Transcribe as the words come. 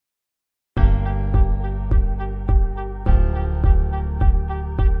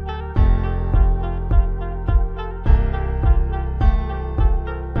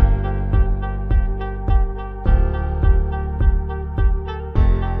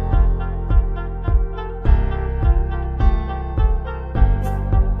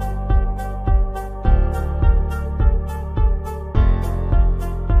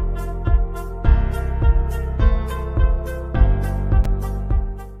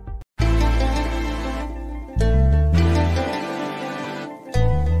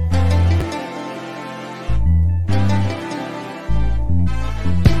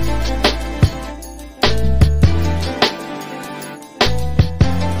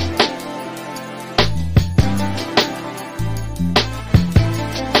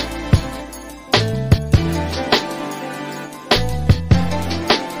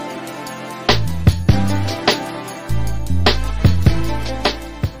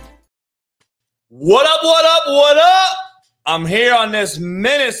What up, what up, what up? I'm here on this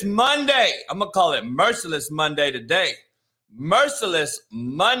Menace Monday. I'm going to call it Merciless Monday today. Merciless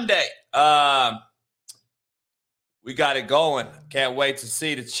Monday. We got it going. Can't wait to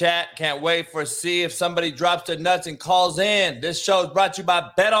see the chat. Can't wait for see if somebody drops their nuts and calls in. This show is brought to you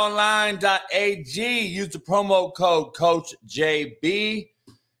by betonline.ag. Use the promo code CoachJB.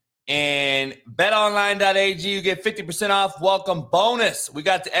 And betonline.ag, you get 50% off welcome bonus. We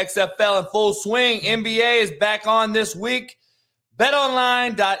got the XFL in full swing. NBA is back on this week.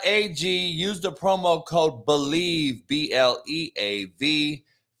 betonline.ag, use the promo code BELIEVE, BLEAV,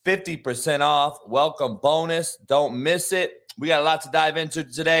 50% off welcome bonus. Don't miss it. We got a lot to dive into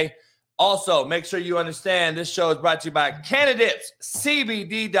today. Also, make sure you understand this show is brought to you by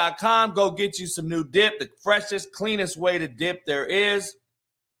CanadiPsCBD.com. Go get you some new dip, the freshest, cleanest way to dip there is.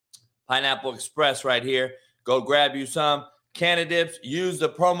 Pineapple Express right here. Go grab you some Canadips. Use the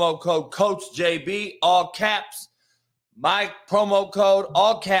promo code CoachJB, all caps. My promo code,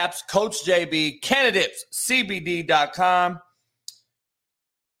 all caps, CoachJB, CanadipsCBD.com.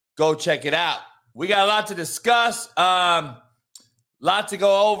 Go check it out. We got a lot to discuss. Lot to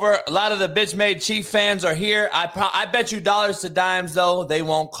go over. A lot of the Bitch Made Chief fans are here. I bet you dollars to dimes, though, they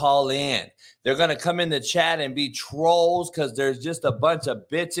won't call in. They're going to come in the chat and be trolls because there's just a bunch of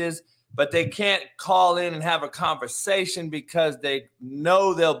bitches. But they can't call in and have a conversation because they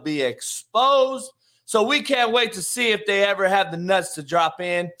know they'll be exposed. So we can't wait to see if they ever have the nuts to drop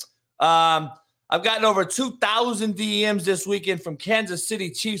in. I've gotten over 2,000 DMs this weekend from Kansas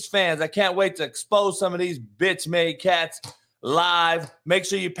City Chiefs fans. I can't wait to expose some of these bitch-made cats live. Make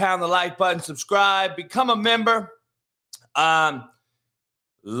sure you pound the like button, subscribe, become a member. Love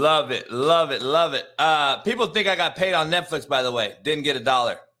it, love it, love it. People think I got paid on Netflix, by the way. Didn't get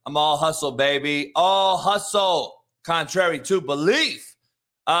 $1. I'm all hustle, baby. All hustle, contrary to belief,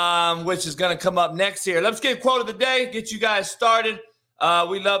 which is going to come up next here. Let's get quote of the day, get you guys started.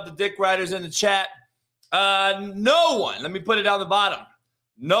 We love the dick riders in the chat. No one, let me put it down the bottom.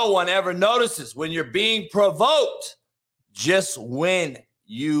 No one ever notices when you're being provoked, just when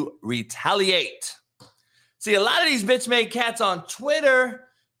you retaliate. See, a lot of these bitch-made cats on Twitter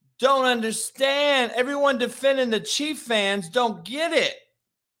don't understand. Everyone defending the Chief fans don't get it.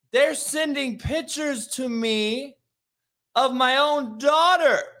 They're sending pictures to me of my own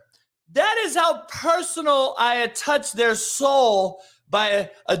daughter. That is how personal I had touched their soul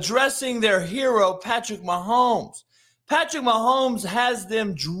by addressing their hero, Patrick Mahomes. Patrick Mahomes has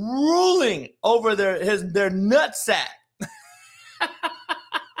them drooling over their nutsack.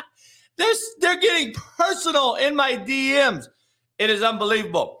 They're getting personal in my DMs. It is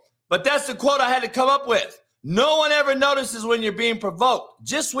unbelievable. But that's the quote I had to come up with. No one ever notices when you're being provoked,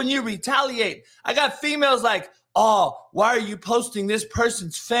 just when you retaliate. I got females like, oh, why are you posting this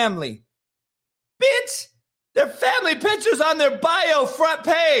person's family? Bitch, their family pictures on their bio front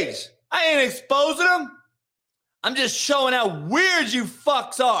page. I ain't exposing them. I'm just showing how weird you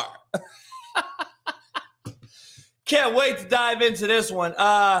fucks are. Can't wait to dive into this one.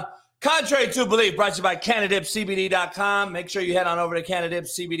 Contrary to belief, brought to you by CanadipsCBD.com. Make sure you head on over to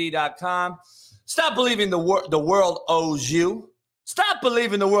CanadipsCBD.com. Stop believing the world owes you. Stop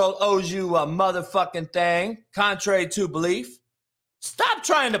believing the world owes you a motherfucking thing, contrary to belief. Stop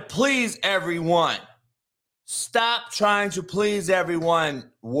trying to please everyone. Stop trying to please everyone,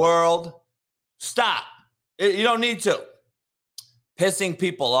 world. Stop. You don't need to. Pissing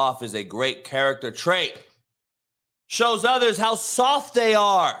people off is a great character trait. Shows others how soft they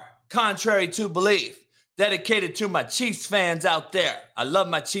are, contrary to belief. Dedicated to my Chiefs fans out there. I love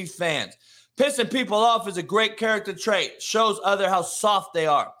my Chiefs fans. Pissing people off is a great character trait. Shows others how soft they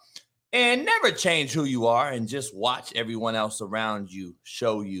are. And never change who you are and just watch everyone else around you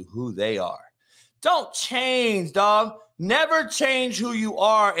show you who they are. Don't change, dog. Never change who you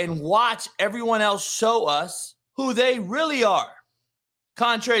are and watch everyone else show us who they really are.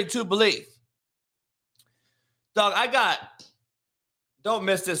 Contrary to belief. Dog, don't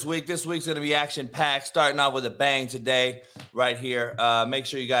miss this week. This week's going to be action-packed, starting off with a bang today right here. Make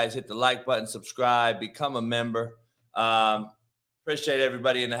sure you guys hit the like button, subscribe, become a member. Appreciate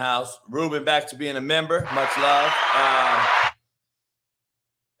everybody in the house. Ruben back to being a member. Much love.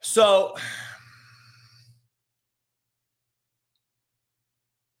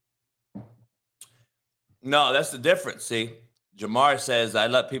 No, that's the difference, see? Jamar says, I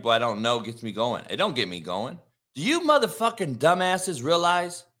let people I don't know gets me going. It don't get me going. Do you motherfucking dumbasses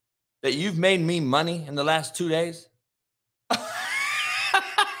realize that you've made me money in the last 2 days?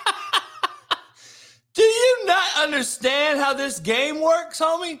 Do you not understand how this game works,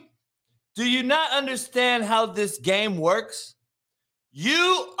 homie? Do you not understand how this game works?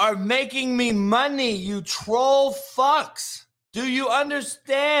 You are making me money, you troll fucks. Do you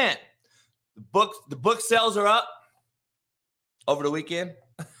understand? The book sales are up over the weekend.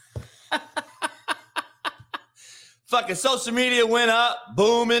 Fucking social media went up,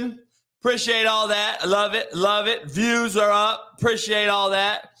 booming. Appreciate all that. I love it. Love it. Views are up. Appreciate all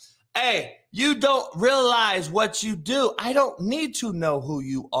that. Hey, you don't realize what you do. I don't need to know who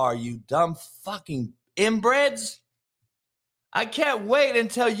you are, you dumb fucking inbreds. I can't wait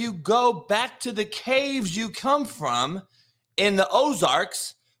until you go back to the caves you come from in the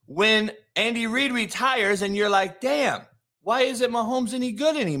Ozarks when Andy Reid retires and you're like, damn, why isn't Mahomes any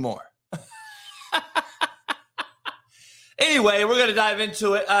good anymore? Anyway, we're going to dive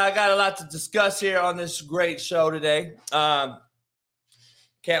into it. I got a lot to discuss here on this great show today.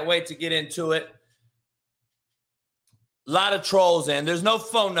 Can't wait to get into it. A lot of trolls in. There's no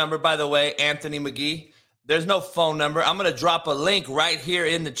phone number, by the way, Anthony McGee. There's no phone number. I'm going to drop a link right here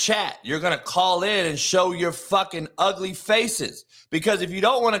in the chat. You're going to call in and show your fucking ugly faces. Because if you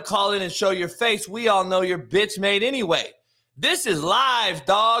don't want to call in and show your face, we all know you're bitch made anyway. This is live,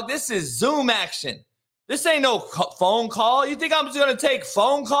 dog. This is Zoom action. This ain't no phone call. You think I'm just going to take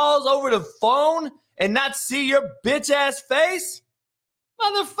phone calls over the phone and not see your bitch ass face?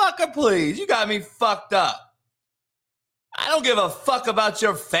 Motherfucker, please. You got me fucked up. I don't give a fuck about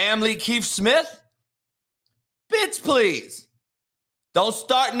your family, Keith Smith. Bitch, please. Don't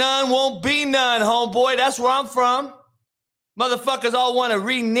start none, won't be none, homeboy. That's where I'm from. Motherfuckers all want to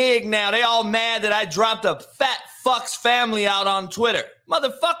renege now. They all mad that I dropped a fat fuck's family out on Twitter.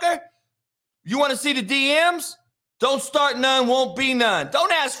 Motherfucker. You want to see the DMs? Don't start none, won't be none.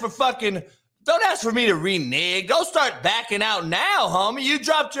 Don't ask for me to renege. Don't start backing out now, homie. You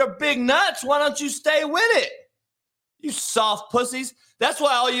dropped your big nuts. Why don't you stay with it? You soft pussies. That's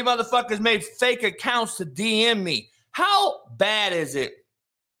why all you motherfuckers made fake accounts to DM me. How bad is it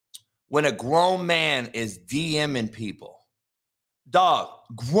when a grown man is DMing people? Dog,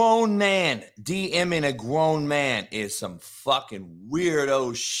 grown man DMing a grown man is some fucking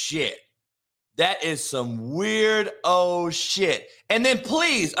weirdo shit. That is some weirdo shit. And then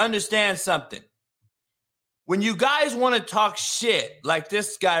please understand something. When you guys want to talk shit like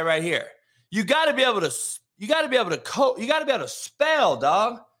this guy right here, you got to be able to spell,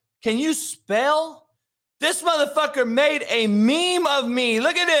 dog. Can you spell? This motherfucker made a meme of me.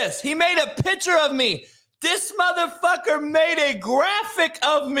 Look at this. He made a picture of me. This motherfucker made a graphic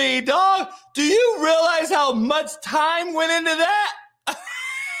of me, dog. Do you realize how much time went into that?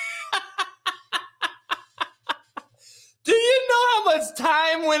 Do you know how much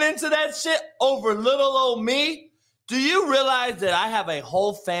time went into that shit over little old me? Do you realize that I have a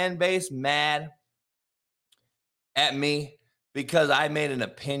whole fan base mad at me because I made an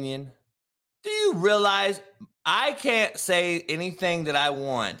opinion? Do you realize I can't say anything that I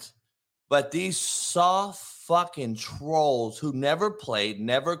want, but these soft fucking trolls who never played,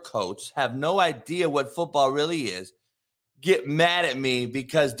 never coached, have no idea what football really is, get mad at me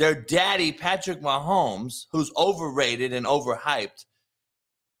because their daddy, Patrick Mahomes, who's overrated and overhyped,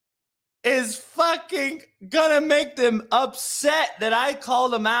 is fucking gonna make them upset that I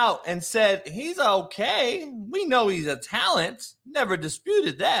called him out and said, he's okay. We know he's a talent. Never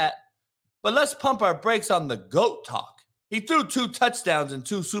disputed that. But let's pump our brakes on the GOAT talk. He threw 2 touchdowns in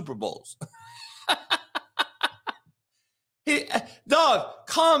 2 Super Bowls. Dog,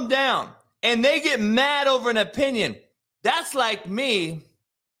 calm down. And they get mad over an opinion. That's like me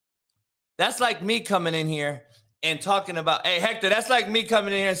coming in here and talking about, hey, Hector, that's like me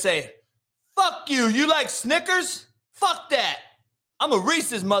coming in here and say, fuck you. You like Snickers? Fuck that. I'm a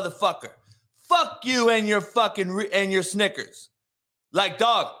Reese's motherfucker. Fuck you and your and your Snickers. Like,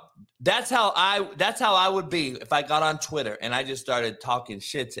 dog, that's how I would be if I got on Twitter and I just started talking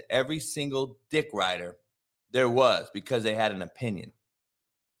shit to every single dick rider there was because they had an opinion.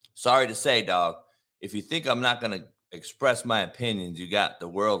 Sorry to say, dog, if you think I'm not going to express my opinions, you got the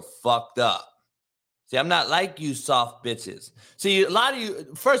world fucked up. See, I'm not like you soft bitches. See, a lot of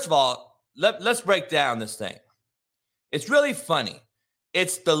you, first of all, let's break down this thing. It's really funny.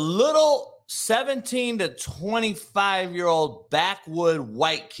 It's the little 17 to 25-year-old backwood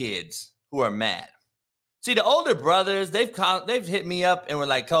white kids who are mad. See, the older brothers, they've hit me up and were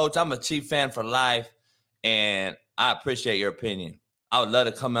like, Coach, I'm a Chief fan for life, and I appreciate your opinion. I would love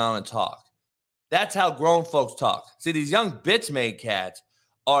to come out and talk. That's how grown folks talk. See, these young bitch-made cats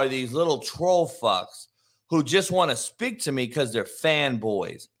are these little troll fucks who just want to speak to me because they're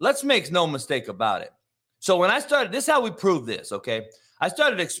fanboys. Let's make no mistake about it. So when I started, this is how we prove this, okay? I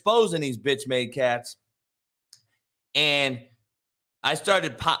started exposing these bitch-made cats, and I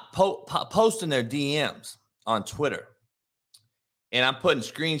started posting their DMs on Twitter. and I'm putting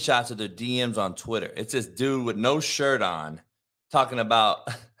screenshots of their DMs on Twitter. It's this dude with no shirt on talking about,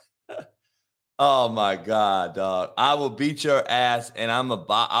 oh my God, dog. I will beat your ass, and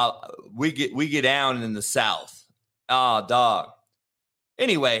we get down in the South. Oh, dog.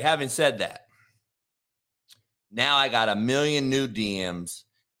 Anyway, having said that, now I got 1 million new DMs,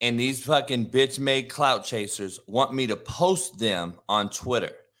 and these fucking bitch-made clout chasers want me to post them on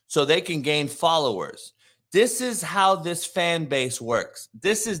Twitter so they can gain followers. This is how this fan base works.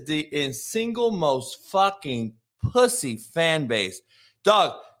 This is the single most fucking pussy fan base.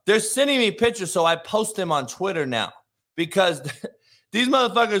 Dog, they're sending me pictures, so I post them on Twitter now because these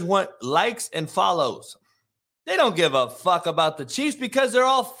motherfuckers want likes and follows. They don't give a fuck about the Chiefs because they're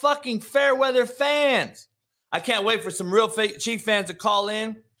all fucking fair weather fans. I can't wait for some real Chief fans to call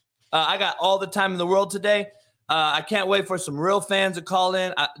in. I got all the time in the world today. I can't wait for some real fans to call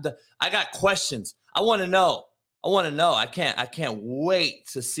in. I got questions. I want to know. I can't wait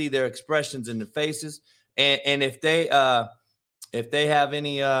to see their expressions in the faces. And if they have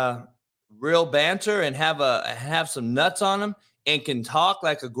any real banter and have some nuts on them and can talk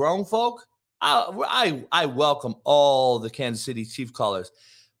like a grown folk, I welcome all the Kansas City Chief callers.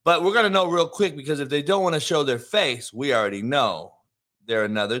 But we're going to know real quick, because if they don't want to show their face, we already know they're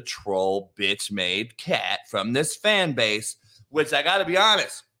another troll bitch-made cat from this fan base, which I got to be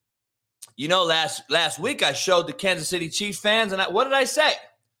honest. You know, last week I showed the Kansas City Chiefs fans, and what did I say?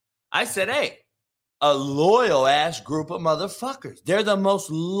 I said, hey, a loyal-ass group of motherfuckers. They're the most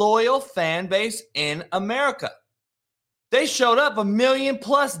loyal fan base in America. They showed up 1 million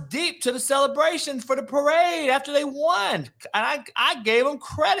plus deep to the celebration for the parade after they won. And I gave them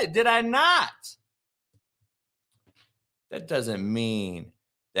credit, did I not? That doesn't mean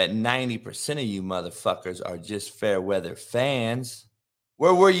that 90% of you motherfuckers are just fair weather fans.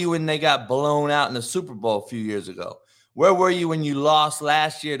 Where were you when they got blown out in the Super Bowl a few years ago? Where were you when you lost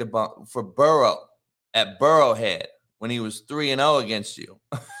last year for Burrow at Burrowhead when he was 3-0 against you?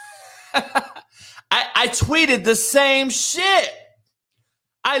 I tweeted the same shit.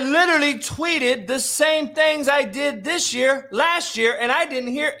 I literally tweeted the same things I did last year, and I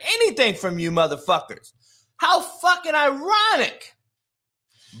didn't hear anything from you motherfuckers. How fucking ironic.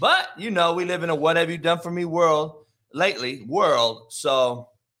 But, you know, we live in a what have you done for me world, so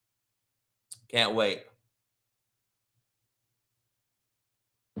can't wait.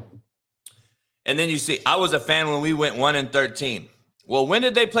 And then you see, I was a fan when we went 1-13. Well, when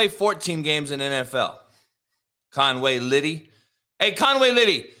did they play 14 games in NFL? Conway Liddy. Hey, Conway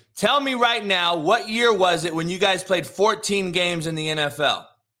Liddy, tell me right now, what year was it when you guys played 14 games in the NFL?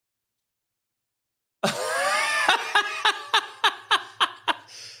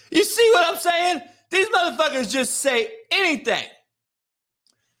 You see what I'm saying? These motherfuckers just say anything.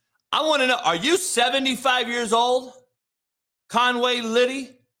 I want to know, are you 75 years old, Conway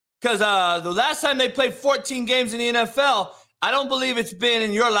Liddy? Because the last time they played 14 games in the NFL, I don't believe it's been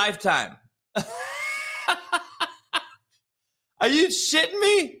in your lifetime. Are you shitting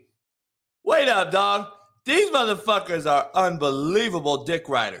me? Wait up, dog. These motherfuckers are unbelievable dick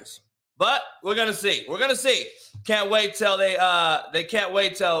riders. But we're gonna see. Can't wait till they jump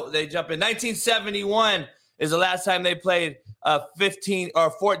in. 1971 is the last time they played 15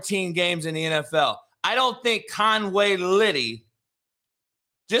 or 14 games in the NFL. I don't think Conway Liddy,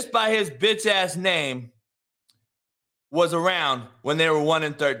 just by his bitch ass name, was around when they were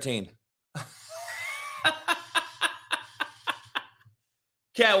 1-13.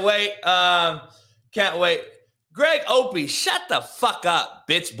 Can't wait. Greg Opie, shut the fuck up,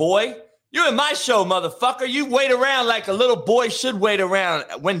 bitch boy. You're in my show, motherfucker. You wait around like a little boy should wait around.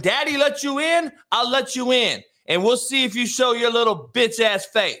 When daddy lets you in, I'll let you in. And we'll see if you show your little bitch ass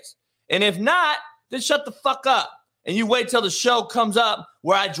face. And if not, then shut the fuck up. And you wait till the show comes up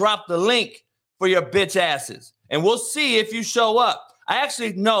where I drop the link for your bitch asses. And we'll see if you show up. I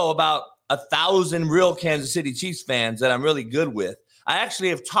actually know about 1,000 real Kansas City Chiefs fans that I'm really good with. I actually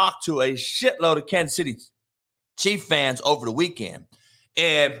have talked to a shitload of Kansas City Chiefs fans over the weekend.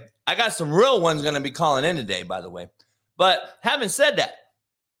 And I got some real ones going to be calling in today, by the way. But having said that,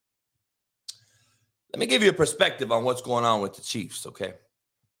 let me give you a perspective on what's going on with the Chiefs, okay?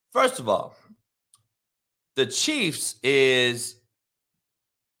 First of all, the Chiefs is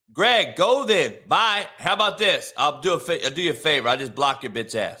Greg, go then. Bye. How about this? I'll do you a favor. I'll just block your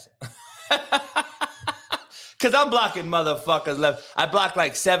bitch ass. Because I'm blocking motherfuckers left. I blocked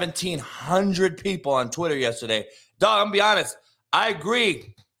like 1,700 people on Twitter yesterday. Dog, I'm going to be honest. I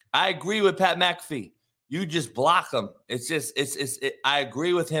agree with Pat McAfee. You just block them. I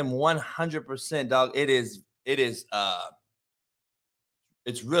agree with him 100%, dog. It's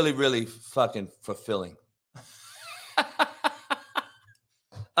really, really fucking fulfilling.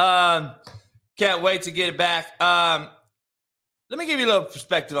 Can't wait to get it back. Let me give you a little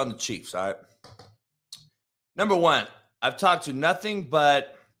perspective on the Chiefs, all right? Number one, I've talked to nothing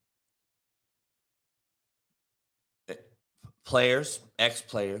but players,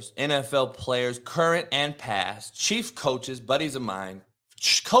 ex-players, NFL players, current and past, Chief coaches, buddies of mine,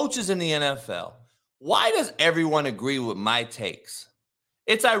 coaches in the NFL. Why does everyone agree with my takes?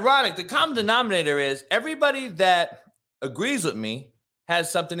 It's ironic. The common denominator is everybody that agrees with me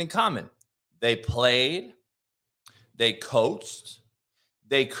has something in common. They played, they coached,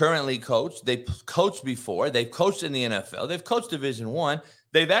 they currently coach, they coached before, they've coached in the NFL, they've coached Division I,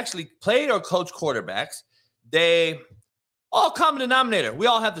 they've actually played or coached quarterbacks. All common denominator. We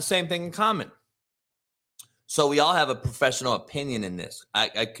all have the same thing in common. So we all have a professional opinion in this.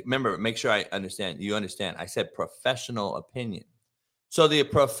 I remember, make sure I understand. You understand. I said professional opinion. So the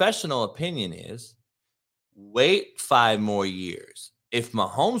professional opinion is wait 5 more years. If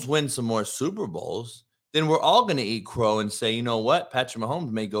Mahomes wins some more Super Bowls, then we're all going to eat crow and say, you know what? Patrick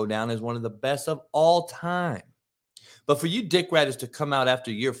Mahomes may go down as one of the best of all time. But for you dick riders to come out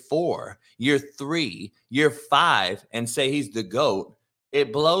after year 4, year 3, year 5 and say he's the GOAT,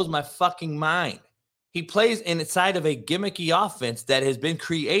 it blows my fucking mind. He plays inside of a gimmicky offense that has been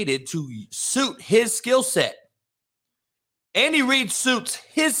created to suit his skill set. Andy Reid suits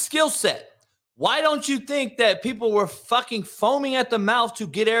his skill set. Why don't you think that people were fucking foaming at the mouth to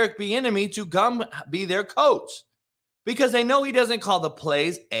get Eric Bieniemy to come be their coach? Because they know he doesn't call the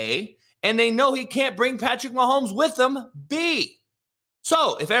plays, A, and they know he can't bring Patrick Mahomes with him, B.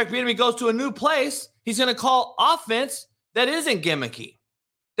 So if Eric Bieniemy goes to a new place, he's going to call offense that isn't gimmicky,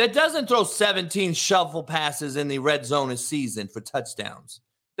 that doesn't throw 17 shuffle passes in the red zone a season for touchdowns,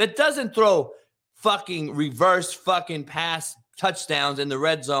 that doesn't throw fucking reverse fucking pass touchdowns in the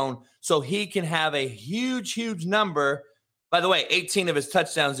red zone so he can have a huge, huge number. By the way, 18 of his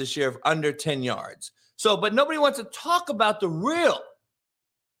touchdowns this year of under 10 yards. So, but nobody wants to talk about the real.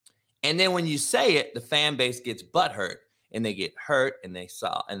 And then when you say it, the fan base gets butthurt and they get hurt and they're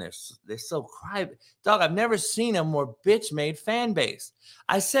so cry. Dog, I've never seen a more bitch-made fan base.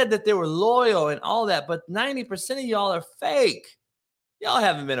 I said that they were loyal and all that, but 90% of y'all are fake. Y'all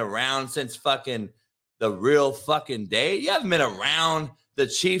haven't been around since fucking the real fucking day. You haven't been around the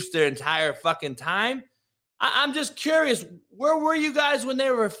Chiefs their entire fucking time. I'm just curious, where were you guys when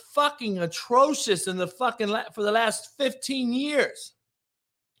they were fucking atrocious in the fucking for the last 15 years?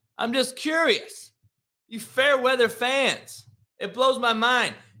 I'm just curious. You fair weather fans. It blows my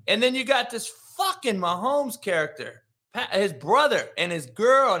mind. And then you got this fucking Mahomes character, his brother and his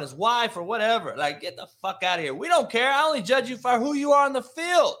girl and his wife or whatever. Like, get the fuck out of here. We don't care. I only judge you for who you are on the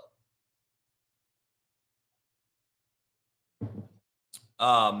field.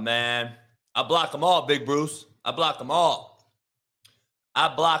 Oh, man. I block them all, Big Bruce. I block them all. I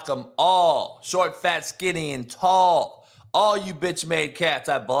block them all. Short, fat, skinny, and tall. All you bitch-made cats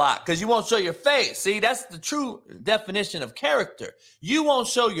I block because you won't show your face. See, that's the true definition of character. You won't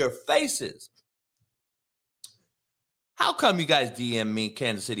show your faces. How come you guys DM me,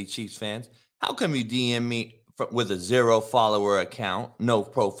 Kansas City Chiefs fans? How come you DM me with a 0-follower account, no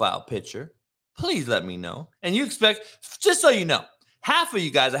profile picture? Please let me know. And you expect, just so you know, half of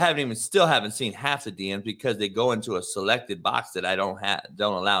you guys, I still haven't seen half the DMs because they go into a selected box that I don't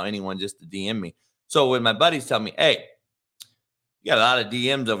allow anyone just to DM me. So when my buddies tell me, hey, you got a lot of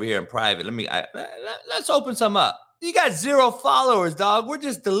DMs over here in private. Let's open some up. You got 0 followers, dog. We're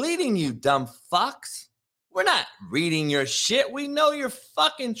just deleting you, dumb fucks. We're not reading your shit. We know you're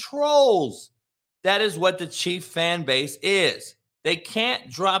fucking trolls. That is what the Chief fan base is. They can't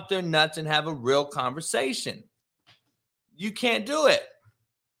drop their nuts and have a real conversation. You can't do it.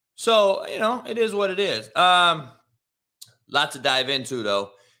 So, it is what it is. Lot to dive into,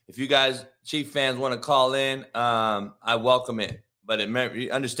 though. If you guys, Chief fans, want to call in, I welcome it. But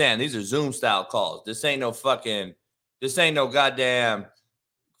understand, these are Zoom-style calls. This ain't no goddamn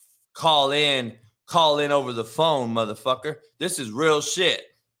call in over the phone, motherfucker. This is real shit.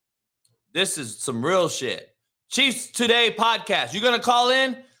 This is some real shit. Chiefs Today podcast. You going to call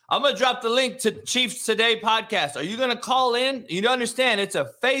in? I'm going to drop the link to Chiefs Today podcast. Are you going to call in? You understand it's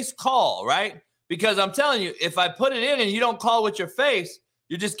a face call, right? Because I'm telling you, if I put it in and you don't call with your face,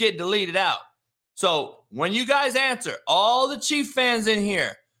 you just get deleted out. So when you guys answer, all the Chief fans in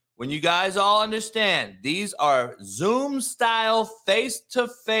here, when you guys all understand, these are Zoom-style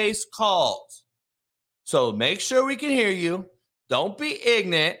face-to-face calls. So make sure we can hear you. Don't be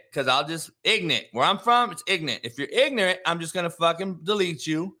ignorant, because I'll just ignorant. Where I'm from, it's ignorant. If you're ignorant, I'm just going to fucking delete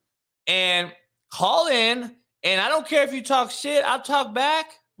you. And call in, and I don't care if you talk shit. I'll talk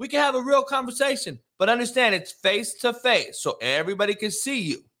back. We can have a real conversation. but understand it's face to face so everybody can see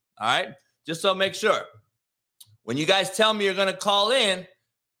you. All right. Just so make sure when you guys tell me you're going to call in,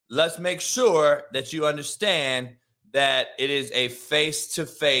 let's make sure that you understand that it is a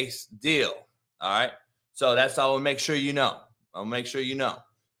face-to-face deal. All right. So that's how I'll make sure you know. I'll make sure you know.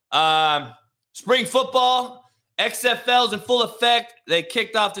 Spring football, XFL's in full effect. They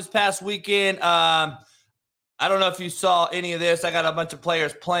kicked off this past weekend. I don't know if you saw any of this. I got a bunch of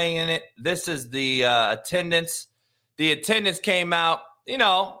players playing in it. This is the attendance. The attendance came out,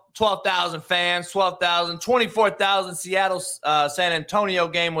 12,000 fans, 12,000, 24,000. Seattle, San Antonio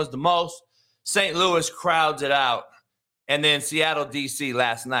game was the most. St. Louis crowds it out. And then Seattle, D.C.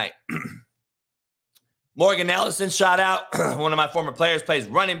 last night. Morgan Ellison shot out. One of my former players plays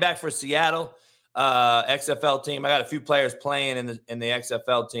running back for Seattle XFL team. I got a few players playing in the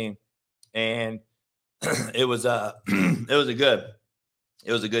XFL team. And it was a good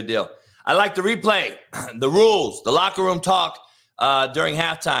deal. I like the replay, the rules, the locker room talk during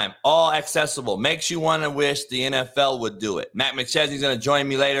halftime, all accessible. Makes you want to wish the NFL would do it. Matt McChesney's going to join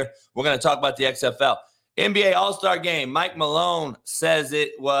me later. We're going to talk about the XFL. NBA All-Star Game. Mike Malone says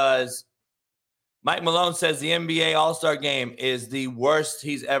the NBA All-Star Game is the worst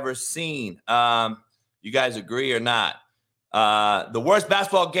he's ever seen. You guys agree or not? The worst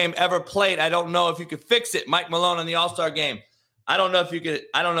basketball game ever played. I don't know if you could fix it. Mike Malone on the All-Star Game. I don't know if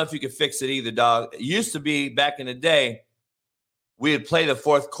you could fix it either, dog. It used to be back in the day, we'd play the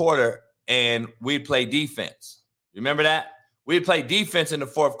fourth quarter and we'd play defense. Remember that? We'd play defense in the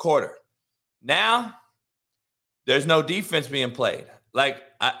fourth quarter. Now, there's no defense being played. Like,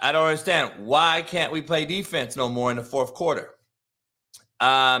 I don't understand. Why can't we play defense no more in the fourth quarter?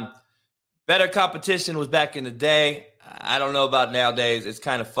 Better competition was back in the day. I don't know about nowadays. It's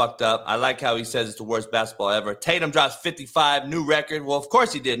kind of fucked up. I like how he says it's the worst basketball ever. Tatum drops 55, new record. Well, of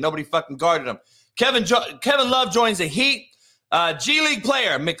course he did. Nobody fucking guarded him. Kevin Love joins the Heat. G League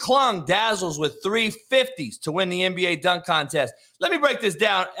player McClung dazzles with 3 50s to win the NBA dunk contest. Let me break this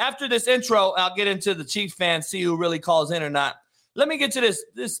down. After this intro, I'll get into the Chiefs fans, see who really calls in or not. Let me get to this.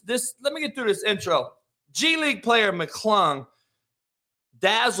 Let me get through this intro. G League player McClung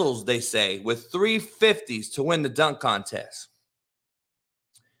dazzles, they say, with 3 50s to win the dunk contest.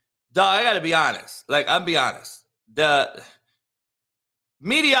 Dog, I got to be honest. I'll be honest. The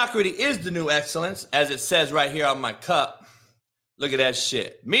mediocrity is the new excellence, as it says right here on my cup. Look at that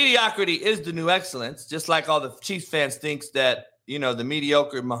shit. Mediocrity is the new excellence, just like all the Chiefs fans thinks that, the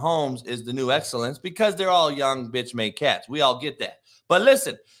mediocre Mahomes is the new excellence because they're all young bitch-made cats. We all get that. But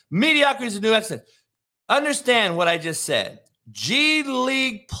listen, mediocrity is the new excellence. Understand what I just said. G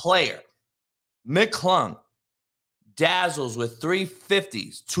League player McClung dazzles with 3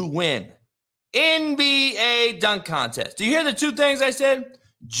 50s to win NBA dunk contest. Do you hear the two things I said?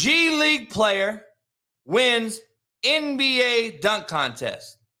 G League player wins NBA dunk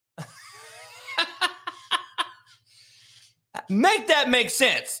contest. Make that make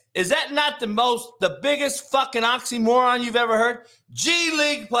sense. Is that not the biggest fucking oxymoron you've ever heard? G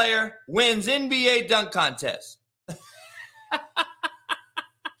League player wins NBA dunk contest.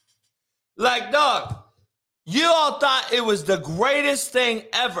 Dog, you all thought it was the greatest thing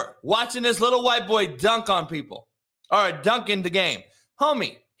ever, watching this little white boy dunk on people or dunk in the game.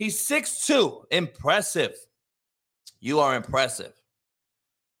 Homie, he's 6'2". Impressive. You are impressive.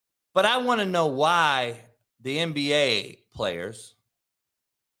 But I want to know why the NBA players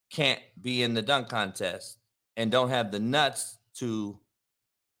can't be in the dunk contest and don't have the nuts to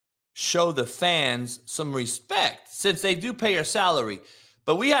show the fans some respect, since they do pay your salary.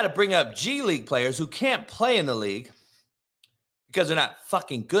 But we had to bring up G League players who can't play in the league because they're not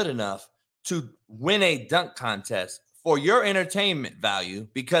fucking good enough to win a dunk contest for your entertainment value,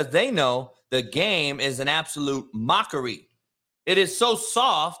 because they know the game is an absolute mockery. It is so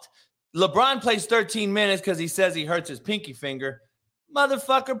soft. LeBron plays 13 minutes because he says he hurts his pinky finger.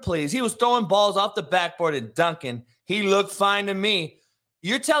 Motherfucker, please. He was throwing balls off the backboard and dunking. He looked fine to me.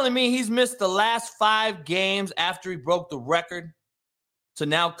 You're telling me he's missed the last 5 games after he broke the record to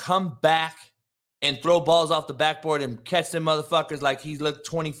now come back and throw balls off the backboard and catch them motherfuckers like he looked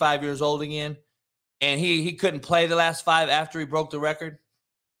 25 years old again? And he couldn't play the last 5 after he broke the record?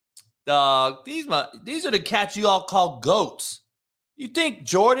 Dog, these are the cats you all call GOATs. You think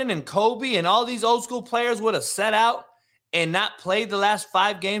Jordan and Kobe and all these old school players would have set out and not played the last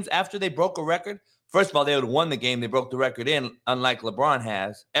 5 games after they broke a record? First of all, they would have won the game they broke the record in, unlike LeBron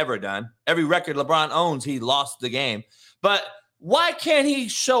has ever done. Every record LeBron owns, he lost the game. But why can't he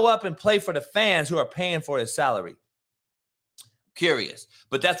show up and play for the fans who are paying for his salary? Curious.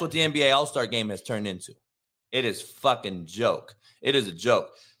 But that's what the NBA All-Star Game has turned into. It is fucking joke. It is a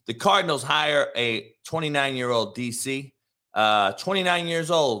joke. The Cardinals hire a 29-year-old DC, 29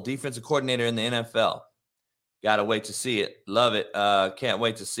 years old, defensive coordinator in the NFL. Gotta wait to see it. Love it. Can't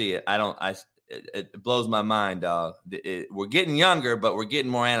wait to see it. It blows my mind, dog. We're getting younger, but we're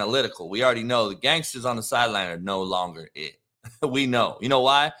getting more analytical. We already know the gangsters on the sideline are no longer it. We know. You know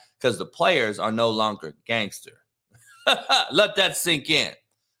why? Because the players are no longer gangster. Let that sink in.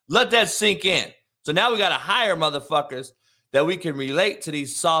 Let that sink in. So now we got to hire motherfuckers that we can relate to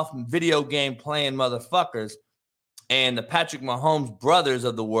these soft video game playing motherfuckers and the Patrick Mahomes brothers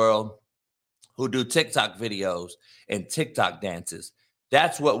of the world who do TikTok videos and TikTok dances.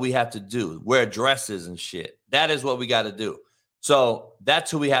 That's what we have to do. Wear dresses and shit. That is what we got to do. So that's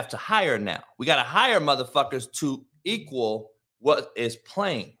who we have to hire now. We got to hire motherfuckers to equal what is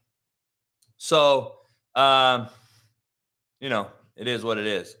playing. So, you know, it is what it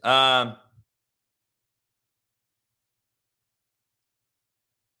is.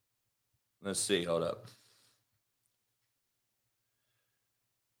 Let's see. Hold up.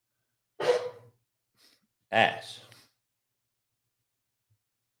 Ash.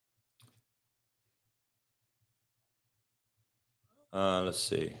 Let's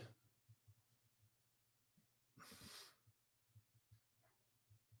see.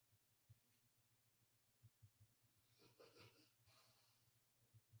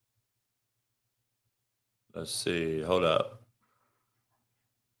 Let's see. Hold up.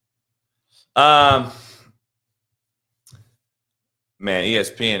 Man,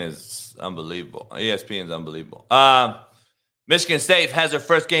 ESPN is unbelievable. ESPN is unbelievable. Michigan State has their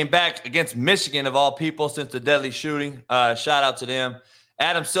first game back against Michigan, of all people, since the deadly shooting. Shout out to them.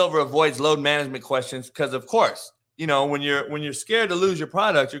 Adam Silver avoids load management questions because, of course, you know, when you're scared to lose your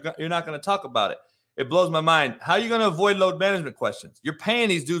product, you're not going to talk about it. It blows my mind. How are you going to avoid load management questions? You're paying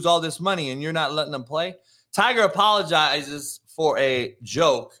these dudes all this money and you're not letting them play. Tiger apologizes for a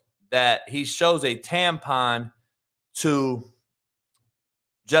joke that he shows a tampon to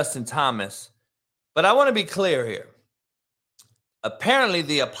Justin Thomas. But I want to be clear here. Apparently,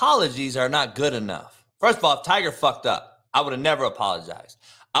 the apologies are not good enough. First of all, if Tiger fucked up, I would have never apologized.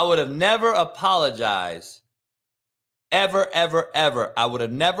 I would have never apologized. Ever, ever, ever. I would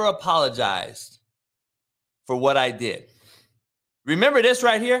have never apologized for what I did. Remember this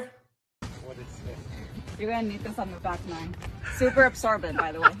right here? What is this? You're going to need this on the back nine. Super absorbent,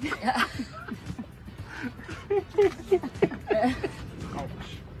 by the way.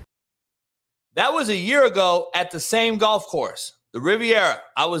 That was a year ago at the same golf course, the Riviera.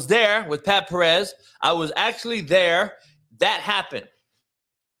 I was there with Pat Perez. I was actually there. That happened.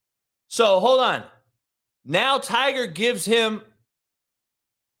 So hold on. Now Tiger gives him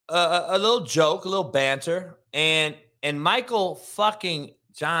a little joke, a little banter, and Michael fucking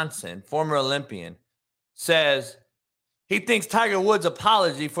Johnson, former Olympian, says he thinks Tiger Woods'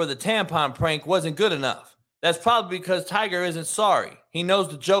 apology for the tampon prank wasn't good enough. That's probably because Tiger isn't sorry. He knows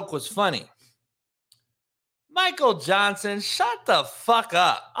the joke was funny. Michael Johnson, shut the fuck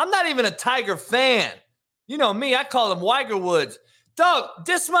up. I'm not even a Tiger fan. You know me, I call him Weiger Woods. Dog,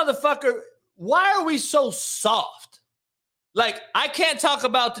 this motherfucker, why are we so soft? Like, I can't talk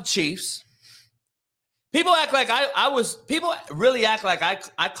about the Chiefs. People act like people really act like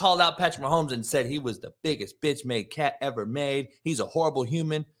I called out Patrick Mahomes and said he was the biggest bitch-made cat ever made. He's a horrible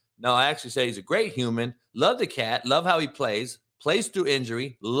human. No, I actually say he's a great human. Love the cat. Love how he plays through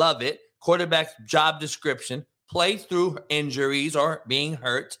injury. Love it. Quarterback's job description, play through injuries or being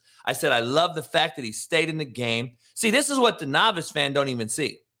hurt. I said, I love the fact that he stayed in the game. See, this is what the novice fan don't even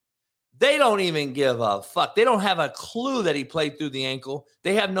see. They don't even give a fuck. They don't have a clue that he played through the ankle.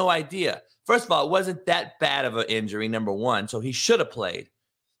 They have no idea. First of all, it wasn't that bad of an injury, number one, so he should have played.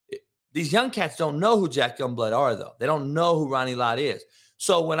 These young cats don't know who Jack Youngblood are, though. They don't know who Ronnie Lott is.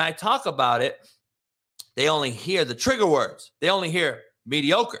 So when I talk about it, they only hear the trigger words. They only hear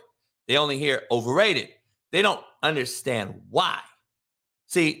mediocre. They only hear overrated. They don't understand why.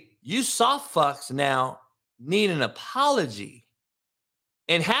 See, you soft fucks now need an apology.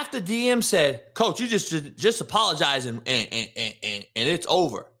 And half the DM said, Coach, you just apologize and it's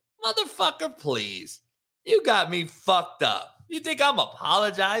over. Motherfucker, please. You got me fucked up. You think I'm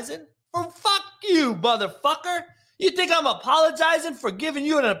apologizing? For fuck you, motherfucker. You think I'm apologizing for giving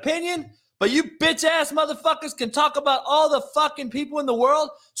you an opinion? But you bitch-ass motherfuckers can talk about all the fucking people in the world.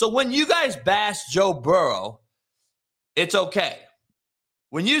 So when you guys bash Joe Burrow, it's okay.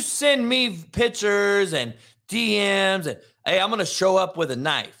 When you send me pictures and DMs and, hey, I'm going to show up with a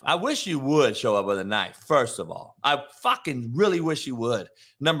knife. I wish you would show up with a knife, first of all. I fucking really wish you would,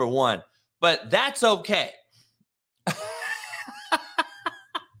 number one. But that's okay.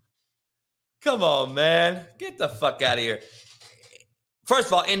 Come on, man. Get the fuck out of here. First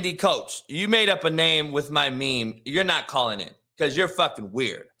of all, Indy coach, you made up a name with my meme. You're not calling in because you're fucking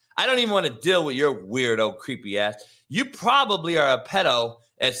weird. I don't even want to deal with your weirdo, creepy ass. You probably are a pedo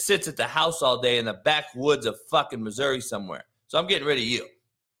that sits at the house all day in the backwoods of fucking Missouri somewhere. So I'm getting rid of you.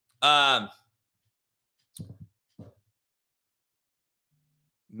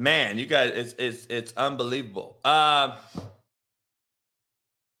 Man, you guys, it's unbelievable.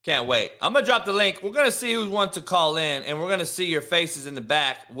 Can't wait. I'm gonna drop the link. We're gonna see who wants to call in, and we're gonna see your faces in the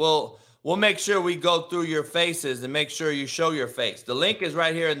back. We'll make sure we go through your faces and make sure you show your face. The link is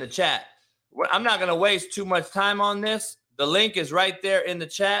right here in the chat. I'm not gonna waste too much time on this. The link is right there in the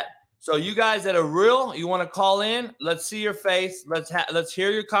chat. So you guys that are real, you want to call in? Let's see your face. Let's hear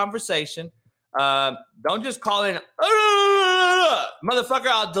your conversation. Don't just call in, motherfucker.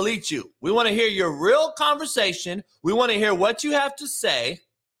 I'll delete you. We want to hear your real conversation. We want to hear what you have to say.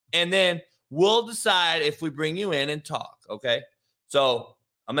 And then we'll decide if we bring you in and talk, okay? So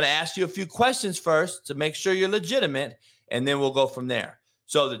I'm going to ask you a few questions first to make sure you're legitimate, and then we'll go from there.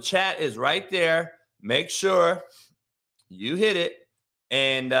 So the chat is right there. Make sure you hit it.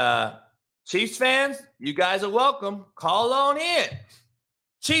 And Chiefs fans, you guys are welcome. Call on in.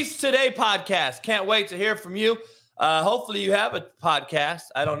 Chiefs Today podcast. Can't wait to hear from you. Hopefully you have a podcast.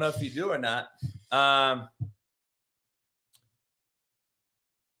 I don't know if you do or not.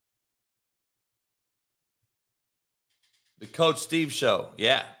 The Coach Steve Show.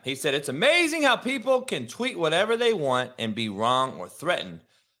 Yeah. He said, it's amazing how people can tweet whatever they want and be wrong or threatened,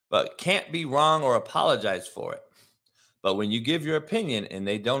 but can't be wrong or apologize for it. But when you give your opinion and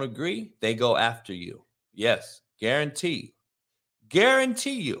they don't agree, they go after you. Yes. Guarantee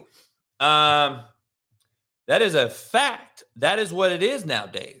you. That is a fact. That is what it is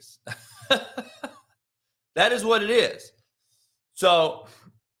nowadays. That is what it is. So,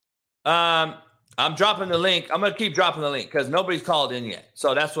 I'm dropping the link. I'm going to keep dropping the link because nobody's called in yet.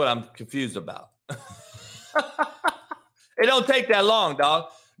 So that's what I'm confused about. It don't take that long, dog.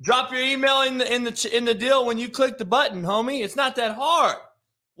 Drop your email in the deal when you click the button, homie. It's not that hard.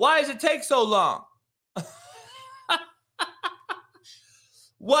 Why does it take so long?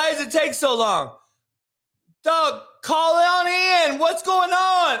 Why does it take so long? Dog, call on in. What's going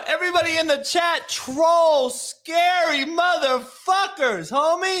on? Everybody in the chat, trolls, scary motherfuckers,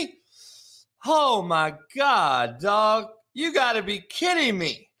 homie. Oh, my God, dog. You got to be kidding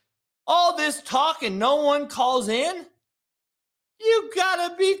me. All this talk and no one calls in? You got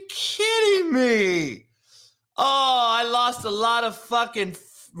to be kidding me. Oh, I lost a lot of fucking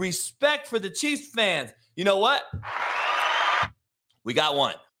respect for the Chiefs fans. You know what? We got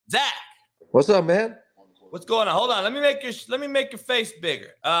one. Zach. What's up, man? What's going on? Hold on. Let me make your face bigger.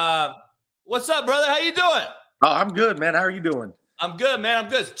 What's up, brother? How you doing? Oh, I'm good, man. How are you doing? I'm good, man.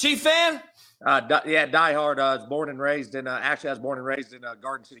 I'm good. Chief fan? Yeah, diehard. I was born and raised in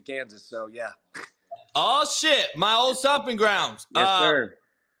Garden City, Kansas. So yeah. Oh shit, my old stomping grounds. Yes, sir.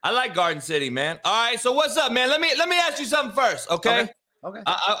 I like Garden City, man. All right, so what's up, man? Let me ask you something first, okay? Okay.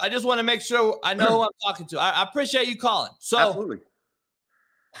 I just want to make sure I know who I'm talking to. I appreciate you calling. So, absolutely.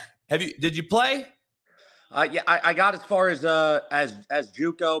 Did you play? Yeah, I got as far as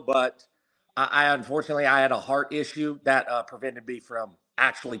JUCO, but I unfortunately had a heart issue that prevented me from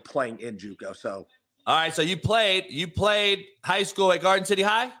actually playing in JUCO. So, all right, so you played high school at Garden City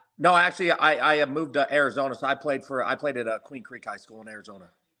High? No, actually, I moved to Arizona, so I played at Queen Creek High School in Arizona.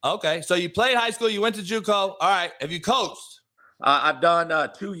 Okay, so you played high school, you went to JUCO. All right, have you coached? I've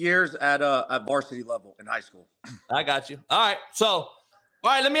done 2 years at varsity level in high school. I got you. All right, so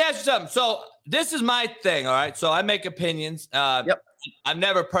let me ask you something. So this is my thing. All right, so I make opinions. Yep. I've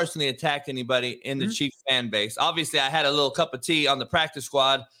never personally attacked anybody in the Chiefs fan base. Obviously, I had a little cup of tea on the practice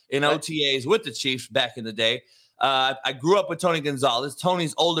squad in OTAs with the Chiefs back in the day. I grew up with Tony Gonzalez.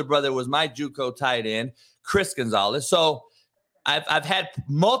 Tony's older brother was my JUCO tight end, Chris Gonzalez. So I've had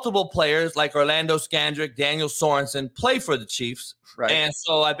multiple players like Orlando Scandrick, Daniel Sorensen play for the Chiefs. Right. And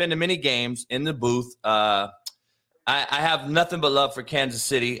so I've been to many games in the booth. I have nothing but love for Kansas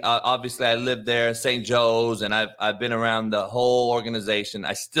City. Obviously, I lived there, St. Joe's, and I've been around the whole organization.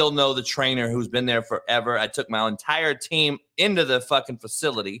 I still know the trainer who's been there forever. I took my entire team into the fucking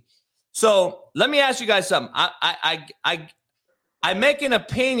facility. So let me ask you guys something. I make an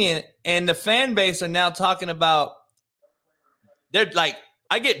opinion, and the fan base are now talking about. They're like,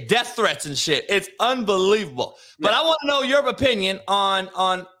 I get death threats and shit. It's unbelievable. Yeah. But I want to know your opinion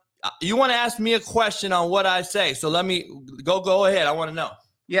on. You want to ask me a question on what I say. So let me go ahead. I want to know.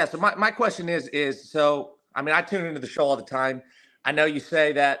 Yeah. So my question is so, I mean, I tune into the show all the time. I know you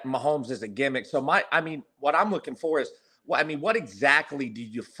say that Mahomes is a gimmick. So what I'm looking for is, what exactly do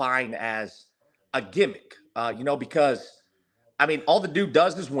you define as a gimmick? Because I mean, all the dude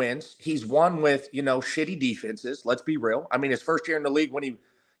does is wins. He's won with, shitty defenses. Let's be real. I mean, his first year in the league when he,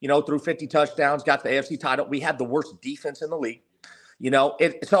 threw 50 touchdowns, got the AFC title, we had the worst defense in the league.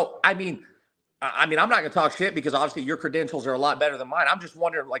 So, I mean, I'm not going to talk shit because obviously your credentials are a lot better than mine. I'm just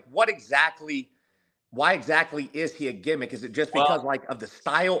wondering, like, why exactly is he a gimmick? Is it just because, of the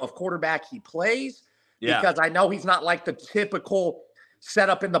style of quarterback he plays? Yeah. Because I know he's not like the typical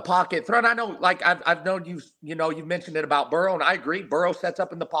set up in the pocket throw. And I know, like, I've known you've mentioned it about Burrow, and I agree. Burrow sets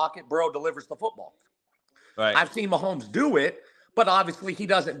up in the pocket. Burrow delivers the football. Right. I've seen Mahomes do it, but obviously he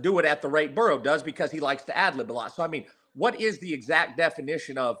doesn't do it at the rate Burrow does because he likes to ad-lib a lot. So, I mean, what is the exact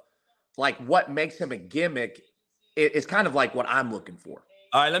definition of, like, what makes him a gimmick? It's kind of like what I'm looking for.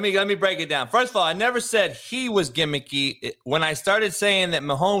 All right, let me break it down. First of all, I never said he was gimmicky. When I started saying that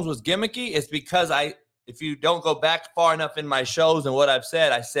Mahomes was gimmicky, it's because if you don't go back far enough in my shows and what I've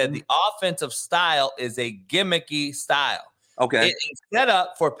said, I said the offensive style is a gimmicky style. Okay. It is set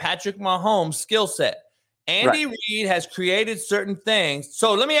up for Patrick Mahomes' skill set. Andy Reid has created certain things.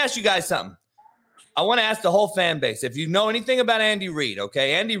 So let me ask you guys something. I want to ask the whole fan base, if you know anything about Andy Reid,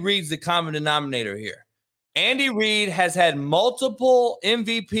 okay? Andy Reid's the common denominator here. Andy Reid has had multiple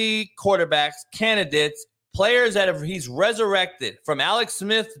MVP quarterbacks, candidates, players that he's resurrected, from Alex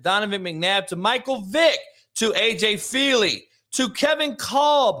Smith, Donovan McNabb, to Michael Vick, to A.J. Feely, to Kevin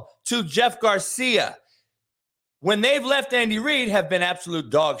Kolb, to Jeff Garcia. When they've left Andy Reid, have been absolute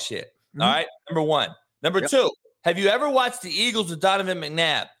dog shit. All right, number one. Number two, have you ever watched the Eagles with Donovan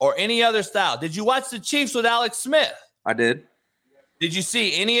McNabb or any other style? Did you watch the Chiefs with Alex Smith? I did. Did you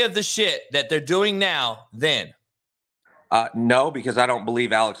see any of the shit that they're doing now then? No, because I don't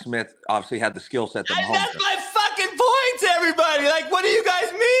believe Alex Smith obviously had the skill set that Mahomes That's did. my fucking point to everybody. Like, what do you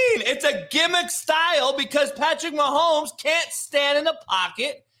guys mean? It's a gimmick style because Patrick Mahomes can't stand in the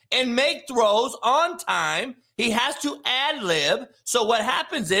pocket and make throws on time. He has to ad-lib. So what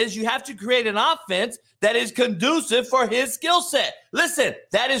happens is you have to create an offense that is conducive for his skill set. Listen,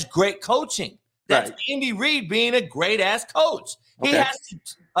 that is great coaching. That's Andy Reid being a great-ass coach. Okay. He has to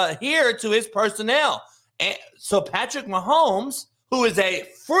adhere to his personnel. And so Patrick Mahomes, who is a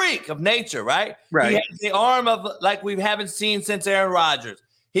freak of nature, right? He has the arm of like we haven't seen since Aaron Rodgers.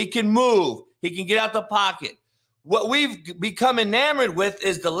 He can move. He can get out the pocket. What we've become enamored with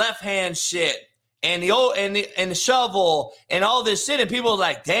is the left hand shit and the shovel and all this shit. And people are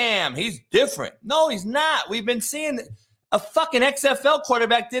like, damn, he's different. No, he's not. We've been seeing a fucking XFL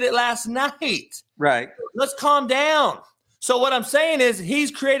quarterback did it last night. Right. Let's calm down. So what I'm saying is he's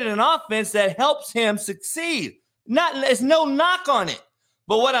created an offense that helps him succeed. It's no knock on it.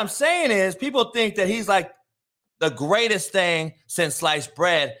 But what I'm saying is people think that he's like the greatest thing since sliced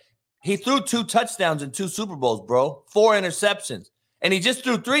bread. He threw 2 touchdowns in 2 Super Bowls, bro. 4 interceptions. And he just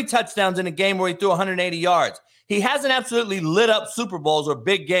threw 3 touchdowns in a game where he threw 180 yards. He hasn't absolutely lit up Super Bowls or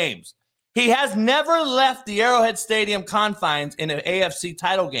big games. He has never left the Arrowhead Stadium confines in an AFC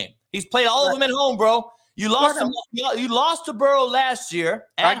title game. He's played all of them at home, bro. You lost to Burrow last year.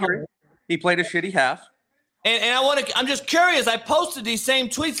 I agree. Home. He played a shitty half. And I'm just curious. I posted these same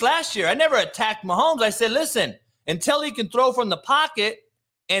tweets last year. I never attacked Mahomes. I said, listen, until he can throw from the pocket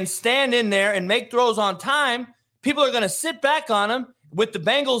and stand in there and make throws on time, people are going to sit back on him with the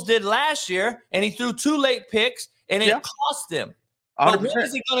Bengals did last year, and he threw 2 late picks, and it cost him. 100%. But when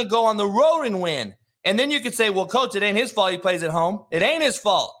is he going to go on the road and win? And then you could say, well, coach, it ain't his fault he plays at home. It ain't his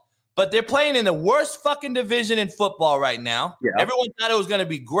fault. But they're playing in the worst fucking division in football right now. Yeah. Everyone thought it was going to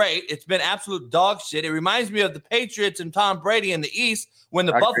be great. It's been absolute dog shit. It reminds me of the Patriots and Tom Brady in the East when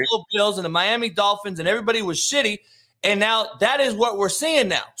the Buffalo Bills and the Miami Dolphins and everybody was shitty. And now that is what we're seeing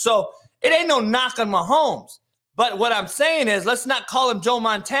now. So it ain't no knock on Mahomes. But what I'm saying is let's not call him Joe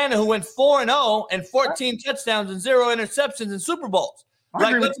Montana, who went 4-0 and 14 touchdowns and 0 interceptions in Super Bowls.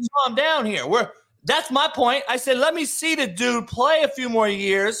 Like, let's calm down here. That's my point. I said, let me see the dude play a few more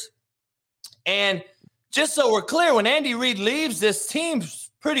years. And just so we're clear, when Andy Reid leaves this team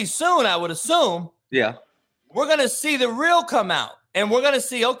pretty soon, I would assume, we're going to see the real come out. And we're going to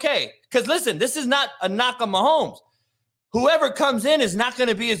see, okay, because listen, this is not a knock on Mahomes. Whoever comes in is not going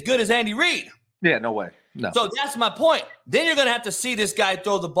to be as good as Andy Reid. Yeah, no way. No. So that's my point. Then you're going to have to see this guy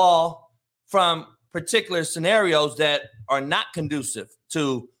throw the ball from particular scenarios that are not conducive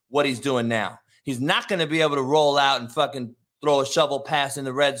to what he's doing now. He's not going to be able to roll out and fucking throw a shovel pass in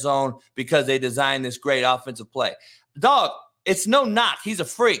the red zone because they designed this great offensive play. Dog, it's no knock. He's a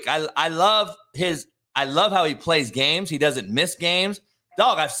freak. I love how he plays games. He doesn't miss games.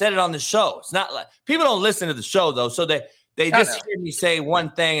 Dog, I've said it on the show. It's not like people don't listen to the show though, so they just hear me say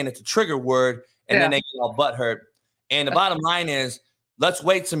one thing and it's a trigger word, and then they get all butthurt. And the bottom line is, let's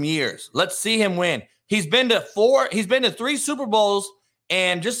wait some years. Let's see him win. He's been to 4. He's been to 3 Super Bowls,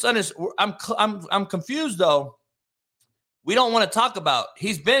 and just I'm confused though. We don't want to talk about.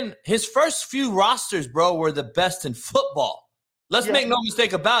 His first few rosters, bro, were the best in football. Let's make no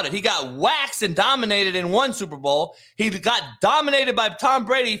mistake about it. He got waxed and dominated in 1 Super Bowl. He got dominated by Tom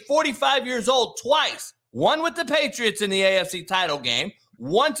Brady, 45 years old, twice. One with the Patriots in the AFC title game,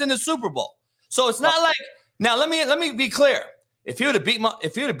 once in the Super Bowl. So it's not like now. Let me be clear. If he would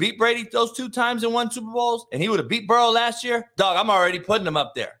have beat Brady those 2 times in 1 Super Bowls, and he would have beat Burrow last year, dog, I'm already putting him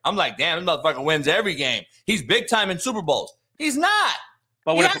up there. I'm like, damn, this motherfucker wins every game. He's big time in Super Bowls. He's not.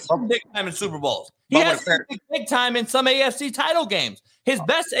 But he has big time in Super Bowls. He has big time in some AFC title games. His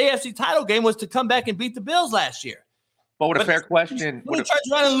best AFC title game was to come back and beat the Bills last year. But a fair question. He tries to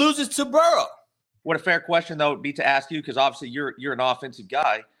run and loses to Burrow. What a fair question, though, would be to ask you, because obviously you're an offensive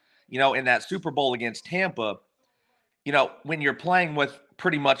guy. In that Super Bowl against Tampa, when you're playing with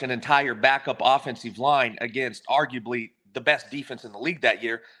pretty much an entire backup offensive line against arguably the best defense in the league that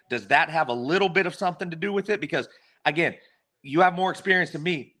year, does that have a little bit of something to do with it? Because, again, you have more experience than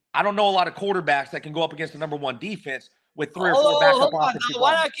me. I don't know a lot of quarterbacks that can go up against the number 1 defense with 3 or 4 backup offensive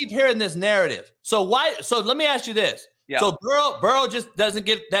Why do I keep hearing this narrative? So let me ask you this. Yeah. So Burrow just doesn't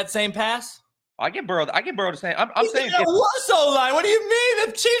get that same pass? I get Burrow the same. I'm saying the worst O-line. What do you mean?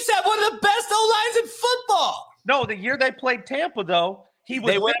 The Chiefs have one of the best O-lines in football. No, the year they played Tampa, though, they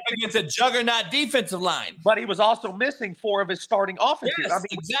went up against a juggernaut defensive line. But he was also missing 4 of his starting offenses. Yes,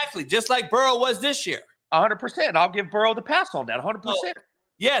 exactly. Just like Burrow was this year. 100%. I'll give Burrow the pass on that. 100%.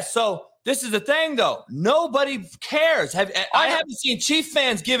 Yes. So this is the thing, though. Nobody cares. I haven't seen Chief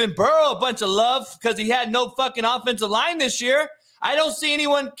fans giving Burrow a bunch of love because he had no fucking offensive line this year. I don't see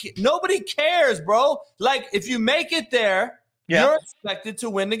anyone. Nobody cares, bro. Like, if you make it there, you're expected to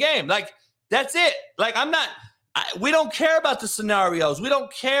win the game. Like, that's it. Like, we don't care about the scenarios. We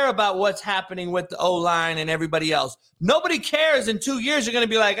don't care about what's happening with the O-line and everybody else. Nobody cares. In 2 years, you're going to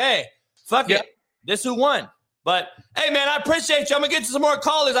be like, hey, fuck it. This who won. But, hey, man, I appreciate you. I'm going to get to some more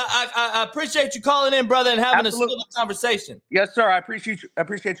callers. I appreciate you calling in, brother, and having a civil conversation. Yes, sir. I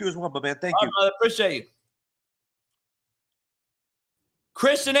appreciate you as well, but, man, thank you. Brother, appreciate you.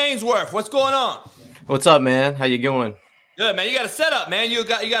 Christian Ainsworth, what's going on? What's up, man? How you going? Good, man. You got a setup, man. You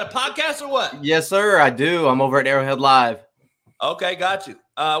got a podcast or what? Yes, sir. I do. I'm over at Arrowhead Live. Okay, got you.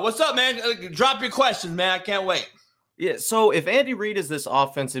 What's up, man? Drop your questions, man. I can't wait. Yeah. So if Andy Reid is this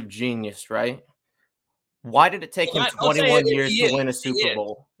offensive genius, right? Why did it take him 21 years to win a Super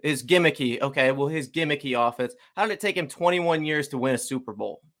Bowl? His gimmicky. Okay. Well, his gimmicky offense. How did it take him 21 years to win a Super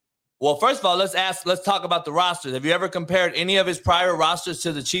Bowl? Well, first of all, let's talk about the rosters. Have you ever compared any of his prior rosters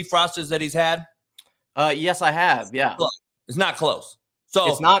to the Chief rosters that he's had? Yes, I have. Yeah. It's not close.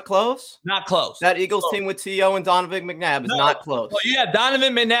 So it's not close? Not close. That Eagles team with T.O. and Donovan McNabb is not close. Well, you have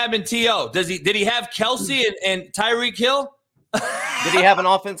Donovan McNabb and T.O. Did he have Kelsey and Tyreek Hill? Did he have an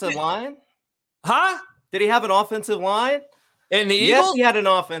offensive line? Huh? Did he have an offensive line? In the Eagles? Yes, he had an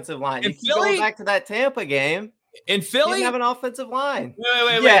offensive line. In Philly? Go back to that Tampa game. In Philly? He didn't have an offensive line.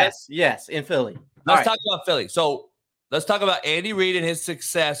 Wait. Yes, in Philly. Let's talk about Philly. So let's talk about Andy Reid and his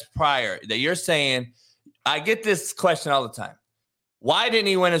success prior. That you're saying, I get this question all the time. Why didn't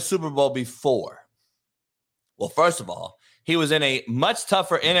he win a Super Bowl before? Well, first of all, he was in a much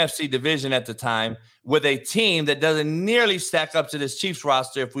tougher NFC division at the time with a team that doesn't nearly stack up to this Chiefs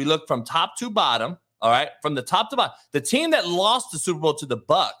roster. If we look from top to bottom, all right, from the top to bottom, the team that lost the Super Bowl to the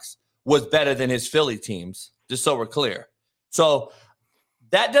Bucs was better than his Philly teams, just so we're clear. So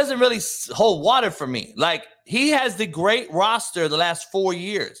that doesn't really hold water for me. Like, he has the great roster the last 4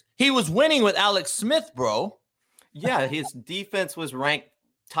 years. He was winning with Alex Smith, bro. Yeah, his defense was ranked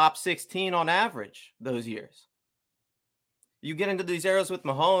top 16 on average those years. You get into these eras with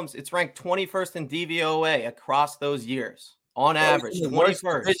Mahomes, it's ranked 21st in DVOA across those years. On average,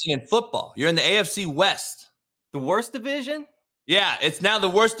 21st. Division in football. You're in the AFC West. The worst division? Yeah, it's now the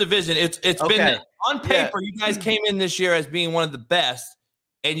worst division. It's been on paper. You guys came in this year as being one of the best,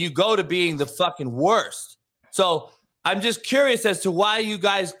 and you go to being the fucking worst. So I'm just curious as to why you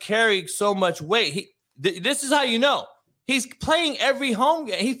guys carry so much weight. This is how you know. He's playing every home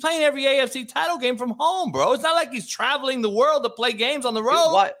game. He's playing every AFC title game from home, bro. It's not like he's traveling the world to play games on the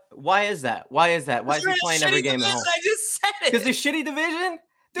road. Why is that? Why is he playing every game at home? I just said it. Because the shitty division?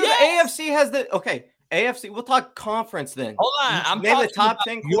 Dude, yes. The AFC has AFC. We'll talk conference then. Hold on. I'm name the top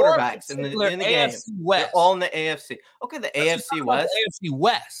 10 quarterbacks in the game. West. They're all in the AFC. Okay, the AFC West. The AFC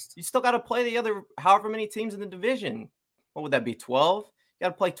West. You still got to play the other however many teams in the division. What would that be? 12? You got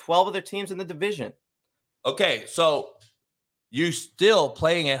to play 12 other teams in the division. Okay, so you're still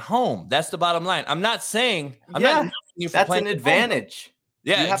playing at home. That's the bottom line. I'm not saying I'm not that's an advantage.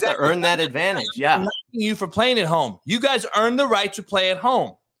 Yeah, you have to earn that advantage. Yeah. I'm not you for playing at home. You guys earned the right to play at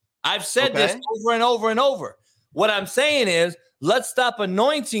home. I've said this over and over and over. What I'm saying is, let's stop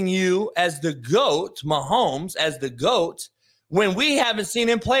anointing you as the GOAT, Mahomes as the GOAT, when we haven't seen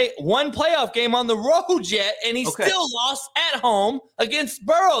him play one playoff game on the road yet, and he still lost at home against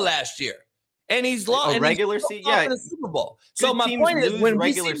Burrow last year. And he's lost a regular season, in the Super Bowl. So my point is, when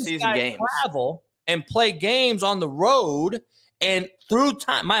regular season games travel and play games on the road and through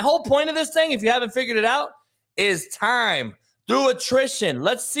time, my whole point of this thing, if you haven't figured it out, is time. Through attrition.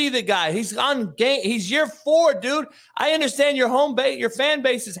 Let's see the guy. He's on game. He's year 4, dude. I understand your home base, your fan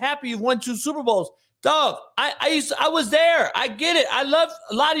base is happy you've won 2 Super Bowls. Dog, I was there. I get it. I love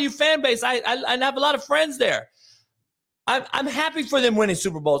a lot of you fan base. I have a lot of friends there. I'm happy for them winning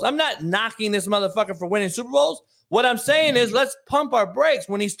Super Bowls. I'm not knocking this motherfucker for winning Super Bowls. What I'm saying is, let's pump our brakes.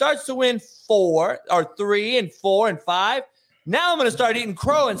 When he starts to win 4 or 3 and 4 and 5, now I'm going to start eating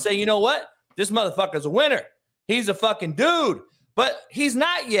crow and say, you know what? This motherfucker's a winner. He's a fucking dude, but he's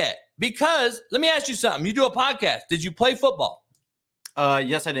not yet, because let me ask you something. You do a podcast. Did you play football?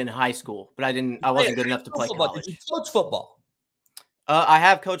 Yes, I did in high school, but I wasn't good enough to play football. college. Did you coach football? I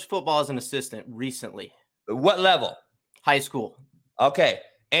have coached football as an assistant recently. What level? High school. Okay.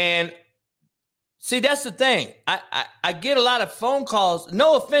 And see, that's the thing. I get a lot of phone calls.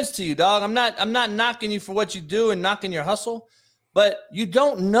 No offense to you, dog. I'm not knocking you for what you do and knocking your hustle, but you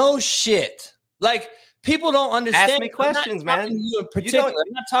don't know shit. Like, people don't understand. Ask me questions, man. You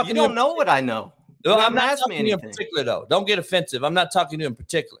don't know what I know. No, I'm not talking to you in particular, though. Don't get offensive. I'm not talking to you in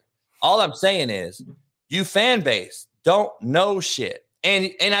particular. All I'm saying is, you fan base don't know shit.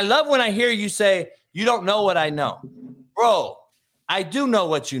 And I love when I hear you say, you don't know what I know. Bro, I do know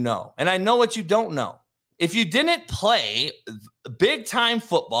what you know, and I know what you don't know. If you didn't play big-time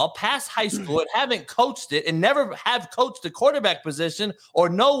football past high school and haven't coached it and never have coached the quarterback position or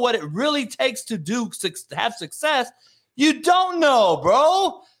know what it really takes to have success, you don't know,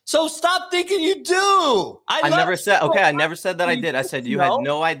 bro. So stop thinking you do. I never said that I did. I said you had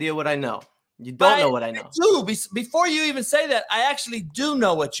no idea what I know. You don't know what I know. I do. Before you even say that, I actually do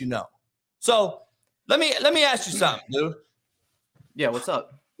know what you know. So let me ask you something, dude. Yeah, what's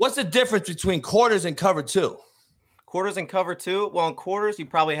up? What's the difference between quarters and cover 2? Quarters and cover 2? Well, in quarters, you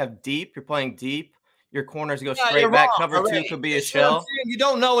probably have deep. You're playing deep. Your corners go straight back. Wrong, cover already. 2 could be a shell. You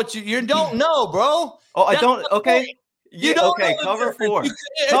don't know what you don't know, bro. Oh, I don't. Okay. You don't know cover 4.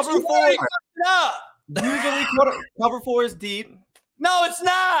 Cover 4. Usually cover 4 is deep. No, it's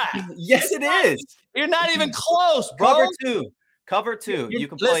not. Yes, it is. You're not even close, bro. Cover 2. You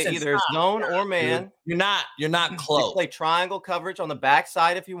can play either zone or man. You're not close. You play triangle coverage on the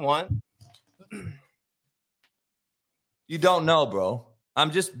backside if you want. You don't know, bro.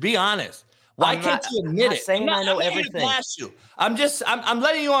 Be honest. Why can't you admit it? Saying I know everything. I'm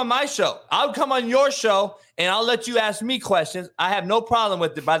letting you on my show. I'll come on your show and I'll let you ask me questions. I have no problem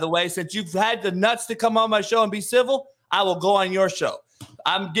with it, by the way. Since you've had the nuts to come on my show and be civil, I will go on your show.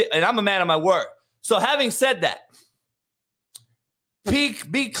 I'm a man of my word. So having said that,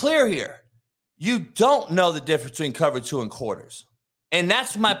 be clear here. You don't know the difference between cover 2 and quarters. And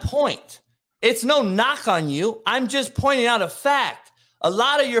that's my point. It's no knock on you. I'm just pointing out a fact. A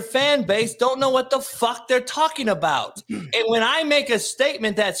lot of your fan base don't know what the fuck they're talking about. And when I make a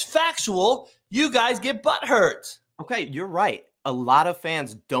statement that's factual, you guys get butthurt. Okay, you're right. A lot of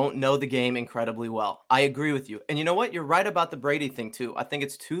fans don't know the game incredibly well. I agree with you. And you know what? You're right about the Brady thing, too. I think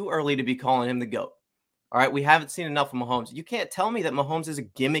it's too early to be calling him the GOAT. All right, we haven't seen enough of Mahomes. You can't tell me that Mahomes is a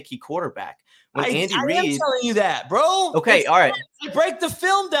gimmicky quarterback. When Andy Reid, I am telling you that, bro. Okay, all right. I break the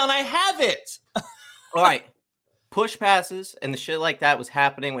film down. I have it. All right. Push passes and the shit like that was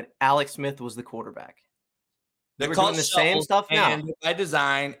happening when Alex Smith was the quarterback. They're doing the same stuff now by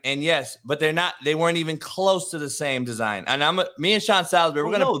design, and yes, but they're not. They weren't even close to the same design. And me and Sean Salisbury,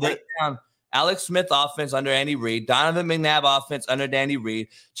 we're going to break down Alex Smith offense under Andy Reid, Donovan McNabb offense under Andy Reid,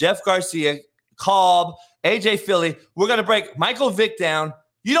 Jeff Garcia, Kolb, AJ Philly. We're going to break Michael Vick down.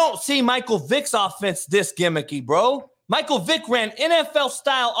 You don't see Michael Vick's offense this gimmicky, bro. Michael Vick ran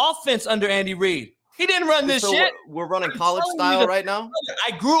NFL-style offense under Andy Reid. He didn't run this shit. We're running college style right now?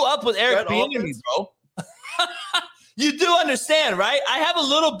 I grew up with Eric Bieniemy, bro. You do understand, right? I have a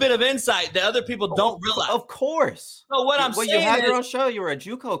little bit of insight that other people don't realize. Of course. So what I'm saying you have your own show. You were a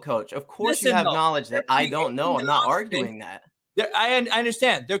JUCO coach. Of course you have knowledge that I don't know. I'm not arguing that. I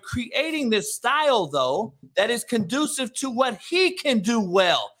understand. They're creating this style, though, that is conducive to what he can do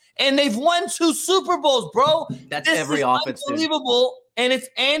well. And they've won 2 Super Bowls, bro. That's every offense. Unbelievable. And it's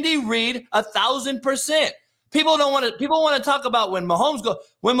Andy Reid 1,000%. People want to talk about when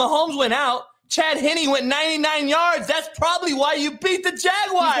Mahomes went out, Chad Henne went 99 yards. That's probably why you beat the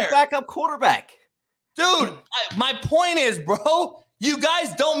Jaguars. He's a backup quarterback. Dude, my point is, bro, you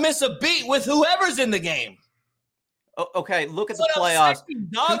guys don't miss a beat with whoever's in the game. Okay, look at the playoffs.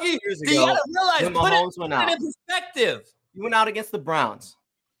 Doggy, 2 years you ago, gotta realize, when put Mahomes went it out. in perspective. You went out against the Browns.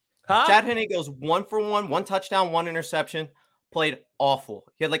 Huh? Chad Henne goes 1 for 1, 1 touchdown, 1 interception. Played awful.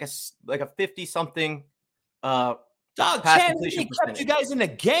 He had like a 50-something Dog, pass Chad completion kept percentage. you guys in the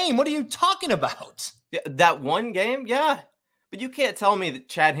game. What are you talking about? Yeah, that one game, yeah. But you can't tell me that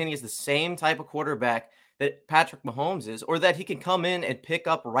Chad Henne is the same type of quarterback that Patrick Mahomes is, or that he can come in and pick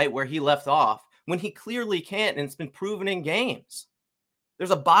up right where he left off when he clearly can't, and it's been proven in games.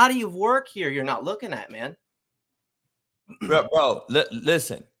 There's a body of work here you're not looking at, man. Bro,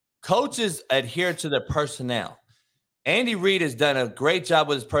 listen. Coaches adhere to their personnel. Andy Reid has done a great job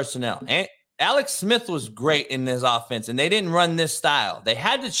with his personnel. And Alex Smith was great in this offense, and they didn't run this style. They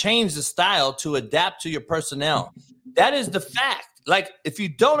had to change the style to adapt to your personnel. That is the fact. Like, if you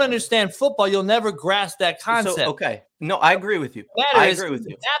don't understand football, you'll never grasp that concept. So, okay. No, I agree with you. I agree with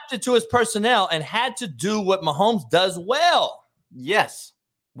you. Adapted to his personnel and had to do what Mahomes does well. Yes.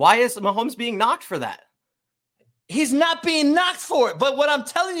 Why is Mahomes being knocked for that? He's not being knocked for it. But what I'm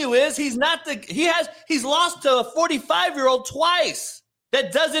telling you is he's lost to a 45-year-old twice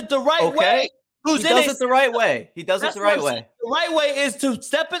that does it the right way. He does it the right way. He does it the right way. The right way is to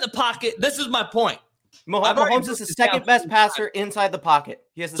step in the pocket. This is my point. Mahomes is the second best passer inside the pocket.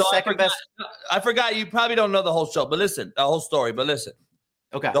 He has the second best. I forgot. You probably don't know the whole show, but listen, the whole story. But listen,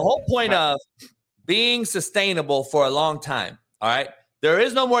 okay. The whole point of being sustainable for a long time. All right. There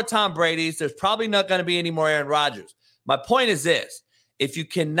is no more Tom Brady's. There's probably not going to be any more Aaron Rodgers. My point is this. If you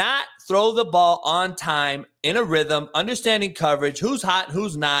cannot throw the ball on time, in a rhythm, understanding coverage, who's hot,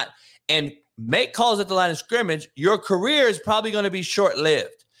 who's not, and make calls at the line of scrimmage, your career is probably going to be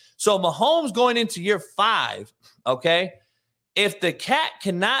short-lived. So Mahomes going into year 5, okay, if the cat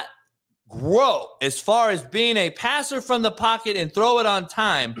cannot grow as far as being a passer from the pocket and throw it on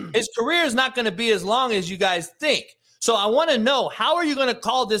time, his career is not going to be as long as you guys think. So I want to know, how are you going to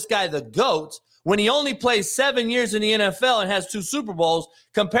call this guy the GOAT when he only plays 7 years in the NFL and has 2 Super Bowls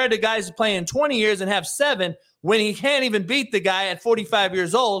compared to guys playing 20 years and have 7 when he can't even beat the guy at 45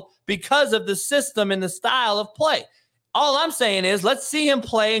 years old because of the system and the style of play? All I'm saying is let's see him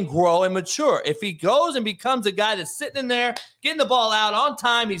play and grow and mature. If he goes and becomes a guy that's sitting in there, getting the ball out on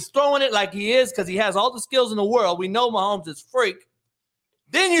time, he's throwing it like he is because he has all the skills in the world. We know Mahomes is freak.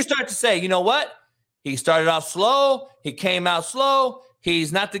 Then you start to say, you know what? He started off slow. He came out slow.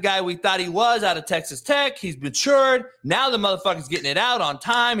 He's not the guy we thought he was out of Texas Tech. He's matured. Now the motherfucker's getting it out on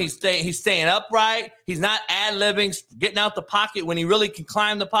time. He's staying upright. He's not ad-libbing, getting out the pocket when he really can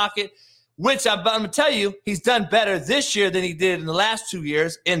climb the pocket. Which I'm going to tell you, he's done better this year than he did in the last 2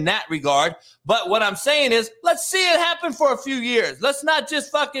 years in that regard. But what I'm saying is, let's see it happen for a few years. Let's not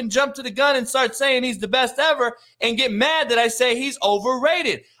just fucking jump to the gun and start saying he's the best ever and get mad that I say he's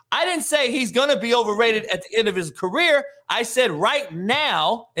overrated. I didn't say he's going to be overrated at the end of his career. I said right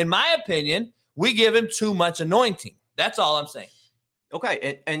now, in my opinion, we give him too much anointing. That's all I'm saying.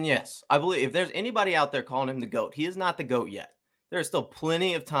 Okay, and yes, I believe if there's anybody out there calling him the GOAT, he is not the GOAT yet. There's still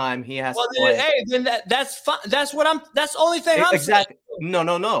plenty of time he has to play. Then that's fine. That's the only thing I'm exactly. saying.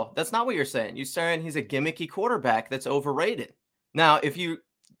 No. That's not what you're saying. You're saying he's a gimmicky quarterback that's overrated. Now,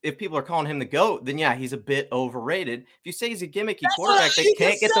 if people are calling him the GOAT, then yeah, he's a bit overrated. If you say he's a gimmicky quarterback that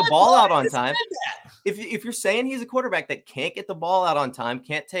can't get the ball out on time, if you're saying he's a quarterback that can't get the ball out on time,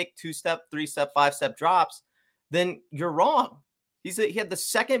 can't take 2-step, 3-step, 5-step drops, then you're wrong. He had the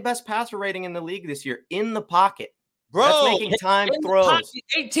second best passer rating in the league this year in the pocket. Bro, that's making time throws.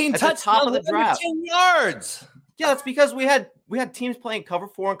 18 touchdowns, top of the draft. 10 yards. Yeah, that's because we had teams playing cover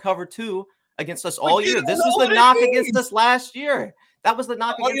 4 and cover 2 against us all year. This was the knock against us last year. That was the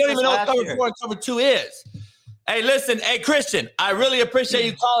knock against us last year. You don't even know what cover 4 and cover 2 is. Hey, listen. Hey, Christian, I really appreciate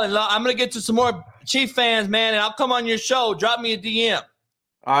you calling. I'm going to get to some more Chief fans, man, and I'll come on your show. Drop me a DM.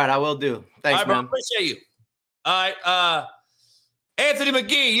 All right, I will do. Thanks, man. I appreciate you. All right. Anthony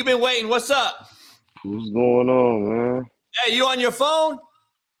McGee, you've been waiting. What's up? What's going on, man? Hey, you on your phone?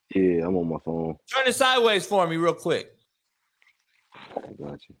 Yeah, I'm on my phone. Turn it sideways for me real quick. I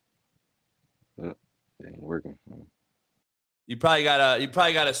got you. It ain't working. You probably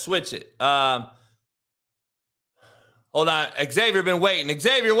gotta switch it. Hold on. Xavier been waiting.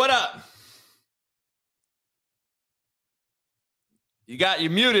 Xavier, what up?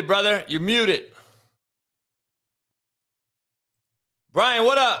 You're muted, brother. You're muted. Brian,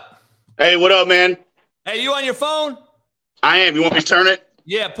 what up? Hey, what up, man? Hey, you on your phone? I am. You want me to turn it?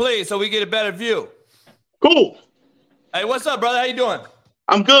 Yeah, please, so we get a better view. Cool. Hey, what's up, brother? How you doing?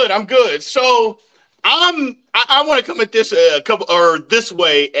 I'm good. So I want to come at this this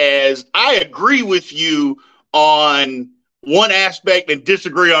way, as I agree with you on one aspect and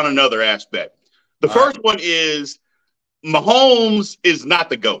disagree on another aspect. The first one is Mahomes is not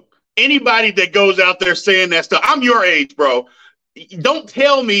the GOAT. Anybody that goes out there saying that stuff, I'm your age, bro. Don't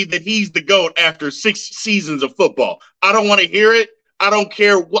tell me that he's the GOAT after 6 seasons of football. I don't want to hear it. I don't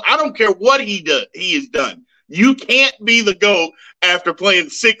care what he has done. You can't be the GOAT after playing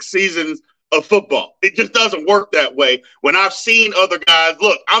 6 seasons of football. It just doesn't work that way. When I've seen other guys,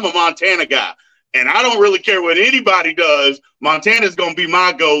 look, I'm a Montana guy, and I don't really care what anybody does. Montana's going to be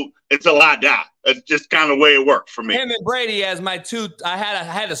my GOAT until I die. That's just kind of the way it worked for me. Him and Brady as my two. I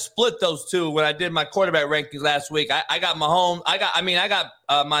had to split those two when I did my quarterback rankings last week. I got Mahomes. I got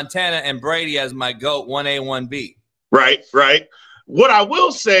Montana and Brady as my GOAT, 1A, 1B. Right. What I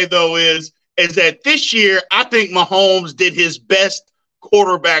will say, though, is that this year I think Mahomes did his best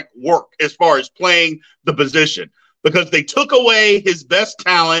quarterback work as far as playing the position, because they took away his best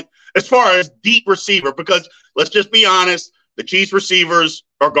talent as far as deep receiver, because let's just be honest, the Chiefs receivers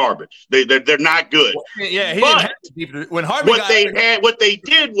are garbage. They're not good. Yeah, he but didn't have when Hardman what they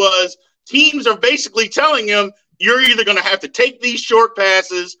did was teams are basically telling him, you're either going to have to take these short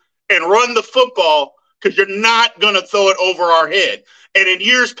passes and run the football because you're not going to throw it over our head. And in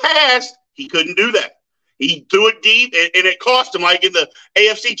years past, he couldn't do that. He threw it deep, and it cost him, like in the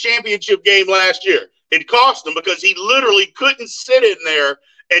AFC Championship game last year. It cost him because he literally couldn't sit in there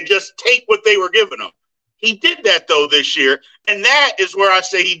and just take what they were giving him. He did that, though, this year, and that is where I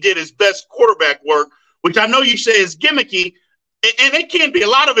say he did his best quarterback work, which I know you say is gimmicky, and it can be. A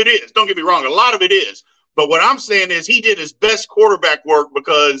lot of it is. Don't get me wrong. A lot of it is. But what I'm saying is he did his best quarterback work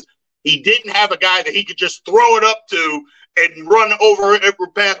because he didn't have a guy that he could just throw it up to and run over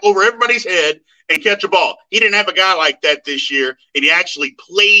everybody's head and catch a ball. He didn't have a guy like that this year, and he actually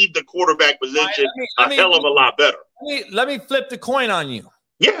played the quarterback position a hell of a lot better. Let me flip the coin on you.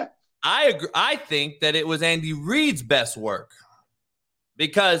 Yeah. I agree. I think that it was Andy Reid's best work,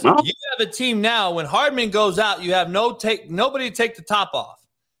 because you have a team now. When Hardman goes out, you have nobody to take the top off.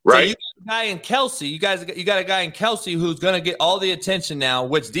 Right. So you got a guy in Kelsey. You got a guy in Kelsey who's going to get all the attention now.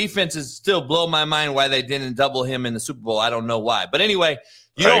 Which defenses still blow my mind why they didn't double him in the Super Bowl. I don't know why. But anyway,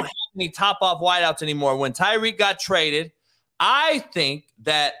 you don't have any top off wideouts anymore. When Tyreek got traded, I think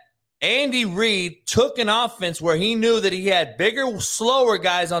that Andy Reid took an offense where he knew that he had bigger, slower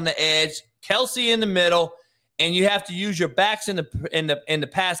guys on the edge, Kelsey in the middle, and you have to use your backs in the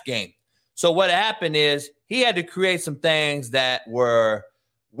pass game. So what happened is he had to create some things that were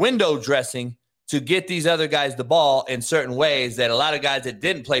window dressing to get these other guys the ball in certain ways that a lot of guys that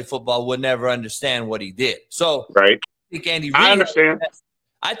didn't play football would never understand what he did. So I think Andy Reid, I understand.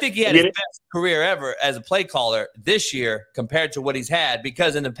 I think he had his best career ever as a play caller this year compared to what he's had,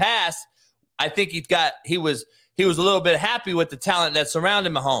 because in the past, I think he was a little bit happy with the talent that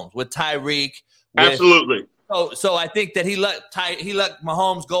surrounded Mahomes, with Tyreek. Absolutely. So I think that he let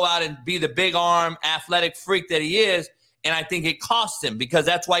Mahomes go out and be the big arm, athletic freak that he is, and I think it cost him, because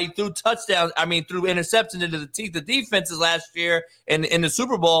that's why he threw interceptions into the teeth of defenses last year in the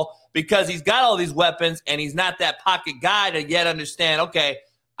Super Bowl, because he's got all these weapons and he's not that pocket guy to yet understand, okay,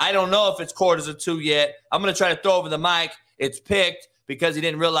 I don't know if it's quarters or two yet. I'm going to try to throw over the mic. It's picked, because he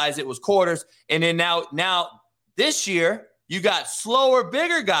didn't realize it was quarters. And then now this year, you got slower,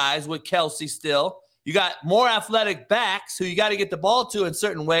 bigger guys with Kelsey still. You got more athletic backs who you got to get the ball to in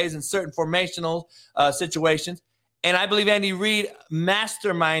certain ways, in certain formational situations. And I believe Andy Reid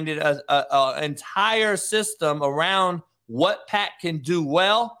masterminded an entire system around what Pat can do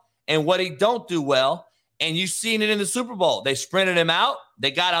well and what he don't do well. And you've seen it in the Super Bowl. They sprinted him out.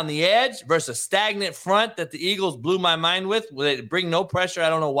 They got on the edge versus a stagnant front that the Eagles blew my mind with. They bring no pressure. I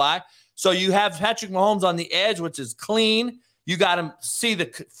don't know why. So you have Patrick Mahomes on the edge, which is clean. You got him see the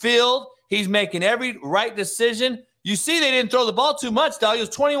field. He's making every right decision. You see they didn't throw the ball too much, dog. He was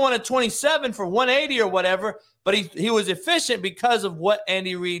 21 of 27 for 180 or whatever. But he was efficient because of what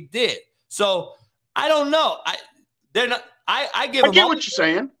Andy Reid did. So I don't know. I get what you're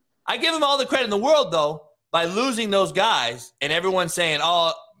saying. I give him all the credit in the world, though, by losing those guys and everyone saying,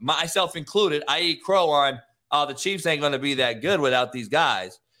 oh, myself included, i.e. Crow on, oh, the Chiefs ain't going to be that good without these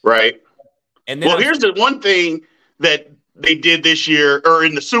guys. Right. And then here's the one thing that they did this year, or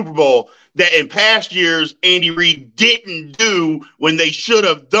in the Super Bowl, that in past years Andy Reid didn't do when they should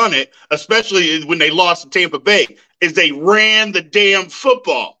have done it, especially when they lost to Tampa Bay, is they ran the damn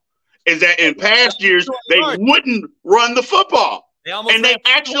football. Is that in past years they wouldn't run the football. They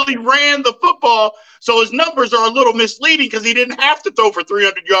actually ran the football, so his numbers are a little misleading because he didn't have to throw for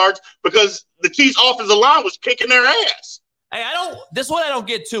 300 yards because the Chiefs' offensive line was kicking their ass. Hey, this is what I don't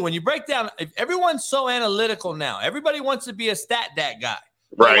get too. When you break down, if everyone's so analytical now. Everybody wants to be a stat dat guy.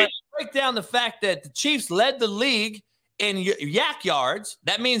 But Right. when you break down the fact that the Chiefs led the league in yak yards,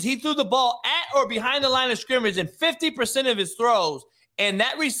 that means he threw the ball at or behind the line of scrimmage in 50% of his throws, and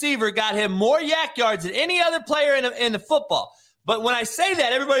that receiver got him more yak yards than any other player in the football. But when I say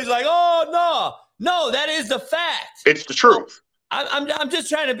that, everybody's like, "Oh no, that is the fact." It's the truth. I'm just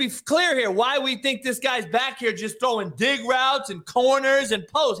trying to be clear here. Why we think this guy's back here just throwing dig routes and corners and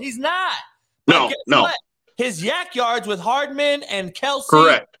posts? He's not. But guess what? His yak yards with Hardman and Kelsey,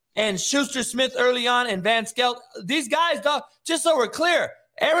 Correct, and Schuster-Smith early on and Van Skelt. These guys, dog, just so we're clear,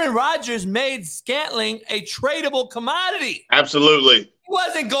 Aaron Rodgers made Scantling a tradable commodity. Absolutely. He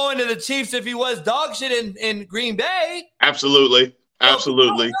wasn't going to the Chiefs if he was dog shit in Green Bay. Absolutely.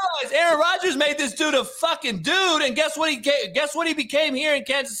 Aaron Rodgers made this dude a fucking dude, and guess what he became here in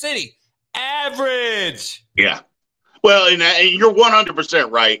Kansas City? Average. Yeah. Well, and you're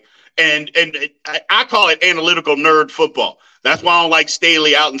 100% right. And I call it analytical nerd football. That's why I don't like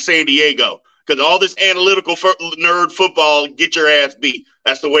Staley out in San Diego, because all this analytical nerd football, get your ass beat.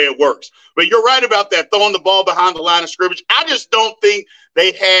 That's the way it works. But you're right about that, throwing the ball behind the line of scrimmage. I just don't think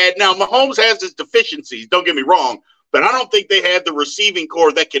they had – now, Mahomes has his deficiencies, don't get me wrong, but I don't think they had the receiving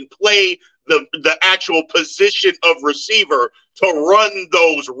core that can play the actual position of receiver to run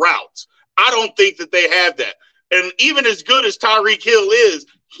those routes. I don't think that they have that. And even as good as Tyreek Hill is,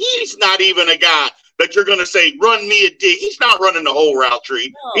 he's not even a guy that you're going to say, run me a dig. He's not running the whole route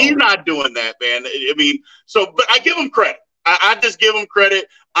tree. No. He's not doing that, man. I mean, but I give him credit. I just give him credit.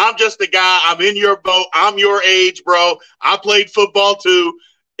 I'm just a guy. I'm in your boat. I'm your age, bro. I played football too.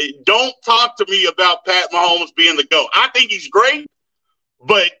 Don't talk to me about Pat Mahomes being the GOAT. I think he's great,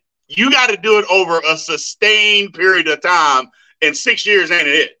 but you got to do it over a sustained period of time. And 6 years ain't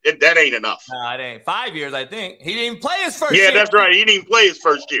it. That ain't enough. No, it ain't. 5 years, I think. He didn't even play his first year. Yeah, that's right. He didn't even play his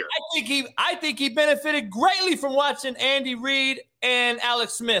first year. I think he benefited greatly from watching Andy Reid and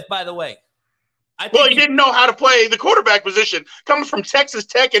Alex Smith, by the way. Well, he didn't know how to play the quarterback position. Coming from Texas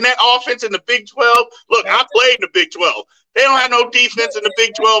Tech and that offense in the Big 12. Look, I played in the Big 12. They don't have no defense in the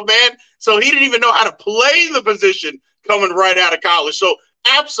Big 12, man. So he didn't even know how to play the position coming right out of college. So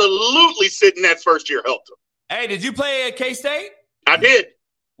absolutely sitting that first year helped him. Hey, did you play at K-State? I did.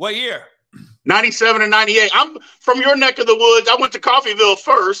 What year? 97 and 98. I'm from your neck of the woods. I went to Coffeyville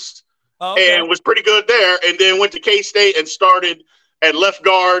first and was pretty good there, and then went to K-State and started at left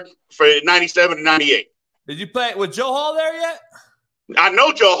guard for 97 and 98. Did you play with Joe Hall there yet? I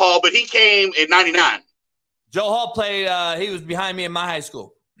know Joe Hall, but he came in 99. Joe Hall played he was behind me in my high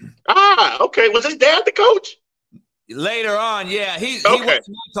school. Ah, okay. Was his dad the coach? Later on, yeah. He wasn't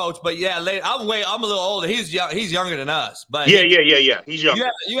my coach, but yeah, later. I'm a little older. He's younger than us. But yeah. He's younger.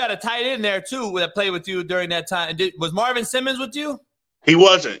 You had a tight end there too that played with you during that time. Was Marvin Simmons with you? He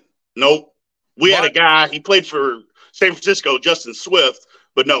wasn't. Nope. We had a guy, he played for San Francisco, Justin Swift,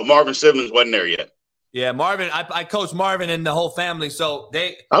 but no, Marvin Simmons wasn't there yet. Yeah, Marvin, I coached Marvin and the whole family. So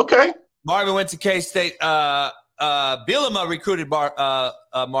Marvin went to K-State. Bielema recruited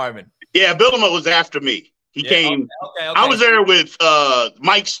Marvin. Yeah, Bielema was after me. He came. Okay. I was there with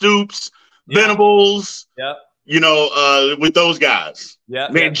Mike Stoops, Venables, with those guys. Yeah.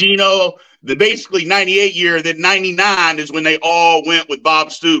 Mangino, the basically 98 year, then 99 is when they all went with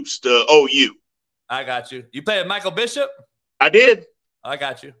Bob Stoops to OU. I got you. You played with Michael Bishop? I did. I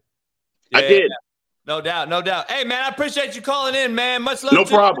got you. Yeah, I did. No doubt. Hey, man, I appreciate you calling in, man. Much love. No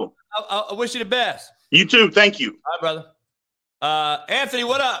problem. I wish you the best. You too. Thank you. All right, brother. Anthony,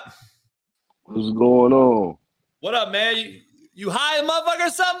 what up? What's going on? What up, man? You high, motherfucker, or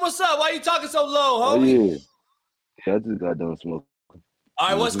something? What's up? Why you talking so low, Oh, homie? yeah, I just got done smoking. All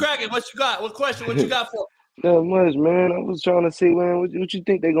right, what's cracking? What you got? What question? What you got for? Not much, man. I was trying to see, man, what you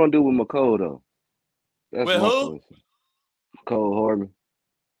think they're gonna do with McCole, though? That's with who? Question. McCole Hardman.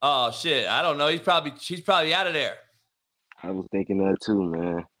 Oh shit, I don't know. She's probably out of there. I was thinking that too,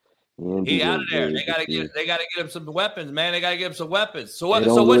 man. He out of there. They gotta get him some weapons, man. They gotta get him some weapons. So what?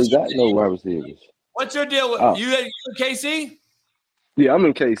 So what's got no wide receivers? What's your deal with you in KC? Yeah, I'm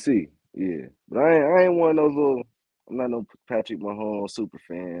in KC. Yeah, but I ain't one of those little. I'm not no Patrick Mahomes super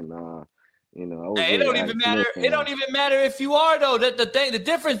fan. It don't even matter. It don't even matter if you are though. The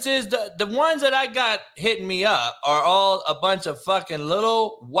difference is the ones that I got hitting me up are all a bunch of fucking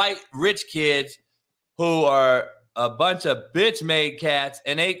little white rich kids who are a bunch of bitch made cats,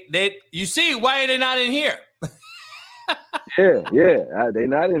 and they you see why are they not in here? They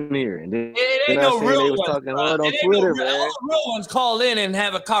not in here. And then it ain't no real ones. Talking hard on Twitter, man. All the real ones call in and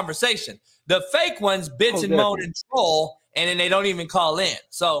have a conversation. The fake ones bitch and moan and troll, and then they don't even call in.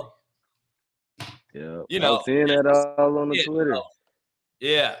 So Yeah, You I know, was seeing that all on the it, Twitter.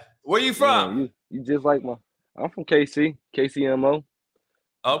 yeah. Where you Yeah, from? you just like I'm from KC, KCMO,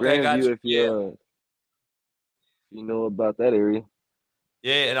 Okay, got Grandview. you. If Yeah. you know about that area.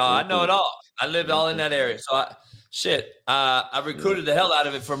 Yeah, no, I know it all. I lived all in that area. So I recruited the hell out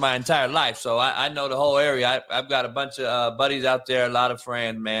of it for my entire life. So I know the whole area. I've got a bunch of buddies out there, a lot of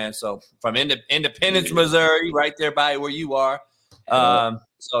friends, man. So from Independence, Missouri, right there by where you are.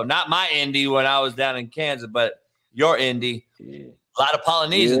 So not my Indy when I was down in Kansas, but your Indy. Yeah, A lot of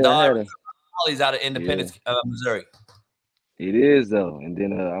Polynesians, yeah, dog. Polly's out of Independence, yeah. Missouri. It is though. And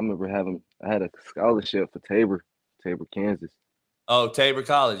then I remember I had a scholarship for Tabor, Kansas. Oh, Tabor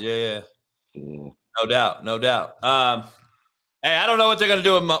College. Yeah. Yeah. No doubt. Hey, I don't know what they're gonna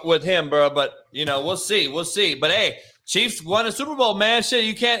do with him, bro. But we'll see. But hey, Chiefs won a Super Bowl, man. Shit,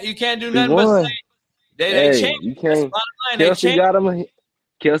 you can't do He nothing but won. say they changed. You That's the can't. bottom line.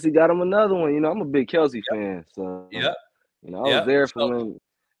 Kelsey got him another one. I'm a big Kelsey fan, so Yep. I was there for when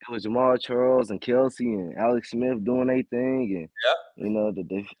it was Jamal Charles and Kelsey and Alex Smith doing their thing, and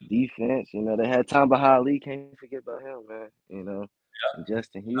the defense. They had Tom Ali. Can't forget about him, man. And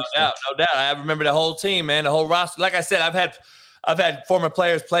Justin Houston. No doubt. I remember the whole team, man. The whole roster. Like I said, I've had former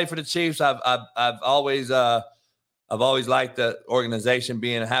players play for the Chiefs. I've always liked the organization,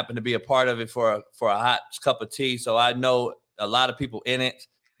 happened to be a part of it for a hot cup of tea. So I know a lot of people in it.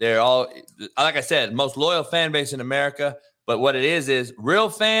 They're all, like I said, most loyal fan base in America. But what it is real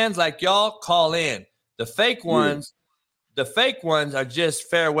fans like y'all call in. The fake ones are just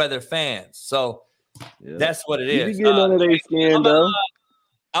fair weather fans. So that's what it is. You be getting under their skin, though.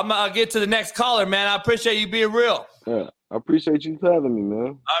 I'm gonna get to the next caller, man. I appreciate you being real. Yeah, I appreciate you having me, man.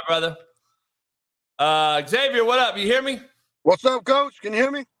 All right, brother. Xavier, what up? You hear me? What's up, Coach? Can you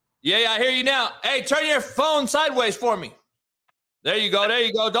hear me? Yeah, I hear you now. Hey, turn your phone sideways for me. There you go.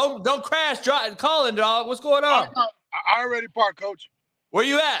 Don't crash. Call in, dog. What's going on? I already parked, Coach. Where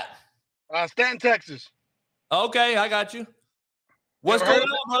you at? Stanton, Texas. Okay, I got you. What's going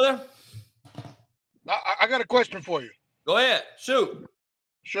on, brother? I got a question for you. Go ahead. Shoot.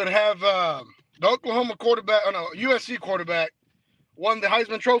 Should have the Oklahoma quarterback, USC quarterback, won the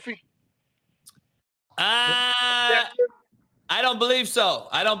Heisman Trophy? I don't believe so.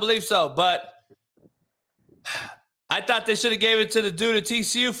 But I thought they should have gave it to the dude at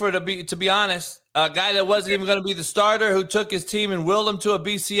TCU to be honest. A guy that wasn't even going to be the starter who took his team and willed him to a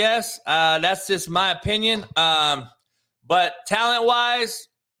BCS. That's just my opinion. But talent-wise,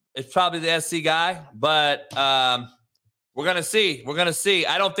 it's probably the SC guy. But we're going to see.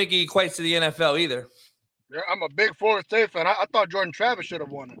 I don't think he equates to the NFL either. Yeah, I'm a big Florida State fan. I thought Jordan Travis should have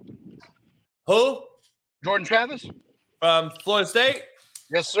won it. Who? Jordan Travis? From Florida State?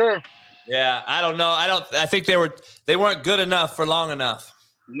 Yes, sir. Yeah, I don't know. I think they weren't good enough for long enough.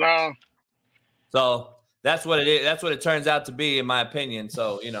 No. So that's what it is. That's what it turns out to be, in my opinion.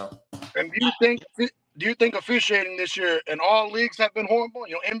 So, And do you think officiating this year in all leagues have been horrible?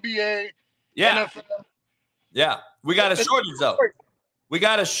 NBA, NFL. Yeah. We got a shortage though. We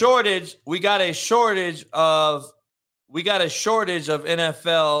got a shortage of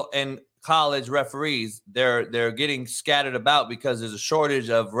NFL and college referees. They're getting scattered about because there's a shortage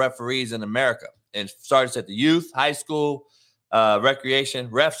of referees in America. And it starts at the youth, high school, recreation.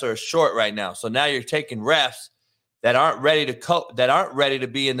 Refs are short right now. So now you're taking refs that aren't ready to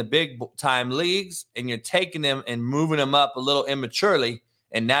be in the big time leagues, and you're taking them and moving them up a little immaturely.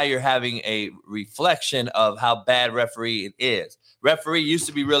 And now you're having a reflection of how bad referee is. Referee used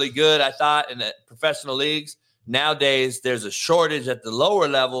to be really good, I thought, in the professional leagues. Nowadays, there's a shortage at the lower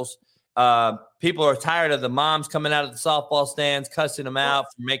levels. People are tired of the moms coming out of the softball stands, cussing them out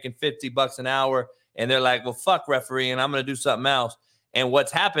for making $50 an hour. And they're like, well, fuck referee, and I'm going to do something else. And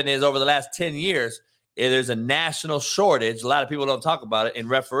what's happened is over the last 10 years, there's a national shortage. A lot of people don't talk about it in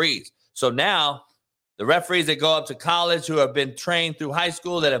referees. So now the referees that go up to college who have been trained through high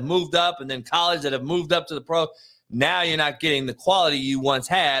school that have moved up, and then college that have moved up to the pro, now you're not getting the quality you once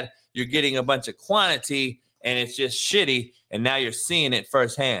had. You're getting a bunch of quantity, and it's just shitty. And now you're seeing it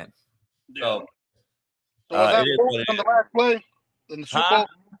firsthand. Yeah. So was that holding on the last play in the Super Bowl?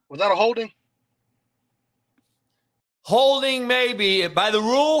 Was that a holding? Holding, maybe. By the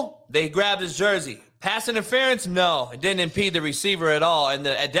rule, they grabbed his jersey. Pass interference, no. It didn't impede the receiver at all. And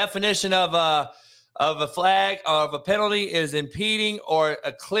the definition of a flag or of a penalty is impeding or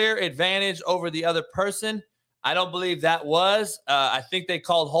a clear advantage over the other person. I don't believe that was. I think they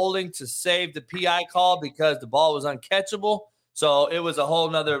called holding to save the PI call because the ball was uncatchable. So it was a whole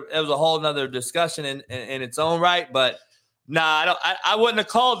nother discussion in its own right. But nah, I wouldn't have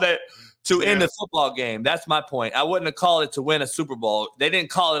called that to end the football game. That's my point. I wouldn't have called it to win a Super Bowl. They didn't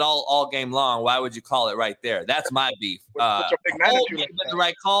call it all game long. Why would you call it right there? That's my beef. The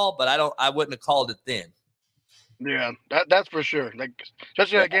right call, but I wouldn't have called it then. Yeah, that's for sure. Like,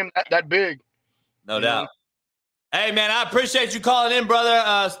 especially a game that big. No doubt. Hey, man, I appreciate you calling in,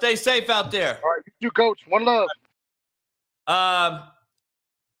 brother. Stay safe out there. All right, you, Coach. One love. My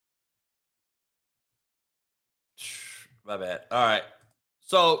bad. All right.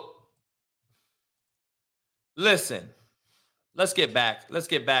 So, listen. Let's get back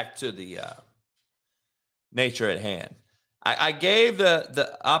to the nature at hand. I gave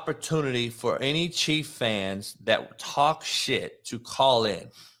the opportunity for any Chief fans that talk shit to call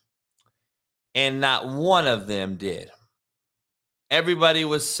in, and not one of them did. Everybody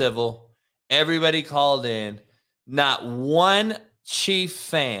was civil. Everybody called in. Not one Chief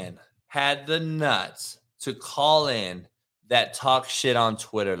fan had the nuts to call in that talk shit on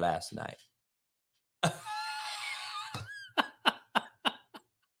Twitter last night.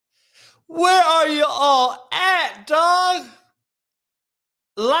 Where are you all at, dog?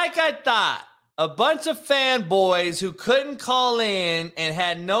 Like I thought, a bunch of fanboys who couldn't call in and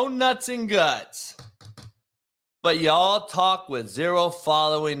had no nuts and guts. But y'all talk with zero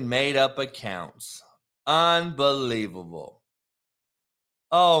following made-up accounts. Unbelievable.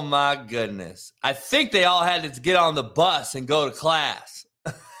 Oh, my goodness. I think they all had to get on the bus and go to class.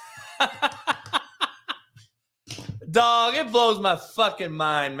 Dog, it blows my fucking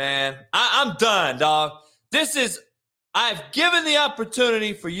mind, man. I'm done, dog. I've given the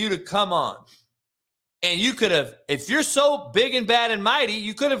opportunity for you to come on. And you could have, if you're so big and bad and mighty,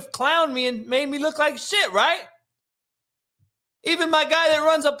 you could have clowned me and made me look like shit, right? Even my guy that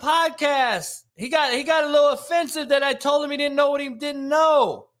runs a podcast, he got a little offensive that I told him he didn't know what he didn't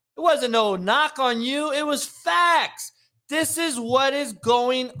know. It wasn't no knock on you. It was facts. This is what is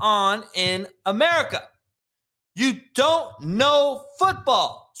going on in America. You don't know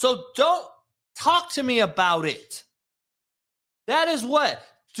football, so don't talk to me about it. That is what.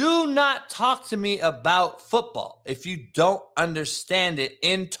 Do not talk to me about football if you don't understand it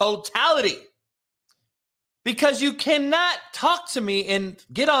in totality. Because you cannot talk to me and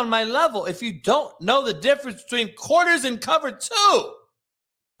get on my level if you don't know the difference between quarters and cover two.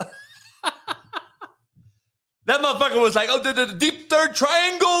 That motherfucker was like, oh, the deep third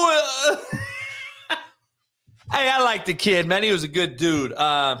triangle. Hey, I like the kid, man. He was a good dude.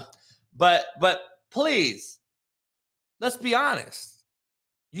 But please, let's be honest.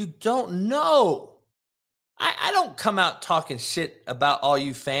 You don't know. I don't come out talking shit about all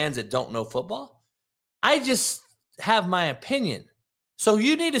you fans that don't know football. I just have my opinion. So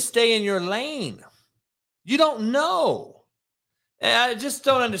you need to stay in your lane. You don't know. And I just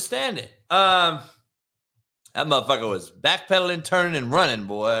don't understand it. That motherfucker was backpedaling, turning, and running,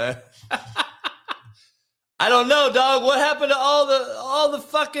 boy. I don't know, dog. What happened to all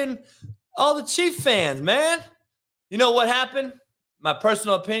the Chief fans, man? You know what happened? My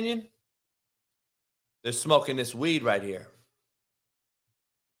personal opinion, they're smoking this weed right here.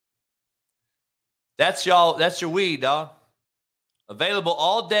 That's y'all. That's your weed, dog. Available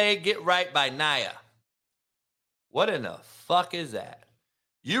all day. Get right by Naya. What in the fuck is that?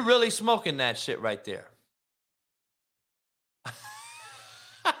 You really smoking that shit right there?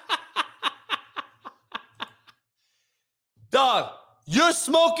 Dog, you're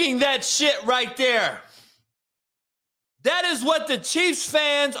smoking that shit right there. That is what the Chiefs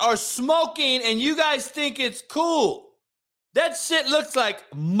fans are smoking, and you guys think it's cool. That shit looks like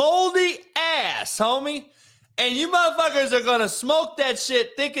moldy ass, homie. And you motherfuckers are going to smoke that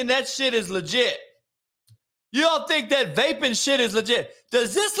shit thinking that shit is legit. You all think that vaping shit is legit.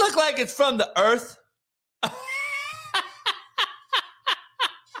 Does this look like it's from the earth?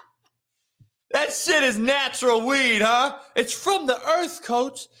 That shit is natural weed, huh? It's from the earth,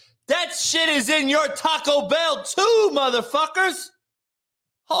 coach. That shit is in your Taco Bell too, motherfuckers.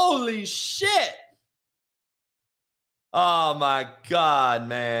 Holy shit. Oh my God,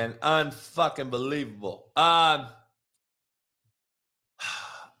 man. Unfucking believable. I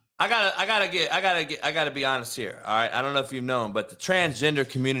gotta be honest here. All right. I don't know if you've known, but the transgender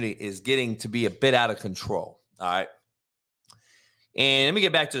community is getting to be a bit out of control. All right. And let me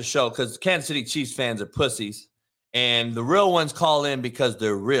get back to the show because Kansas City Chiefs fans are pussies. And the real ones call in because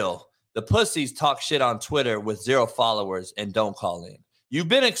they're real. The pussies talk shit on Twitter with 0 followers and don't call in. You've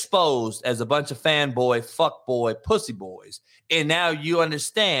been exposed as a bunch of fanboy, fuckboy, pussy boys. And now you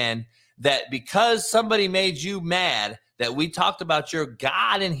understand that because somebody made you mad that we talked about your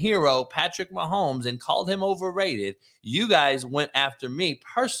God and hero, Patrick Mahomes, and called him overrated, you guys went after me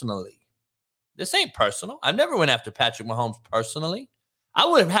personally. This ain't personal. I never went after Patrick Mahomes personally. I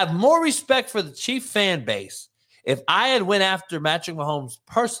would have more respect for the Chief fan base if I had went after Patrick Mahomes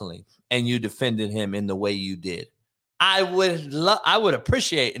personally and you defended him in the way you did. I would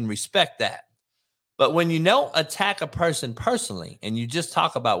appreciate and respect that. But when you don't attack a person personally and you just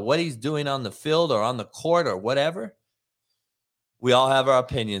talk about what he's doing on the field or on the court or whatever, we all have our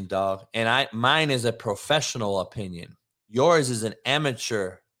opinions, dog. And mine is a professional opinion. Yours is an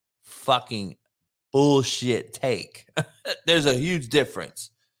amateur fucking bullshit take. There's a huge difference.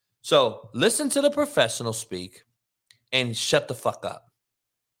 So listen to the professional speak and shut the fuck up,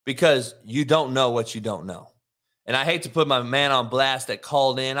 because you don't know what you don't know. And I hate to put my man on blast that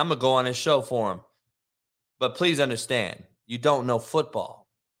called in. I'm going to go on his show for him. But please understand, you don't know football.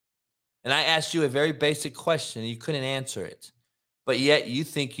 And I asked you a very basic question and you couldn't answer it. But yet you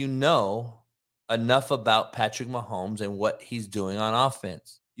think you know enough about Patrick Mahomes and what he's doing on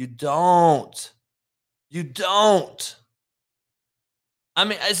offense. You don't. You don't. I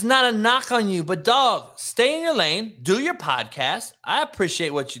mean, it's not a knock on you, but dog, stay in your lane, do your podcast. I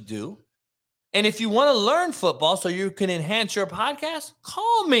appreciate what you do. And if you want to learn football so you can enhance your podcast,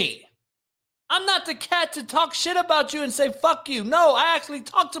 call me. I'm not the cat to talk shit about you and say, fuck you. No, I actually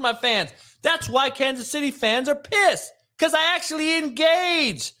talk to my fans. That's why Kansas City fans are pissed, because I actually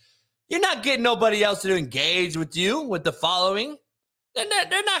engage. You're not getting nobody else to engage with you, with the following. They're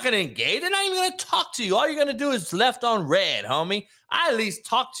not going to engage. They're not even going to talk to you. All you're going to do is left on red, homie. I at least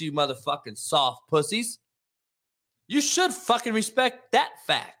talk to you motherfucking soft pussies. You should fucking respect that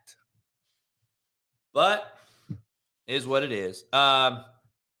fact. But it is what it is. It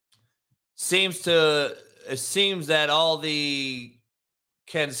seems that all the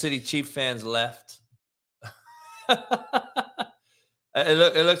Kansas City Chief fans left.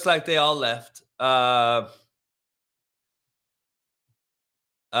 It looks like they all left. We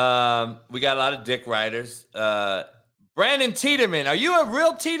got a lot of dick riders. Brandon Tiedemann, are you a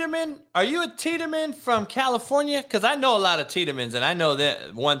real Tiedemann? Are you a Tiedemann from California? Because I know a lot of Tiedemans, and I know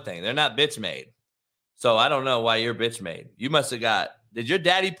that one thing, they're not bitch made. So I don't know why you're bitch made. You must have did your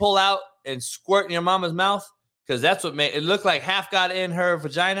daddy pull out and squirt in your mama's mouth? Because that's what made it look like half got in her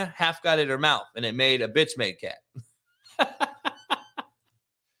vagina, half got in her mouth, and it made a bitch made cat.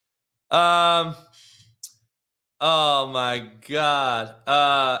 Oh my God.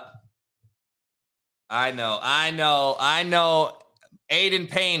 I know. Aiden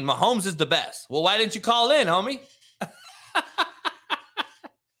Payne, Mahomes is the best. Well, why didn't you call in, homie?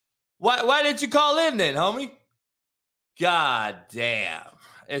 Why didn't you call in then, homie? God damn.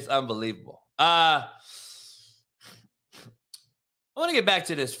 It's unbelievable. I want to get back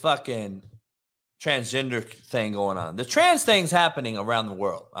to this fucking transgender thing going on. The trans thing's happening around the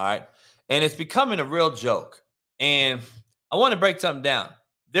world, all right? And it's becoming a real joke. And I want to break something down.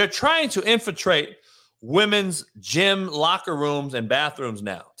 They're trying to infiltrate women's gym locker rooms and bathrooms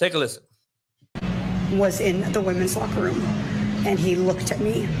now. Take a listen. Was in the women's locker room, and he looked at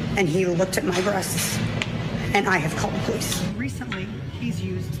me, and he looked at my breasts, and I have called the police. Recently, he's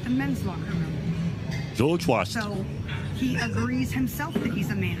used the men's locker room. George Washington. So he agrees himself that he's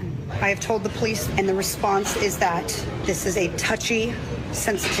a man. I have told the police, and the response is that this is a touchy,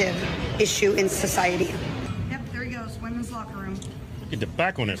 sensitive issue in society. Yep, there he goes, women's locker room. Get the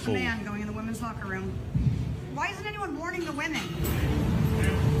back on that fool. Man going in the women's locker room. Why isn't anyone warning the women?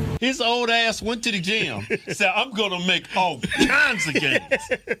 His old ass went to the gym. Said, I'm going to make all kinds of games.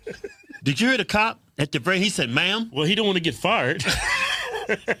 Did you hear the cop at the break? He said, ma'am. Well, he don't want to get fired.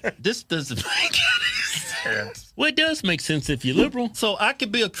 This doesn't make any sense. Well, it does make sense if you're liberal. So I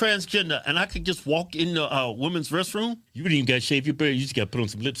could be a transgender and I could just walk in the women's restroom. You wouldn't even got to shave your beard. You just got to put on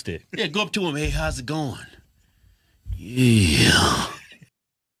some lipstick. Yeah, go up to him. Hey, how's it going? Yeah.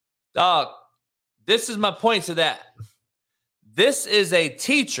 Dog, this is my point to that. This is a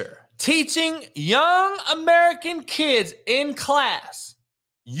teacher teaching young American kids in class,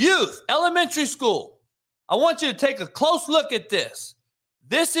 youth, elementary school. I want you to take a close look at this.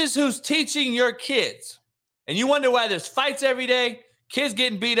 This is who's teaching your kids. And you wonder why there's fights every day, kids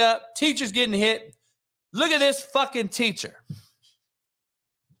getting beat up, teachers getting hit. Look at this fucking teacher.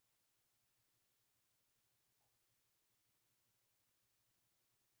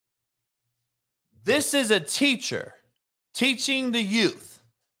 This is a teacher teaching the youth.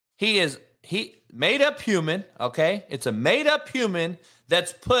 He made up human, okay? It's a made up human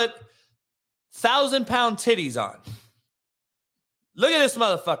that's put 1,000-pound titties on. Look at this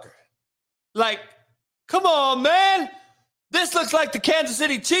motherfucker. Like, come on, man. This looks like the Kansas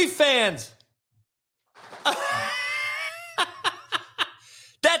City Chief fans.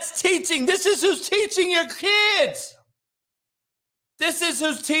 That's teaching. This is who's teaching your kids. This is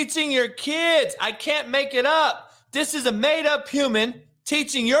who's teaching your kids. I can't make it up. This is a made-up human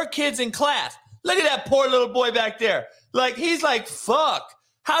teaching your kids in class. Look at that poor little boy back there. Like, he's like, fuck.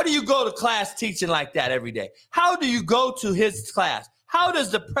 How do you go to class teaching like that every day? How do you go to his class? How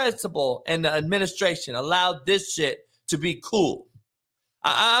does the principal and the administration allow this shit to be cool?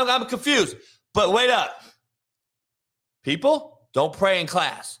 I'm confused. But wait up. People, don't pray in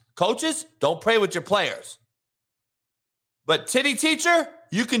class. Coaches, don't pray with your players. But titty teacher,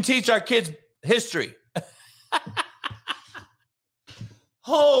 you can teach our kids history.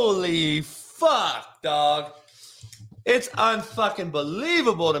 Holy fuck, dog. It's unfucking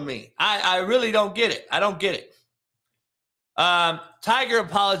believable to me. I really don't get it. I don't get it. Tiger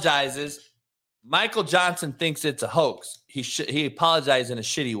apologizes. Michael Johnson thinks it's a hoax. He apologized in a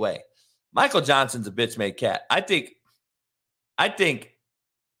shitty way. Michael Johnson's a bitch-made cat. I think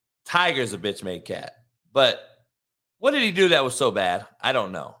Tiger's a bitch-made cat. But what did he do that was so bad? I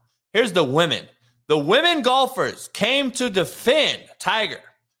don't know. Here's the women. The women golfers came to defend Tiger.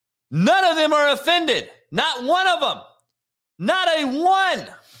 None of them are offended. Not one of them. Not a one.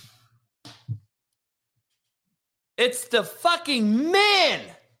 It's the fucking men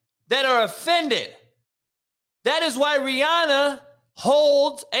that are offended. That is why Rihanna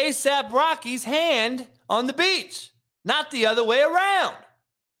holds A$AP Rocky's hand on the beach, not the other way around.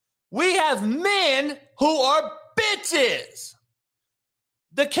 We have men who are bitches.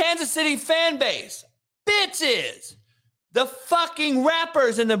 The Kansas City fan base, bitches. The fucking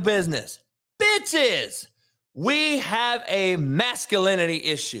rappers in the business, bitches. We have a masculinity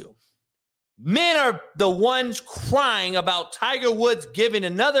issue. Men are the ones crying about Tiger Woods giving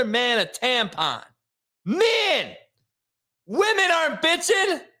another man a tampon. Men! Women aren't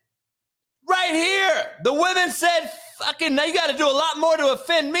bitching. Right here. The women said, fucking, now you got to do a lot more to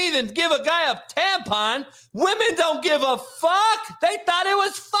offend me than give a guy a tampon. Women don't give a fuck. They thought it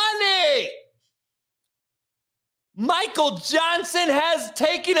was funny. Michael Johnson has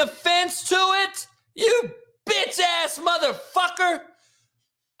taken offense to it. You bitch-ass motherfucker.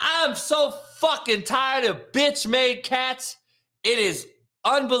 I'm so fucking tired of bitch-made cats. It is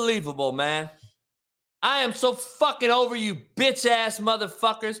unbelievable, man. I am so fucking over you bitch-ass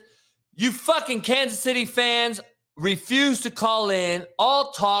motherfuckers. You fucking Kansas City fans refuse to call in.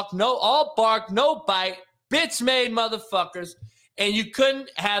 All talk, all bark, no bite. Bitch-made motherfuckers. And you couldn't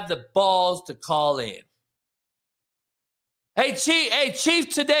have the balls to call in. Hey,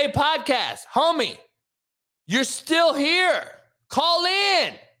 Chief Today podcast, homie, you're still here. Call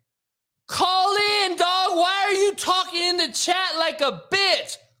in. Call in, dog. Why are you talking in the chat like a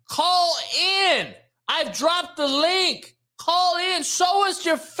bitch? Call in. I've dropped the link. Call in. Show us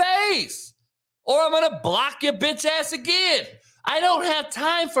your face. Or I'm going to block your bitch ass again. I don't have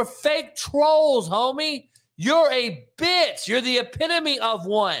time for fake trolls, homie. You're a bitch. You're the epitome of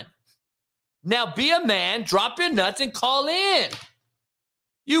one. Now be a man, drop your nuts, and call in.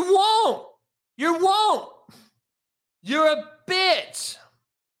 You won't. You won't. You're a bitch.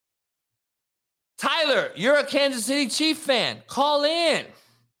 Tyler, you're a Kansas City Chief fan. Call in.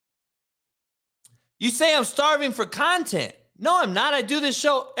 You say I'm starving for content. No, I'm not. I do this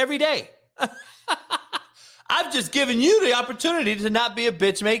show every day. I've just given you the opportunity to not be a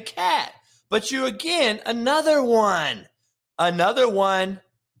bitch-made cat. But you again, another one. Another one.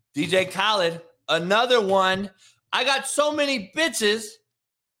 DJ Khaled, another one. I got so many bitches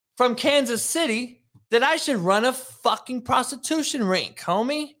from Kansas City that I should run a fucking prostitution rink,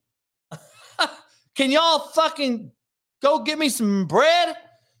 homie. Can y'all fucking go get me some bread?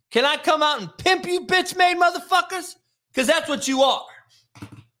 Can I come out and pimp you bitch-made motherfuckers? Because that's what you are.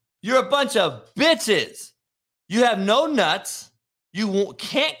 You're a bunch of bitches. You have no nuts. You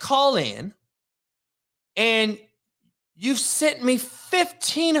can't call in. And you've sent me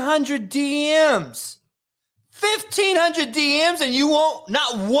 1,500 DMs. 1,500 DMs, and you won't,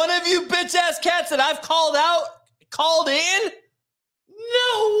 not one of you bitch-ass cats that I've called out, called in?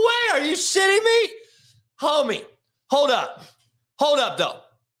 No way. Are you shitting me? Homie, hold up. Hold up, though.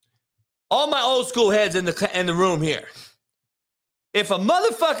 All my old school heads in the room here. If a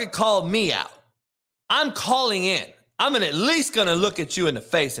motherfucker called me out, I'm calling in. I'm at least going to look at you in the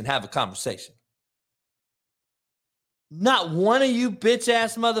face and have a conversation. Not one of you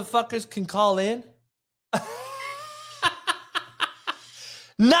bitch-ass motherfuckers can call in?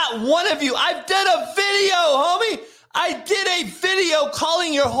 Not one of you. I did a video, homie. I did a video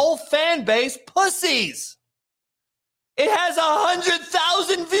calling your whole fan base pussies. It has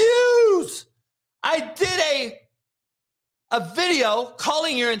 100,000 views. I did a video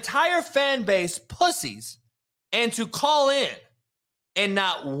calling your entire fan base pussies and to call in. And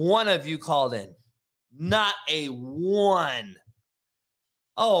not one of you called in. Not a one.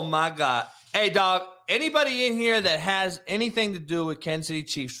 Oh, my God. Hey, dog, anybody in here that has anything to do with Kansas City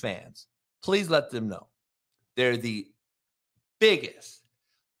Chiefs fans, please let them know. They're the biggest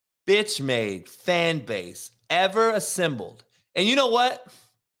bitch-made fan base ever assembled. And you know what?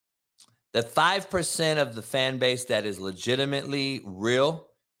 The 5% of the fan base that is legitimately real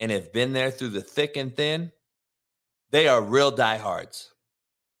and have been there through the thick and thin, they are real diehards.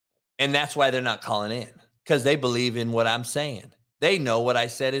 And that's why they're not calling in, because they believe in what I'm saying. They know what I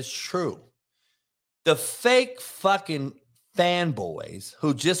said is true. The fake fucking fanboys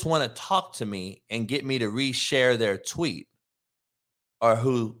who just want to talk to me and get me to reshare their tweet are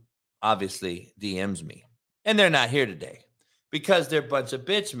who obviously DMs me. And they're not here today because they're a bunch of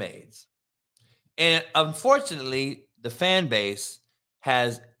bitch maids. And unfortunately, the fan base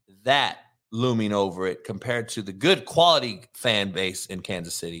has that looming over it compared to the good quality fan base in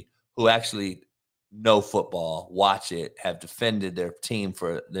Kansas City who actually know football, watch it, have defended their team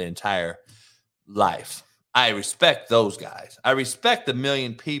for the entire life. I respect those guys. I respect the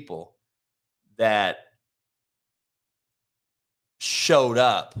million people that showed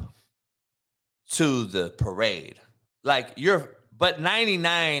up to the parade. But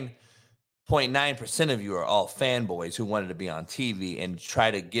 99.9% of you are all fanboys who wanted to be on TV and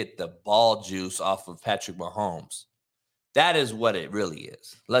try to get the ball juice off of Patrick Mahomes. That is what it really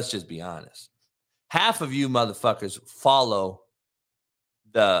is. Let's just be honest. Half of you motherfuckers follow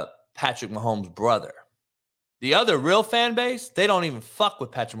the Patrick Mahomes brother. The other real fan base, they don't even fuck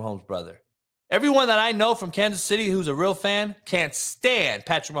with Patrick Mahomes' brother. Everyone that I know from Kansas City who's a real fan can't stand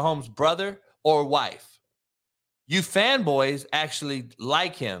Patrick Mahomes' brother or wife. You fanboys actually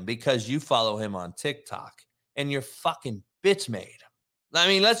like him because you follow him on TikTok and you're fucking bitch made. I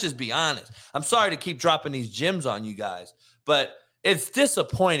mean, let's just be honest. I'm sorry to keep dropping these gems on you guys, but it's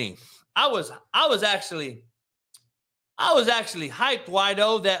disappointing. I was actually hyped,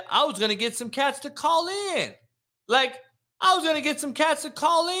 Wido, that I was going to get some cats to call in. Like, I was going to get some cats to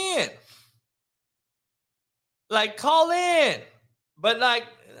call in. Like, call in. But, like,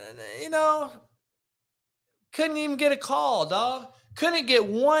 couldn't even get a call, dog. Couldn't get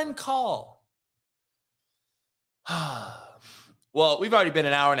one call. Well, we've already been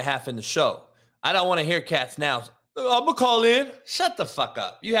an hour and a half in the show. I don't want to hear cats now. I'm going to call in. Shut the fuck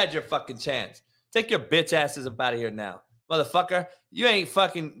up. You had your fucking chance. Take your bitch asses up out of here now. Motherfucker, you ain't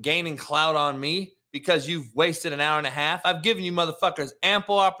fucking gaining clout on me because you've wasted an hour and a half. I've given you motherfuckers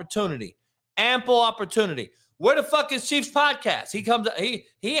ample opportunity. Ample opportunity. Where the fuck is Chiefs podcast? He comes, I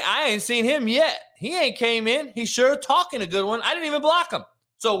ain't seen him yet. He ain't came in. He's sure talking a good one. I didn't even block him.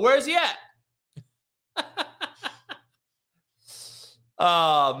 So where's he at?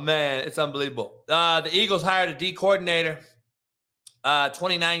 Oh, man, it's unbelievable. The Eagles hired a D coordinator,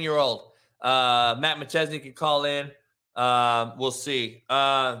 29-year-old. Matt McChesney can call in. We'll see.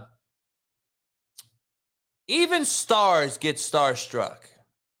 Even stars get starstruck.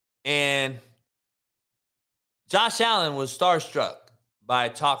 And Josh Allen was starstruck by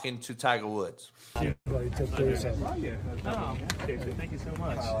talking to Tiger Woods. Thank you so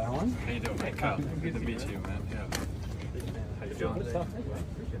much. Kyle Allen. How you doing, man? Kyle, good to meet you, man. Yeah. How you feeling today?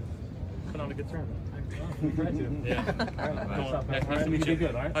 Put on a good turn. Yeah. Nice to meet you.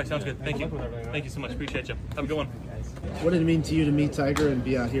 All right, sounds good. Thank you. Thank you so much. Appreciate you. Have a good one. What did it mean to you to meet Tiger and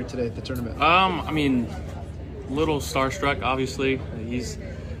be out here today at the tournament? I mean, little starstruck, obviously. He's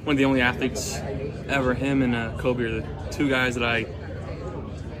one of the only athletes ever. Him and Kobe are the two guys that I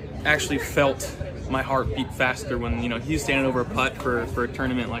actually felt my heart beat faster when, he's standing over a putt for a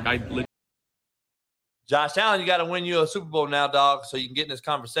tournament. Like, Josh Allen, you got to win you a Super Bowl now, dog, so you can get in this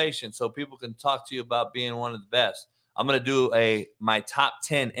conversation so people can talk to you about being one of the best. I'm going to do my top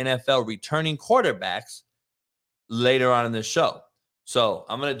 10 NFL returning quarterbacks later on in the show. So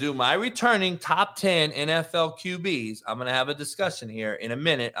I'm going to do my returning top 10 NFL QBs. I'm going to have a discussion here in a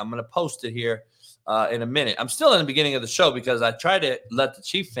minute. I'm going to post it here in a minute. I'm still in the beginning of the show because I tried to let the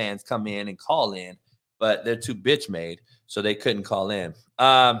Chief fans come in and call in, but they're too bitch made, so they couldn't call in.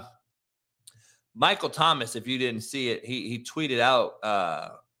 Michael Thomas, if you didn't see it, he tweeted out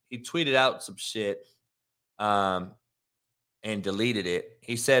some shit and deleted it.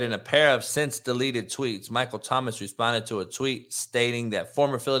 He said in a pair of since deleted tweets, Michael Thomas responded to a tweet stating that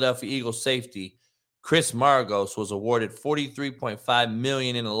former Philadelphia Eagles safety Chris Margos was awarded $43.5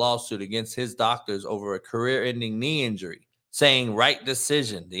 million in a lawsuit against his doctors over a career-ending knee injury, saying, "Right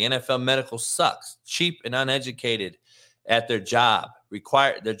decision. The NFL medical sucks, cheap and uneducated at their job.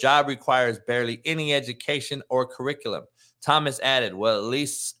 Their job requires barely any education or curriculum." Thomas added, "Well, at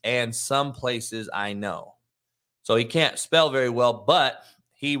least and some places I know." So he can't spell very well, but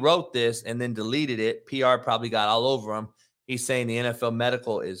he wrote this and then deleted it. PR probably got all over him. He's saying the NFL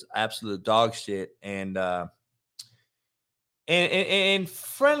medical is absolute dog shit. And in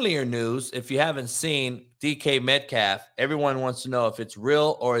friendlier news, if you haven't seen DK Metcalf, everyone wants to know if it's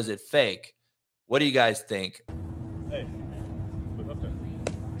real or is it fake. What do you guys think? Hey, look up there.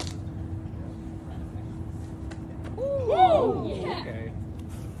 Whoa! Yeah. Okay.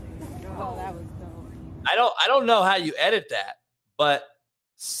 Oh, that was dope. I don't know how you edit that, but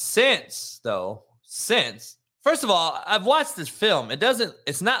since first of all, I've watched this film.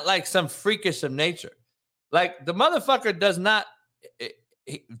 It's not like some freakish of nature. Like the motherfucker does not,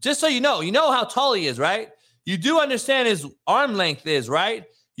 just so you know how tall he is, right? You do understand his arm length is, right?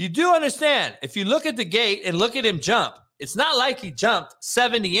 You do understand if you look at the gate and look at him jump, it's not like he jumped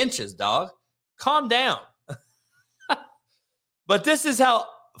 70 inches, dog. Calm down. But this is how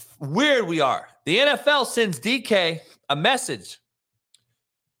weird we are. The NFL sends DK a message.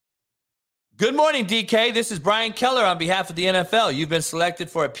 Good morning, DK. This is Brian Keller on behalf of the NFL. You've been selected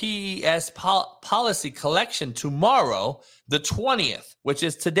for a PES policy collection tomorrow, the 20th, which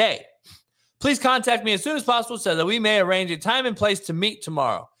is today. Please contact me as soon as possible so that we may arrange a time and place to meet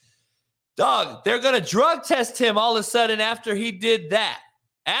tomorrow. Dog, they're going to drug test him all of a sudden after he did that.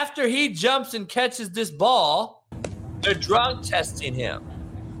 After he jumps and catches this ball, they're drug testing him.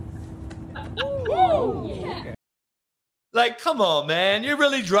 Yeah. Like, come on, man. You're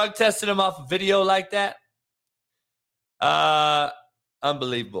really drug testing him off a video like that?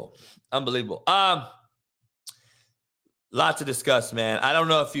 Unbelievable. Unbelievable. Lot to discuss, man. I don't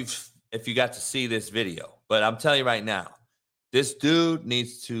know if you got to see this video, but I'm telling you right now, this dude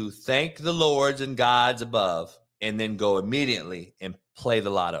needs to thank the lords and gods above and then go immediately and play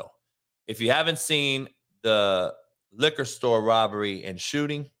the lotto. If you haven't seen the liquor store robbery and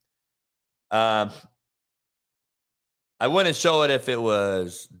shooting, I wouldn't show it if it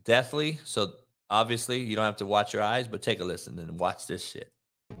was deathly. So obviously you don't have to watch your eyes, but take a listen and watch this shit.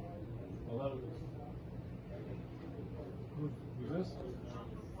 Hello. Who's this?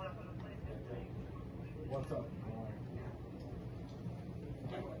 What's up?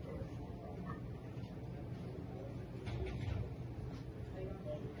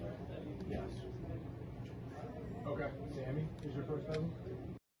 Yes. Okay. Sammy is your first cousin?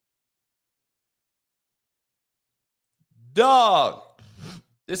 Dog.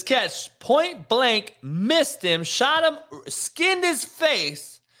 This cat point blank missed him, shot him, skinned his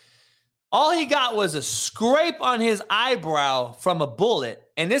face. All he got was a scrape on his eyebrow from a bullet.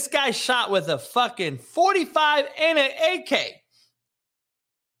 And this guy shot with a fucking 45 and an AK.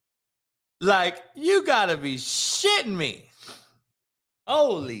 Like, you gotta be shitting me.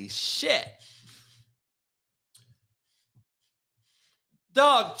 Holy shit.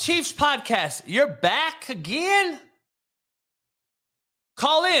 Dog, Chiefs podcast, you're back again?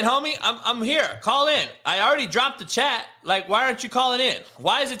 Call in, homie. I'm here. Call in. I already dropped the chat. Like, why aren't you calling in?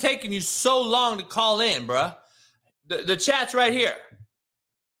 Why is it taking you so long to call in, bruh? The chat's right here.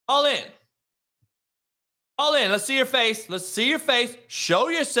 Call in. Call in. Let's see your face. Let's see your face. Show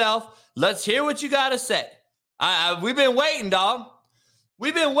yourself. Let's hear what you got to say. We've been waiting, dog.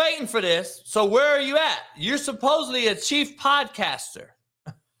 We've been waiting for this. So where are you at? You're supposedly a chief podcaster.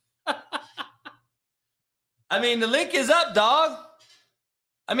 I mean, the link is up, dog.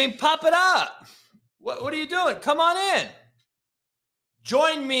 I mean, pop it up. What are you doing? Come on in.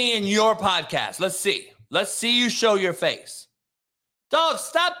 Join me in your podcast. Let's see. Let's see you show your face. Dog,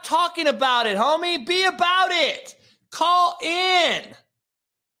 stop talking about it, homie. Be about it. Call in.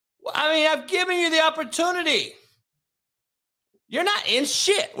 I mean, I've given you the opportunity. You're not in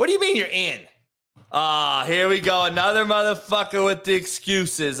shit. What do you mean you're in? Here we go. Another motherfucker with the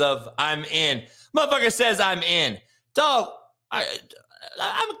excuses of I'm in. Motherfucker says I'm in. Dog,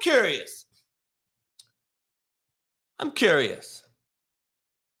 I'm curious.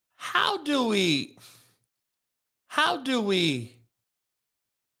 How do we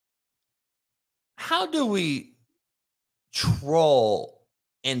troll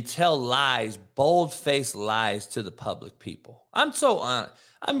and tell lies, bold-faced lies to the public people? I'm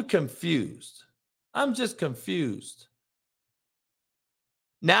confused. I'm just confused.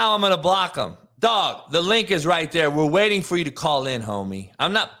 Now I'm going to block them. Dog, the link is right there. We're waiting for you to call in, homie.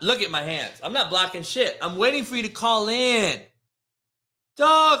 Look at my hands. I'm not blocking shit. I'm waiting for you to call in.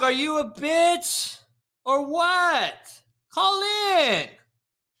 Dog, are you a bitch or what? Call in.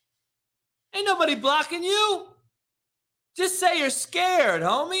 Ain't nobody blocking you. Just say you're scared,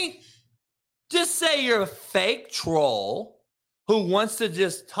 homie. Just say you're a fake troll who wants to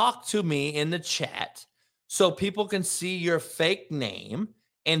just talk to me in the chat so people can see your fake name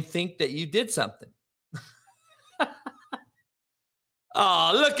and think that you did something.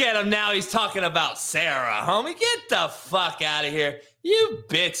 Oh, look at him now. He's talking about Sarah, homie. Get the fuck out of here. You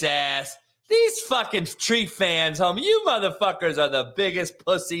bitch ass. These fucking Tree fans, homie. You motherfuckers are the biggest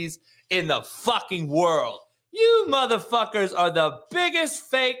pussies in the fucking world. You motherfuckers are the biggest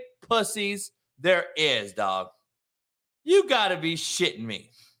fake pussies there is, dog. You gotta be shitting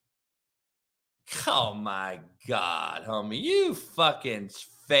me. Oh my God, homie. You fucking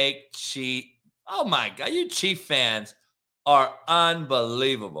fake cheat. Oh my God. You Chief fans are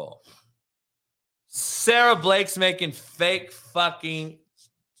unbelievable. Sarah Blake's making fake fucking.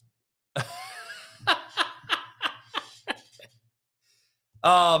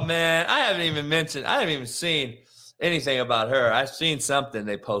 Oh man, I haven't even seen anything about her. I've seen something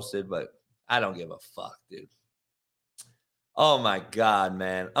they posted, but I don't give a fuck, dude. Oh my God,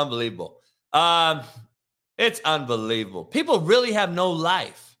 man. Unbelievable. It's unbelievable. People really have no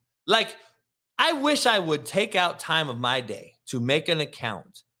life. Like, I wish I would take out time of my day to make an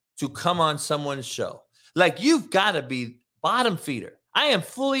account to come on someone's show. Like, you've got to be bottom feeder. I am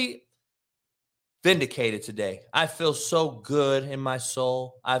fully vindicated today. I feel so good in my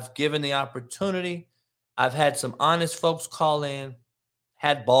soul. I've given the opportunity. I've had some honest folks call in,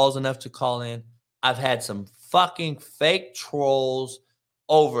 had balls enough to call in. I've had some fucking fake trolls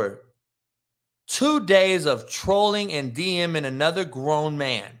over 2 days of trolling and DMing another grown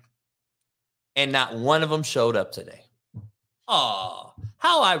man. And not one of them showed up today. Oh,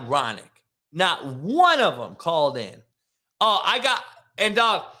 how ironic. Not one of them called in. Oh,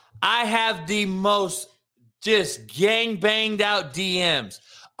 dog, I have the most just gang banged out DMs.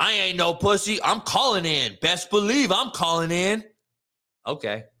 I ain't no pussy. I'm calling in. Best believe I'm calling in.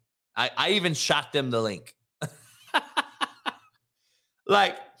 Okay. I even shot them the link.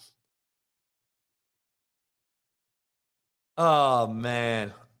 Like, oh,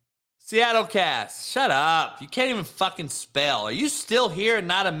 man. Seattle Cast, shut up. You can't even fucking spell. Are you still here and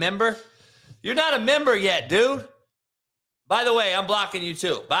not a member? You're not a member yet, dude. By the way, I'm blocking you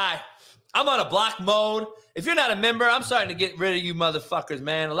too. Bye. I'm on a block mode. If you're not a member, I'm starting to get rid of you motherfuckers,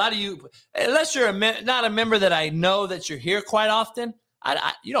 man. A lot of you, unless you're not a member that I know that you're here quite often,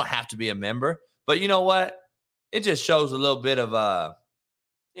 you don't have to be a member. But you know what? It just shows a little bit of,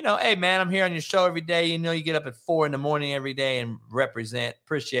 hey, man, I'm here on your show every day. You know, you get up at 4 a.m. every day and represent.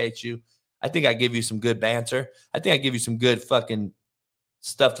 Appreciate you. I think I give you some good banter. I think I give you some good fucking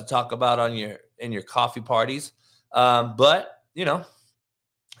stuff to talk about in your coffee parties. But,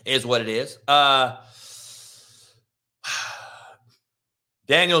 is what it is.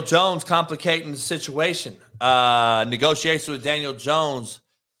 Daniel Jones complicating the situation. Negotiations with Daniel Jones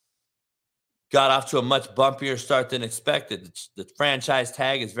got off to a much bumpier start than expected. The franchise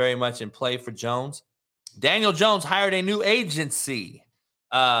tag is very much in play for Jones. Daniel Jones hired a new agency.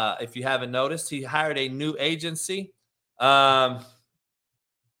 If you haven't noticed, he hired a new agency.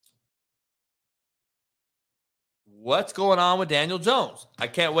 What's going on with Daniel Jones? I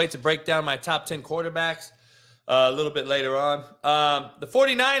can't wait to break down my top 10 quarterbacks a little bit later on. The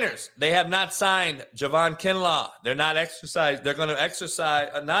 49ers, they have not signed Javon Kinlaw. They're not exercised. They're going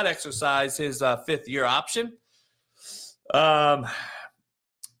to not exercise his fifth-year option.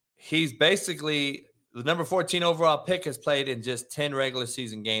 He's basically the number 14 overall pick, has played in just 10 regular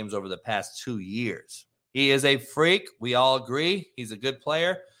season games over the past 2 years. He is a freak. We all agree. He's a good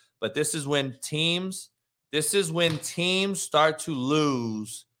player. But this is when teams start to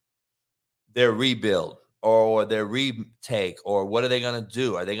lose their rebuild or their retake, or what are they going to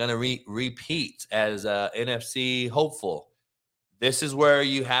do? Are they going to repeat as NFC hopeful? This is where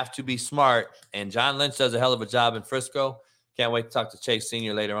you have to be smart. And John Lynch does a hell of a job in Frisco. Can't wait to talk to Chase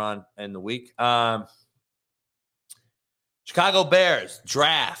Sr. later on in the week. Chicago Bears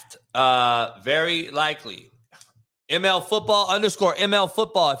draft, very likely. ML Football _ML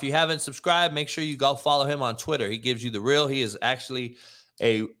Football. If you haven't subscribed, make sure you go follow him on Twitter. He gives you the real. He is actually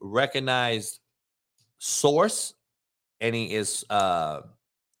a recognized source, and he is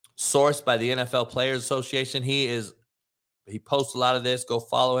sourced by the NFL Players Association. He posts a lot of this. Go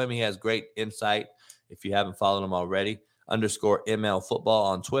follow him. He has great insight. If you haven't followed him already, _ML Football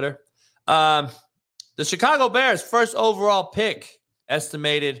on Twitter. The Chicago Bears first overall pick,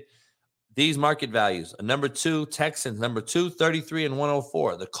 estimated these market values. A number 2, Texans, number 2, 33 and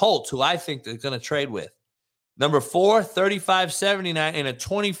 104. The Colts, who I think they're going to trade with. Number 4, 35.79 and a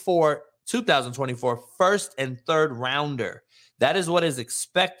 2024 first and third rounder. That is what is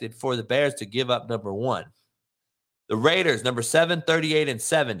expected for the Bears to give up number 1. The Raiders, number 7, 38 and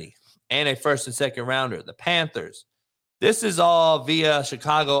 70 and a first and second rounder. The Panthers. This is all via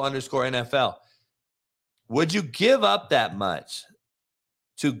Chicago _NFL. Would you give up that much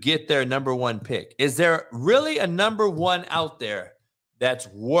to get their number 1 pick? Is there really a number 1 out there that's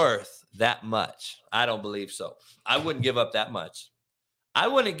worth that much. I don't believe so. I wouldn't give up that much. I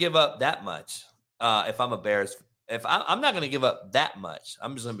wouldn't give up that much if I'm a Bears. If I'm not going to give up that much.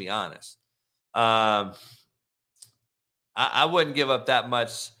 I'm just going to be honest. I wouldn't give up that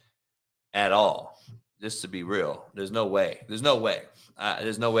much at all. Just to be real, there's no way. There's no way.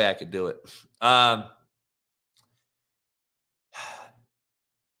 There's no way I could do it. I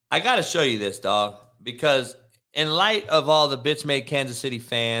got to show you this, dog, because in light of all the bitch made Kansas City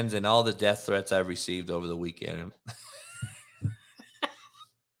fans and all the death threats I've received over the weekend.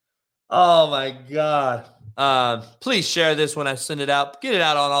 Oh my God. Please share this when I send it out. Get it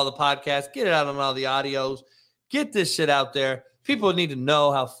out on all the podcasts. Get it out on all the audios. Get this shit out there. People need to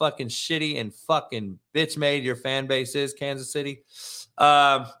know how fucking shitty and fucking bitch made your fan base is, Kansas City.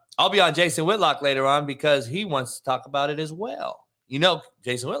 I'll be on Jason Whitlock later on because he wants to talk about it as well. You know,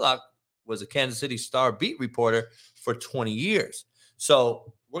 Jason Whitlock was a Kansas City Star beat reporter for 20 years.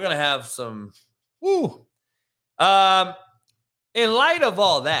 So we're going to have some, in light of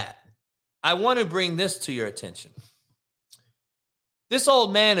all that, I want to bring this to your attention. This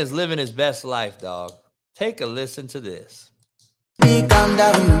old man is living his best life, dog. Take a listen to this. Calm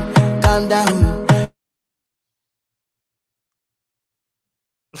down, calm down.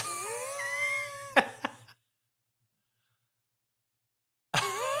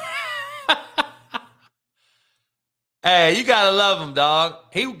 Hey, you gotta love him, dog.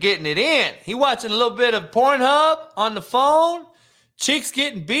 He getting it in. He watching a little bit of Pornhub on the phone. Chicks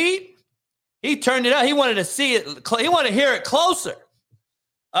getting beat. He turned it up. He wanted to see it. He wanted to hear it closer.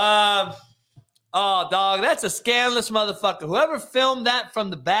 Oh, dog, that's a scandalous motherfucker. Whoever filmed that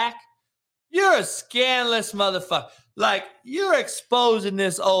from the back, you're a scandalous motherfucker. Like, you're exposing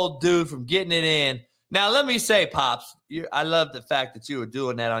this old dude from getting it in. Now, let me say, Pops, I love the fact that you were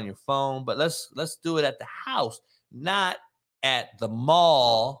doing that on your phone, but let's do it at the house, not at the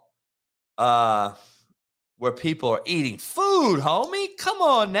mall where people are eating food, homie. Come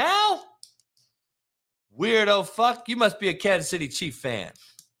on now. Weirdo fuck. You must be a Kansas City Chief fan.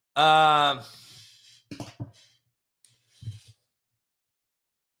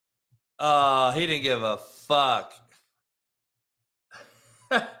 He didn't give a fuck.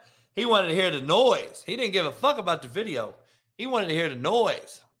 He wanted to hear the noise. He didn't give a fuck about the video. He wanted to hear the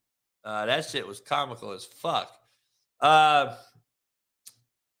noise. That shit was comical as fuck. I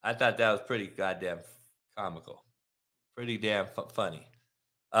thought that was pretty goddamn comical. Pretty damn funny.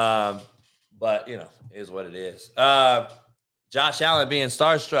 But, you know, it is what it is. Josh Allen being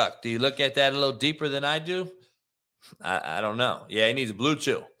starstruck. Do you look at that a little deeper than I do? I don't know. Yeah, he needs a blue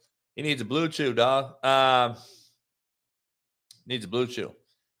chew. He needs a blue chew, dog. Needs a blue chew.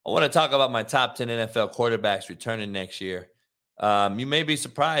 I want to talk about my top 10 NFL quarterbacks returning next year. You may be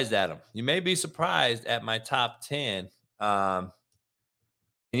surprised at them. You may be surprised at my top 10. And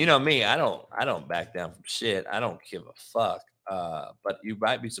you know me, I don't back down from shit. I don't give a fuck. But you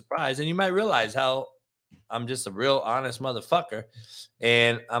might be surprised, and you might realize how I'm just a real honest motherfucker.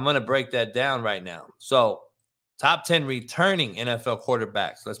 And I'm going to break that down right now. So, top 10 returning NFL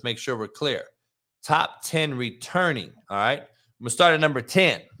quarterbacks. Let's make sure we're clear. Top 10 returning, all right? I'm going to start at number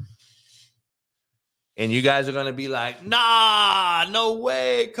 10. And you guys are going to be like, nah, no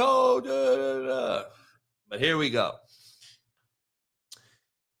way, coach. But here we go.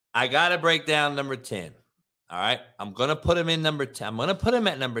 I got to break down number 10. All right. I'm going to put him in number 10. I'm going to put him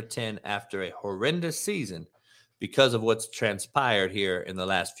at number 10 after a horrendous season because of what's transpired here in the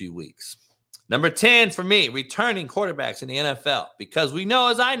last few weeks. Number 10 for me, returning quarterbacks in the NFL, because we know,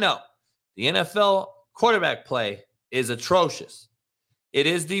 as I know, the NFL quarterback play is atrocious. It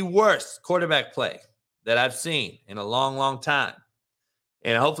is the worst quarterback play that I've seen in a long, long time.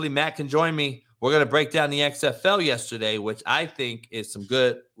 And hopefully Matt can join me. We're going to break down the XFL yesterday, which I think is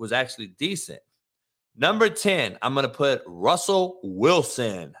was actually decent. Number 10, I'm going to put Russell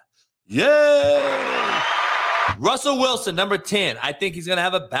Wilson. Yay! Russell Wilson, number 10. I think he's going to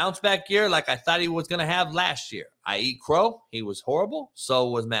have a bounce back year like I thought he was going to have last year. I eat crow. He was horrible. So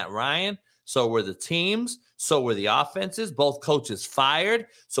was Matt Ryan. So were the teams. So were the offenses. Both coaches fired.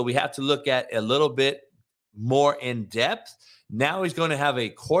 So we have to look at a little bit more in depth. Now he's going to have a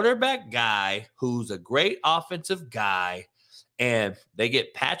quarterback guy who's a great offensive guy. And they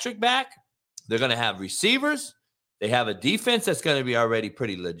get Patrick back. They're going to have receivers. They have a defense that's going to be already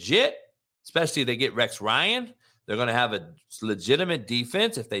pretty legit, especially if they get Rex Ryan. They're going to have a legitimate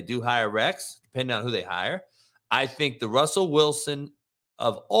defense if they do hire Rex, depending on who they hire. I think the Russell Wilson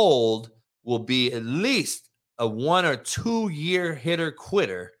of old will be at least a 1 or 2 year hitter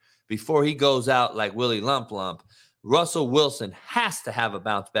quitter before he goes out like Willie Lump Lump. Russell Wilson has to have a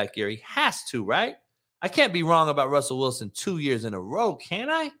bounce back year. He has to, right? I can't be wrong about Russell Wilson 2 years in a row, can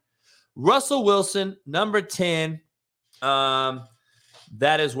I? Russell Wilson, number 10.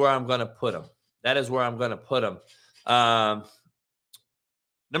 That is where I'm going to put him.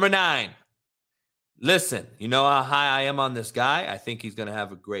 Number 9. Listen, you know how high I am on this guy. I think he's going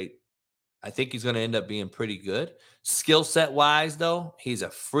to end up being pretty good. Skill set wise, though, he's a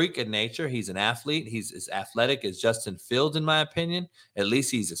freak of nature. He's an athlete. He's as athletic as Justin Fields, in my opinion. At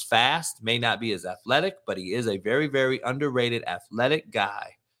least he's as fast. May not be as athletic, but he is a very, very underrated athletic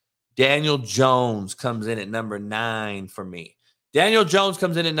guy. Daniel Jones comes in at number 9 for me. Daniel Jones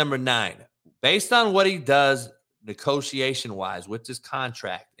comes in at number 9. Based on what he does negotiation-wise with this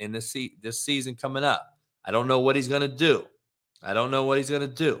contract in this season coming up, I don't know what he's going to do.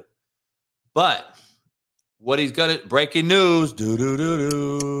 But what he's going to – breaking news.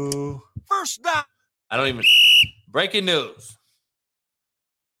 First down. Breaking news.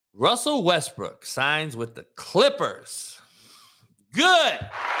 Russell Westbrook signs with the Clippers. Good.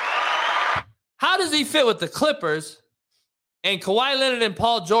 How does he fit with the Clippers? And Kawhi Leonard and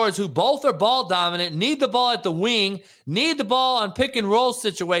Paul George, who both are ball dominant, need the ball at the wing, need the ball on pick and roll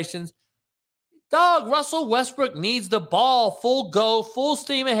situations. Dog, Russell Westbrook needs the ball full go, full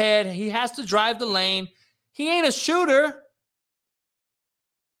steam ahead. He has to drive the lane. He ain't a shooter.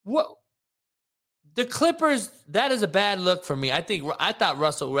 What? The Clippers, that is a bad look for me. I thought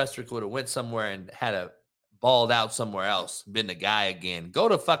Russell Westbrook would have went somewhere and had a balled out somewhere else, been the guy again. Go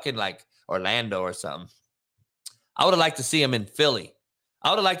to fucking like Orlando or something. I would have liked to see him in Philly. I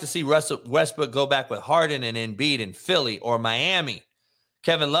would have liked to see Russell Westbrook go back with Harden and Embiid in Philly or Miami.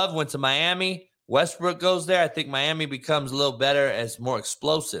 Kevin Love went to Miami. Westbrook goes there. I think Miami becomes a little better as more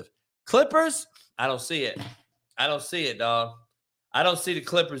explosive. Clippers, I don't see it. Dog. I don't see the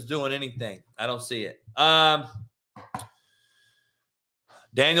Clippers doing anything. I don't see it.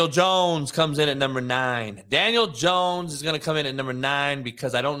 Daniel Jones comes in at number 9. Daniel Jones is going to come in at number 9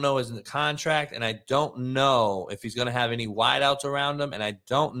 because I don't know his contract, and I don't know if he's going to have any wideouts around him, and I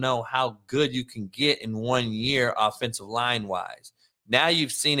don't know how good you can get in 1 year offensive line-wise. Now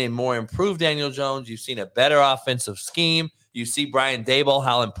you've seen a more improved Daniel Jones. You've seen a better offensive scheme. You see Brian Daboll,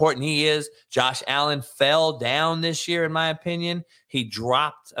 how important he is. Josh Allen fell down this year, in my opinion. He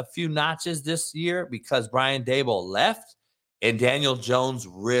dropped a few notches this year because Brian Daboll left. And Daniel Jones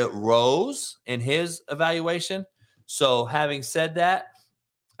rose in his evaluation. So having said that,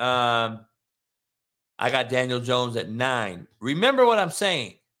 I got Daniel Jones at 9. Remember what I'm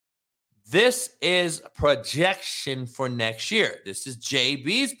saying. This is projection for next year. This is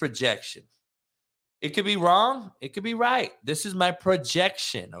JB's projection. It could be wrong. It could be right. This is my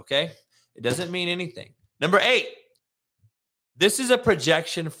projection, okay? It doesn't mean anything. Number 8. This is a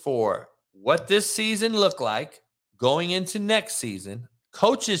projection for what this season looked like. Going into next season,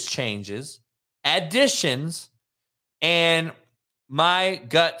 coaches changes, additions, and my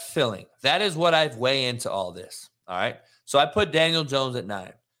gut feeling. That is what I've weighed into all this. All right. So I put Daniel Jones at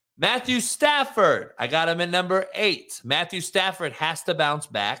 9. Matthew Stafford, I got him at number 8. Matthew Stafford has to bounce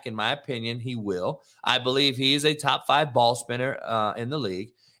back. In my opinion, he will. I believe he is a top 5 ball spinner in the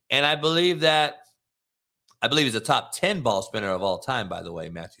league. And I believe he's a top 10 ball spinner of all time, by the way,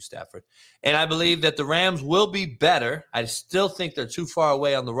 Matthew Stafford. And I believe that the Rams will be better. I still think they're too far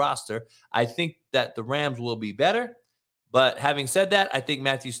away on the roster. I think that the Rams will be better. But having said that, I think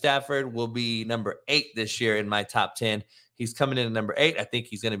Matthew Stafford will be number 8 this year in my top 10. He's coming in at number 8. I think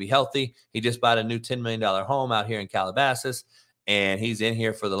he's going to be healthy. He just bought a new $10 million home out here in Calabasas, and he's in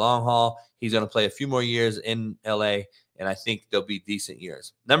here for the long haul. He's going to play a few more years in L.A., and I think they'll be decent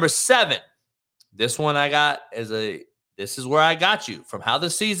years. Number 7. This one I got this is where I got you. From how the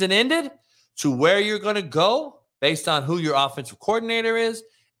season ended to where you're going to go based on who your offensive coordinator is.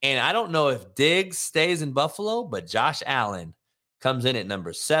 And I don't know if Diggs stays in Buffalo, but Josh Allen comes in at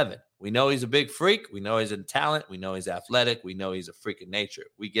number 7. We know he's a big freak. We know he's a talent. We know he's athletic. We know he's a freak of nature.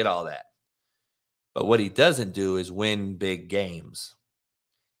 We get all that. But what he doesn't do is win big games.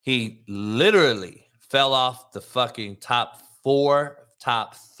 He literally fell off the fucking top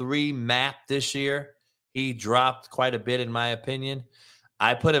 3 map this year. He dropped quite a bit, in my opinion.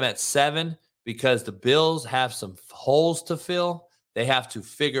 I put him at 7 because the Bills have some holes to fill. They have to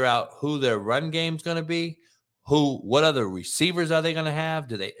figure out who their run game's going to be. What other receivers are they going to have?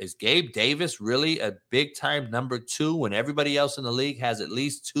 Is Gabe Davis really a big-time number 2 when everybody else in the league has at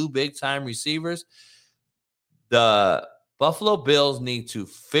least 2 big-time receivers? The Buffalo Bills need to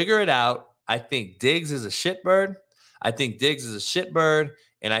figure it out. I think Diggs is a shitbird.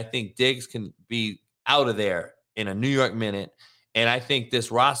 And I think Diggs can be out of there in a New York minute. And I think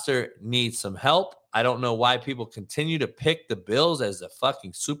this roster needs some help. I don't know why people continue to pick the Bills as a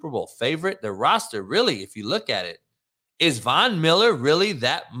fucking Super Bowl favorite. Their roster, really, if you look at it, is Von Miller really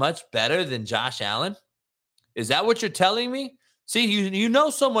that much better than Josh Allen? Is that what you're telling me? See, you know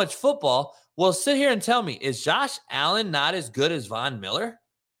so much football. Well, sit here and tell me, is Josh Allen not as good as Von Miller?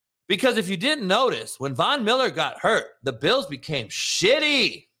 Because if you didn't notice, when Von Miller got hurt, the Bills became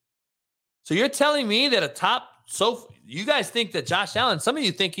shitty. So you're telling me that you guys think that Josh Allen, some of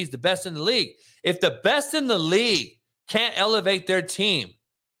you think he's the best in the league. If the best in the league can't elevate their team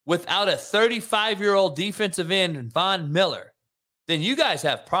without a 35-year-old defensive end, Von Miller, then you guys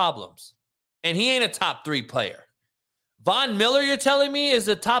have problems. And he ain't a top 3 player. Von Miller, you're telling me, is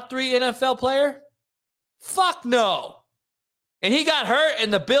a top 3 NFL player? Fuck no. And he got hurt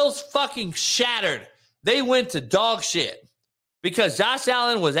and the Bills fucking shattered. They went to dog shit because Josh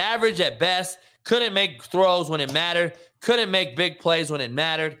Allen was average at best, couldn't make throws when it mattered, couldn't make big plays when it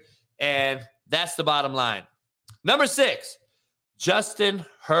mattered, and that's the bottom line. Number 6, Justin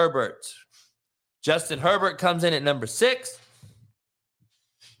Herbert. Justin Herbert comes in at number 6.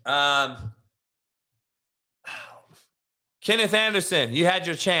 Kenneth Anderson, you had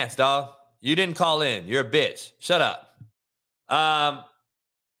your chance, dog. You didn't call in. You're a bitch. Shut up.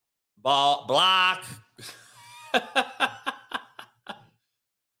 Block.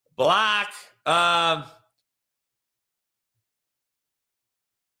 Block.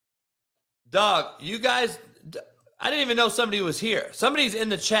 Dog, you guys, I didn't even know somebody was here. Somebody's in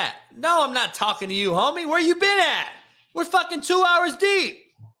the chat. No, I'm not talking to you, homie. Where you been at? We're fucking 2 hours deep.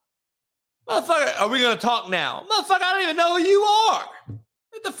 Motherfucker, are we going to talk now? Motherfucker, I don't even know who you are.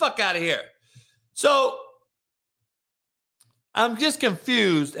 Get the fuck out of here. So, I'm just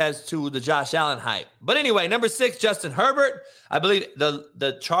confused as to the Josh Allen hype. But anyway, number 6, Justin Herbert. I believe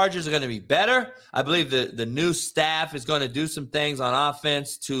the Chargers are going to be better. I believe the new staff is going to do some things on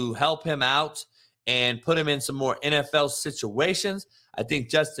offense to help him out and put him in some more NFL situations. I think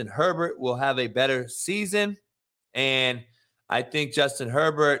Justin Herbert will have a better season. And I think Justin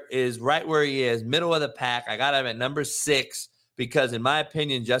Herbert is right where he is, middle of the pack. I got him at number 6 because, in my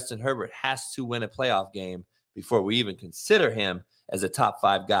opinion, Justin Herbert has to win a playoff game before we even consider him as a top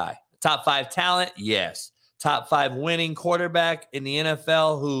 5 guy. Top 5 talent, yes. Top 5 winning quarterback in the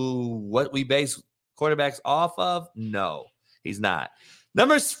NFL what we base quarterbacks off of? No, he's not.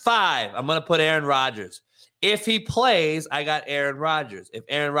 Number 5, I'm going to put Aaron Rodgers. If he plays, I got Aaron Rodgers. If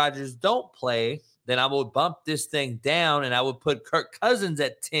Aaron Rodgers don't play, then I will bump this thing down and I would put Kirk Cousins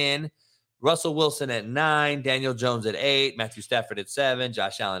at 10, Russell Wilson at 9, Daniel Jones at 8, Matthew Stafford at 7,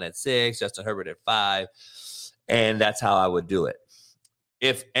 Josh Allen at 6, Justin Herbert at 5. And that's how I would do it.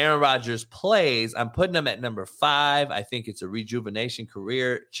 If Aaron Rodgers plays, I'm putting him at number 5. I think it's a rejuvenation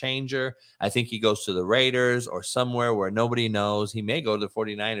career changer. I think he goes to the Raiders or somewhere where nobody knows. He may go to the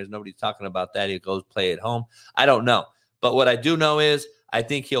 49ers. Nobody's talking about that. He goes play at home. I don't know. But what I do know is I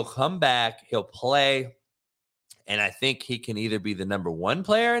think he'll come back. He'll play. And I think he can either be the number 1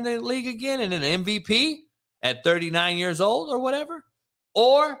 player in the league again and an MVP at 39 years old or whatever.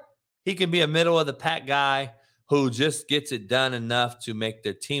 Or he can be a middle of the pack guy who just gets it done enough to make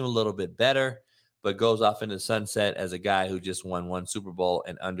their team a little bit better, but goes off into the sunset as a guy who just won 1 Super Bowl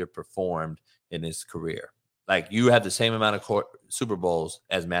and underperformed in his career. Like, you have the same amount of Super Bowls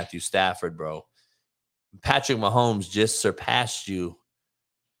as Matthew Stafford, bro. Patrick Mahomes just surpassed you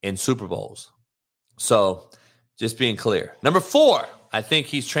in Super Bowls. So, just being clear. Number 4, I think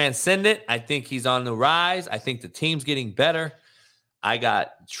he's transcendent. I think he's on the rise. I think the team's getting better. I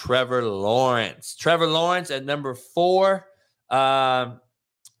got Trevor Lawrence. Trevor Lawrence at number 4. I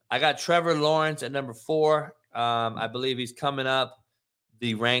got Trevor Lawrence at number 4. I believe he's coming up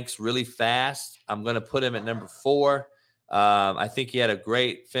the ranks really fast. I'm going to put him at number 4. I think he had a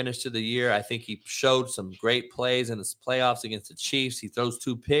great finish to the year. I think he showed some great plays in the playoffs against the Chiefs. He throws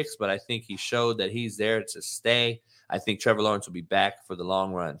 2 picks, but I think he showed that he's there to stay. I think Trevor Lawrence will be back for the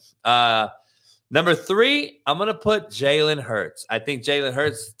long run. Number 3, I'm going to put Jalen Hurts. I think Jalen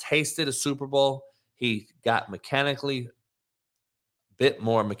Hurts tasted a Super Bowl. He got a bit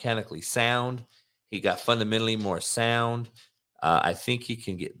more mechanically sound. He got fundamentally more sound. I think he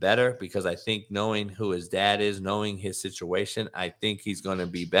can get better because I think knowing who his dad is, knowing his situation, I think he's going to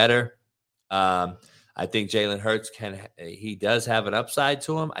be better. I think Jalen Hurts he does have an upside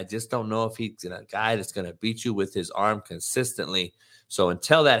to him. I just don't know if he's a guy that's going to beat you with his arm consistently. So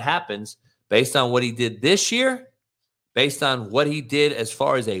until that happens, based on what he did this year, based on what he did as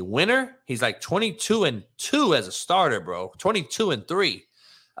far as a winner, he's like 22-2 as a starter, bro. 22-3.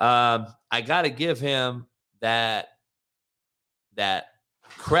 I got to give him that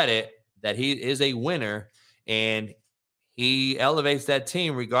credit that he is a winner, and he elevates that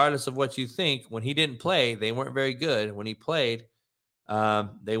team regardless of what you think. When he didn't play, they weren't very good. When he played,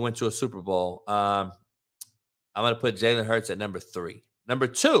 they went to a Super Bowl. I'm going to put Jalen Hurts at number 3. Number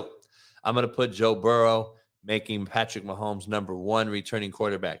 2, I'm going to put Joe Burrow, making Patrick Mahomes number 1 returning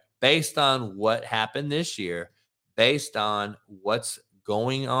quarterback. Based on what happened this year, based on what's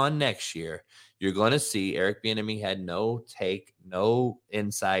going on next year, you're going to see Eric Bieniemy had no take, no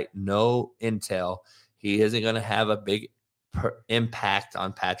insight, no intel. He isn't going to have a big impact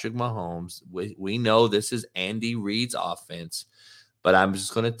on Patrick Mahomes. We know this is Andy Reid's offense, but I'm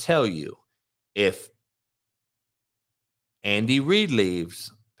just going to tell you, if Andy Reid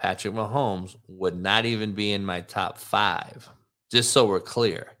leaves, Patrick Mahomes would not even be in my top 5, just so we're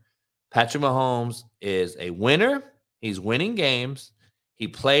clear. Patrick Mahomes is a winner. He's winning games. He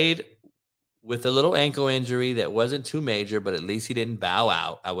played with a little ankle injury that wasn't too major, but at least he didn't bow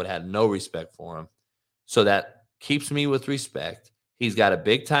out. I would have no respect for him. So that keeps me with respect. He's got a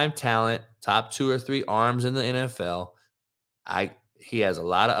big-time talent, top 2 or 3 arms in the NFL. He has a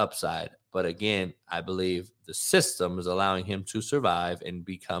lot of upside. But again, I believe the system is allowing him to survive and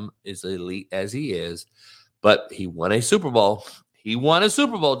become as elite as he is. But he won a Super Bowl. He won a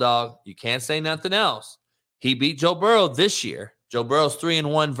Super Bowl, dog. You can't say nothing else. He beat Joe Burrow this year. Joe Burrow's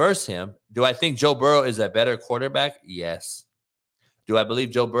 3-1 versus him. Do I think Joe Burrow is a better quarterback? Yes. Do I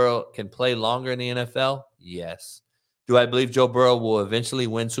believe Joe Burrow can play longer in the NFL? Yes. Do I believe Joe Burrow will eventually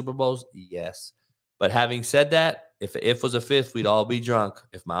win Super Bowls? Yes. But having said that, if was a fifth, we'd all be drunk.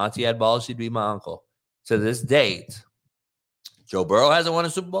 If my auntie had balls, she'd be my uncle. To this date, Joe Burrow hasn't won a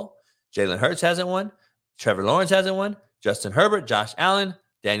Super Bowl. Jalen Hurts hasn't won. Trevor Lawrence hasn't won. Justin Herbert, Josh Allen,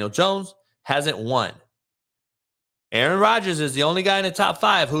 Daniel Jones hasn't won. Aaron Rodgers is the only guy in the top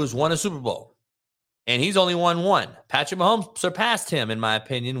 5 who's won a Super Bowl. And he's only won 1. Patrick Mahomes surpassed him, in my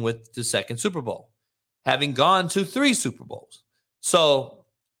opinion, with the 2nd Super Bowl, having gone to 3 Super Bowls. So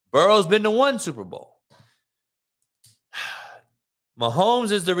Burrow's been to 1 Super Bowl.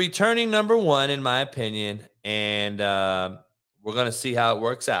 Mahomes is the returning number 1, in my opinion, and we're going to see how it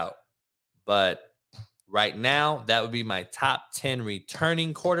works out. But right now, that would be my top 10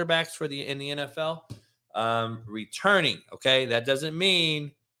 returning quarterbacks in the NFL. Returning, okay? That doesn't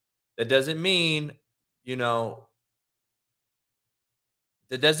mean, that doesn't mean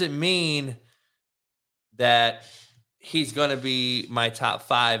that he's going to be my top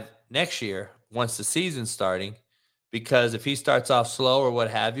 5 next year once the season's starting. Because if he starts off slow or what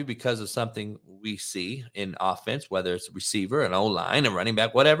have you, because of something we see in offense, whether it's a receiver, an O-line, a running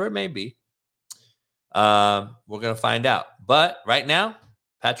back, whatever it may be, we're going to find out. But right now,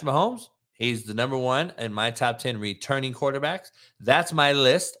 Patrick Mahomes, he's the number 1 in my top 10 returning quarterbacks. That's my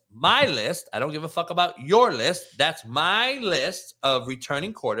list. My list. I don't give a fuck about your list. That's my list of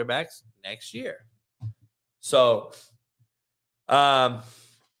returning quarterbacks next year. So,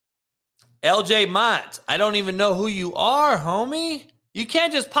 LJ Mott, I don't even know who you are, homie. You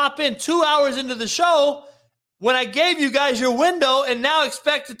can't just pop in 2 hours into the show when I gave you guys your window and now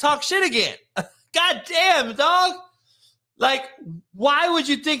expect to talk shit again. God damn, dog. Like, why would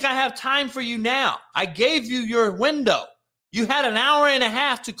you think I have time for you now? I gave you your window. You had an hour and a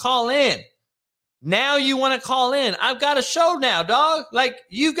half to call in. Now you want to call in. I've got a show now, dog. Like,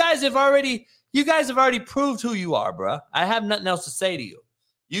 you guys have already proved who you are, bro. I have nothing else to say to you.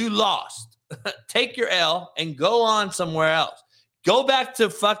 You lost. Take your L and go on somewhere else. Go back to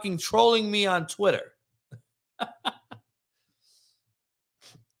fucking trolling me on Twitter.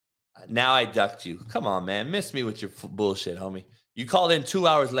 Now I ducked you. Come on, man. Miss me with your bullshit, homie. You called in 2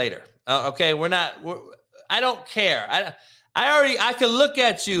 hours later. Okay, I don't care. I can look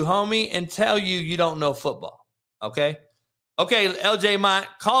at you, homie, and tell you don't know football. Okay? Okay, LJ Mott,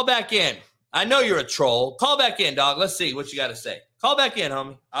 call back in. I know you're a troll. Call back in, dog. Let's see what you got to say. Call back in,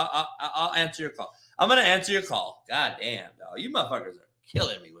 homie. I'll answer your call. I'm going to answer your call. God damn, dog. You motherfuckers are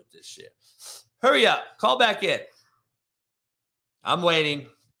killing me with this shit. Hurry up. Call back in. I'm waiting.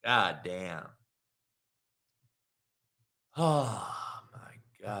 God damn. Oh,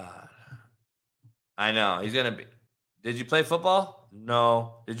 my God. I know. He's going to be. Did you play football?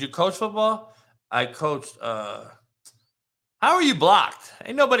 No. Did you coach football? I coached. How are you blocked?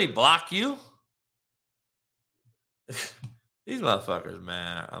 Ain't nobody block you. These motherfuckers,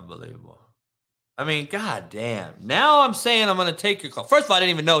 man, unbelievable. I mean, god damn. Now I'm saying I'm going to take your call. First of all, I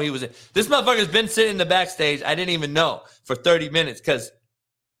didn't even know he was in. This motherfucker's been sitting in the backstage. I didn't even know for 30 minutes because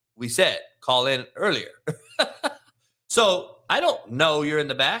we said call in earlier. So I don't know you're in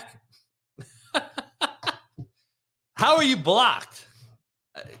the back. How are you blocked?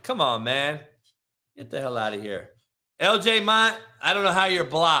 Come on, man. Get the hell out of here. LJ Mott, I don't know how you're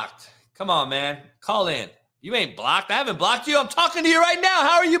blocked. Come on, man. Call in. You ain't blocked. I haven't blocked you. I'm talking to you right now.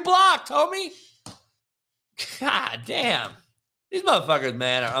 How are you blocked, homie? God damn. These motherfuckers,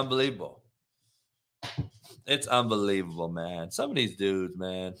 man, are unbelievable. It's unbelievable, man. Some of these dudes,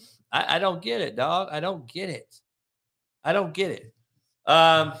 man. I don't get it, dog. I don't get it. I don't get it.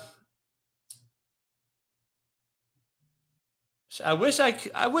 I wish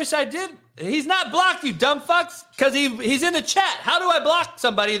I did. He's not blocked, you dumb fucks, because he's in the chat. How do I block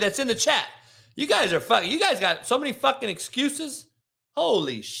somebody that's in the chat? You guys are fucking. You guys got so many fucking excuses.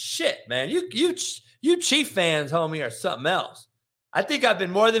 Holy shit, man. You Chief fans, homie, are something else. I think I've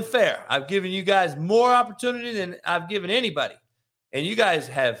been more than fair. I've given you guys more opportunity than I've given anybody. And you guys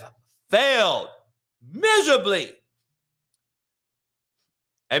have failed miserably.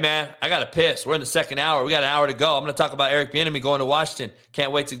 Hey, man, I got to piss. We're in the second hour. We got an hour to go. I'm going to talk about Eric Bieniemy going to Washington.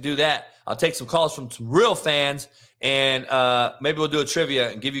 Can't wait to do that. I'll take some calls from some real fans, and maybe we'll do a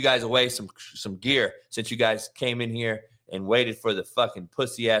trivia and give you guys away some gear since you guys came in here and waited for the fucking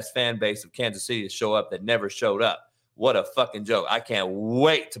pussy-ass fan base of Kansas City to show up that never showed up. What a fucking joke. I can't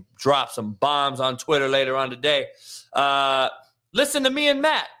wait to drop some bombs on Twitter later on today. Listen to me and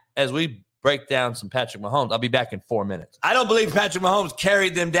Matt as we break down some Patrick Mahomes. I'll be back in 4 minutes. I don't believe Patrick Mahomes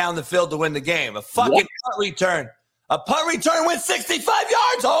carried them down the field to win the game. A fucking punt return. A punt return went 65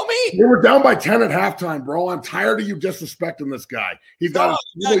 yards, homie. They were down by 10 at halftime, bro. I'm tired of you disrespecting this guy. He's got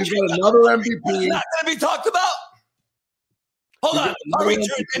another MVP. He's not going to be talked about. Hold on. The punt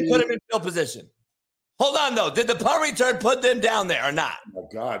return didn't put him in field position. Hold on, though. Did the punt return put them down there or not? Oh,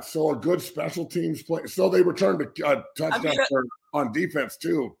 God. So a good special teams play. So they returned a touchdown on defense,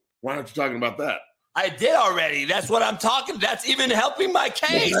 too. Why aren't you talking about that? I did already. That's what I'm talking. That's even helping my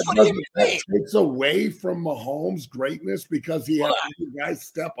case. What do you mean? That takes away from Mahomes' greatness because he had you guys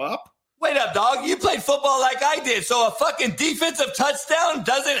step up? Wait up, dog. You played football like I did. So a fucking defensive touchdown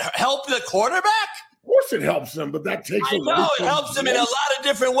doesn't help the quarterback? Of course it helps him, but that takes away. No, it helps him in a lot of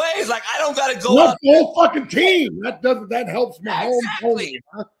different ways. Like, I don't got to go up. The whole fucking team. That helps Mahomes. Exactly.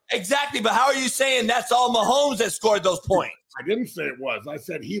 Exactly. But how are you saying that's all Mahomes that scored those points? I didn't say it was. I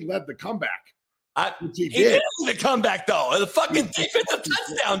said he led the comeback. He did the comeback, though. The fucking defensive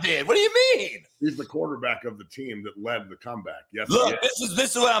touchdown did. What do you mean? He's the quarterback of the team that led the comeback. Yes. Look,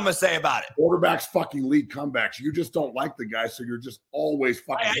 this is what I'm gonna say about it. Quarterbacks fucking lead comebacks. You just don't like the guy, so you're just always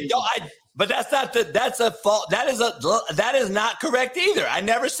fucking. But that's not that's a fault. That is not correct either. I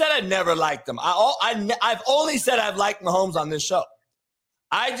never said I never liked him. I've only said I've liked Mahomes on this show.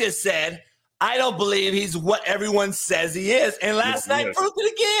 I just said I don't believe he's what everyone says he is. And last night proved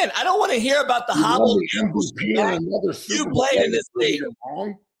it again. I don't want to hear about the hobbled ankle. You play in this league.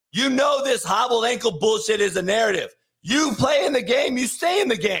 You know this hobbled ankle bullshit is a narrative. You play in the game, you stay in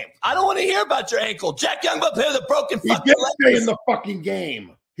the game. I don't want to hear about your ankle. Jack Youngbuck played with a broken fucking leg. He did stay in the fucking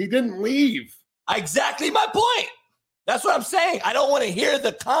game. He didn't leave. Exactly my point. That's what I'm saying. I don't want to hear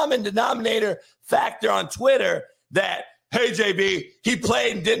the common denominator factor on Twitter that, hey, JB, he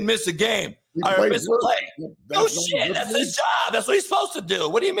played and didn't miss a game. Or miss a play. No shit. That's his job. That's what he's supposed to do.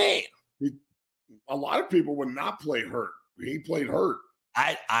 What do you mean? A lot of people would not play hurt. He played hurt.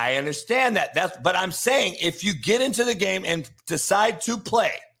 I understand that. But I'm saying if you get into the game and decide to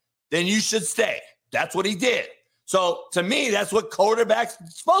play, then you should stay. That's what he did. So to me, that's what quarterbacks are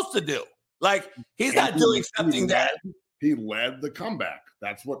supposed to do. Like, he's not doing something that he led the comeback.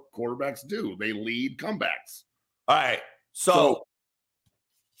 That's what quarterbacks do. They lead comebacks. All right. So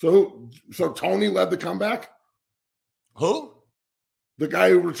Tony led the comeback? Who? The guy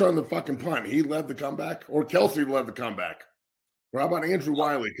who returned the fucking punt. He led the comeback? Or Kelsey led the comeback? Or how about Andrew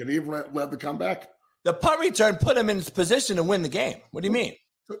Wiley? Could he have led the comeback? The punt return put him in his position to win the game. What do you mean?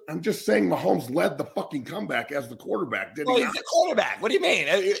 I'm just saying Mahomes led the fucking comeback as the quarterback. He's the quarterback. What do you mean?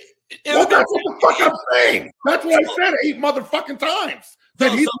 That's what the fuck I'm saying. That's what I said 8 motherfucking times.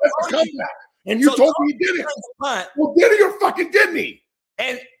 That he led the comeback. And you told me he didn't. Well, did he or fucking didn't he?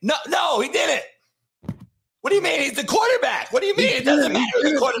 And no, he didn't. What do you mean? He's the quarterback. What do you mean? It doesn't matter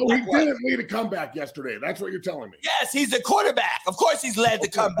who the quarterback was. He didn't lead a comeback yesterday. That's what you're telling me. Yes, he's the quarterback. Of course he's led the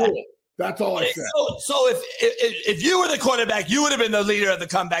comeback. Cool. That's all I said. So if you were the quarterback, you would have been the leader of the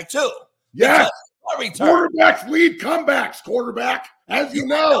comeback too. Yes. Quarterbacks lead comebacks, quarterback, as you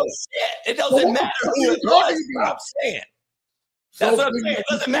know. It doesn't matter who it was. That's what I'm saying. That's what I'm saying. It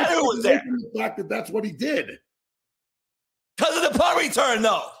doesn't matter who was there. The fact that that's what he did. Because of the punt return,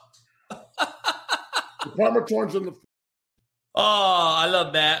 though. The punt returns in the. Oh, I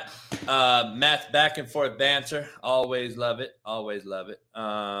love Matt. Matt's back and forth banter. Always love it. Always love it.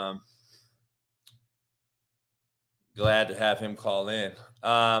 Glad to have him call in.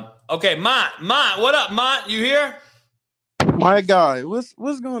 Okay, Mont, what up, Mont? You here? My guy, what's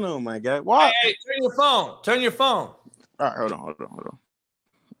going on, my guy? Why? Hey, turn your phone. Turn your phone. All right, hold on.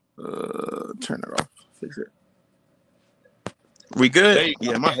 Turn it off. Fix it. We good?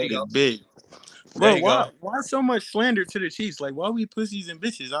 Yeah, my head is big. Bro, why so much slander to the Chiefs? Like, why we pussies and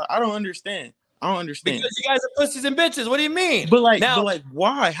bitches? I don't understand. Because you guys are pussies and bitches. What do you mean? But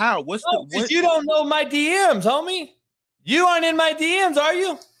why? How? Because you don't know my DMs, homie. You aren't in my DMs, are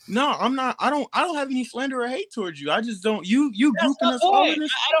you? No, I'm not. I don't have any slander or hate towards you. I just don't. You grouping us all in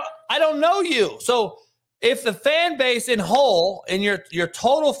this. I don't know you. So if the fan base in whole and your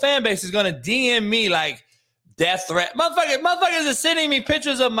total fan base is gonna DM me like death threat, motherfuckers are sending me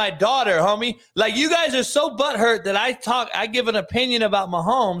pictures of my daughter, homie. Like, you guys are so butthurt that I give an opinion about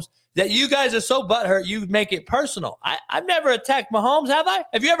Mahomes that you guys are so butthurt you make it personal. I've never attacked Mahomes, have I?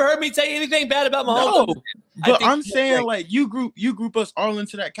 Have you ever heard me say anything bad about Mahomes? No, but I'm saying, like, you group us all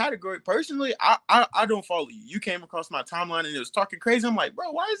into that category. Personally, I don't follow you. You came across my timeline and it was talking crazy. I'm like,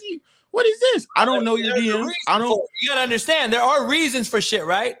 bro, what is this? I don't know your DMs. You gotta understand, there are reasons for shit,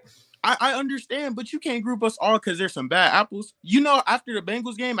 right? I understand, but you can't group us all because there's some bad apples. You know, after the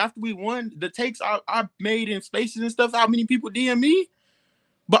Bengals game, after we won, the takes I made in spaces and stuff, how many people DM me?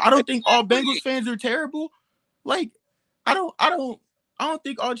 But I don't think all Bengals fans are terrible. Like, I don't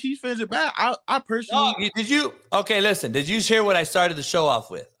think all Chiefs fans are bad. I personally Okay, listen. Did you hear what I started the show off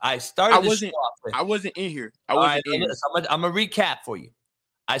with? I wasn't in here. I'm gonna recap for you.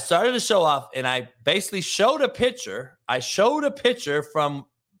 I started the show off and I basically showed a picture. I showed a picture from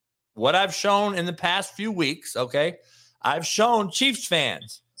what I've shown in the past few weeks. Okay, I've shown Chiefs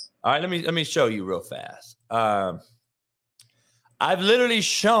fans. All right, let me show you real fast. I've literally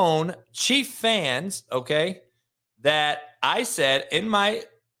shown Chief fans, okay, that I said in my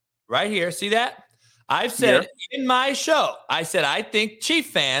right here. See that? I've said in my show, I said I think Chief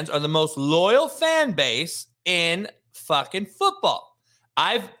fans are the most loyal fan base in fucking football.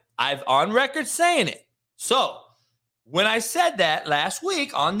 I've on record saying it. So when I said that last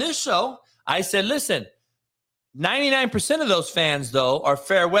week on this show, I said, listen, 99% of those fans, though, are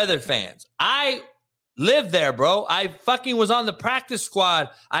fair weather fans. I live there, bro. I fucking was on the practice squad.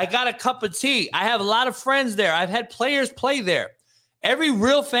 I got a cup of tea. I have a lot of friends there. I've had players play there. Every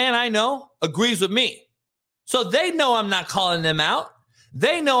real fan I know agrees with me. So they know I'm not calling them out.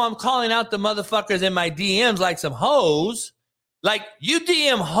 They know I'm calling out the motherfuckers in my DMs like some hoes. Like, you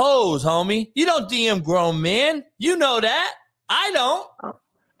DM hoes, homie. You don't DM grown men. You know that. I don't.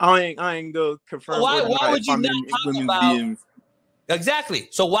 I ain't go confirm. Why would you not talk about DMs? Exactly.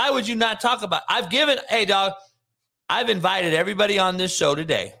 So why would you not talk about? I've invited everybody on this show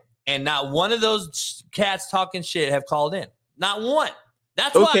today, and not one of those cats talking shit have called in. Not one.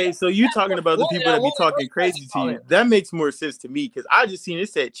 That's okay. Why, so you talking about the people that be talking crazy to you? That makes more sense to me because I just seen it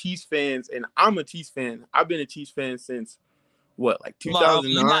said Chiefs fans, and I'm a Chiefs fan. I've been a Chiefs fan since what, like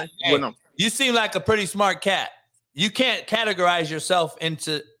 2009? You seem like a pretty smart cat. You can't categorize yourself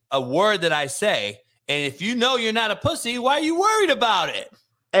into a word that I say. And if you know you're not a pussy, why are you worried about it?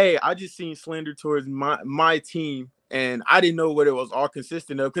 Hey, I just seen slander towards my team, and I didn't know what it was all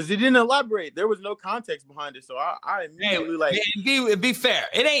consistent of because it didn't elaborate. There was no context behind it. So I immediately be fair.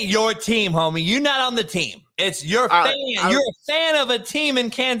 It ain't your team, homie. You're not on the team. It's your fan. You're a fan of a team in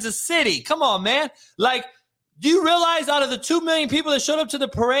Kansas City. Come on, man. Like, do you realize out of the 2 million people that showed up to the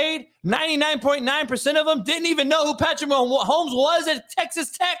parade, 99.9% of them didn't even know who Patrick Mahomes was at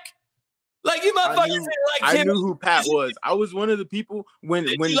Texas Tech? Like, you motherfuckers I knew who Pat was. I was one of the people when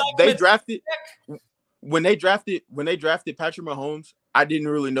they drafted Patrick Mahomes, I didn't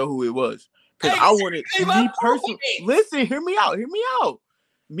really know who it was. Because I wanted me personally. Listen, hear me out.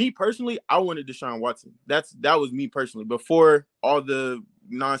 Me personally, I wanted Deshaun Watson. That was me personally. Before all the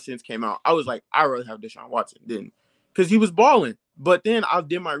nonsense came out, I was like, I'd rather have Deshaun Watson than because he was balling. But then I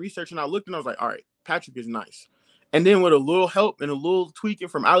did my research and I looked and I was like, all right, Patrick is nice. And then with a little help and a little tweaking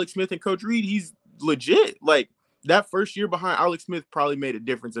from Alex Smith and Coach Reed, he's legit. Like, that first year behind Alex Smith probably made a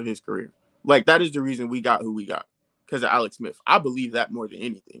difference of his career. Like, that is the reason we got who we got, because of Alex Smith. I believe that more than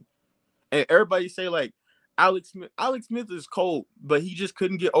anything. And everybody say, like, Alex Smith is cold, but he just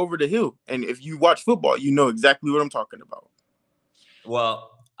couldn't get over the hill. And if you watch football, you know exactly what I'm talking about.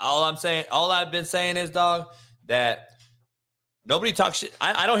 Well, all I've been saying is, dog, that nobody talks shit.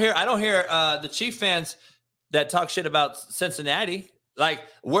 I don't hear the Chief fans that talk shit about Cincinnati. Like,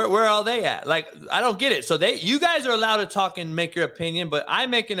 where are they at? Like, I don't get it. So you guys are allowed to talk and make your opinion, but I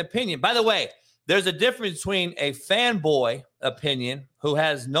make an opinion. By the way, there's a difference between a fanboy opinion who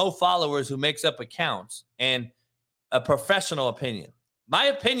has no followers, who makes up accounts, and a professional opinion. My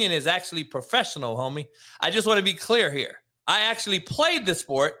opinion is actually professional, homie. I just want to be clear here. I actually played the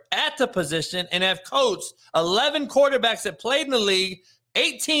sport at the position and have coached 11 quarterbacks that played in the league,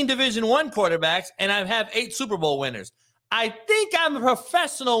 18 Division I quarterbacks, and I have 8 Super Bowl winners. I think I'm a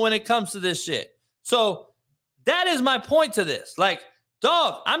professional when it comes to this shit. So that is my point to this. Like,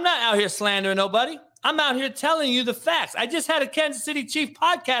 dog, I'm not out here slandering nobody. I'm out here telling you the facts. I just had a Kansas City Chief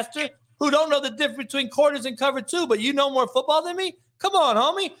podcaster who don't know the difference between quarters and cover 2, but you know more football than me? Come on,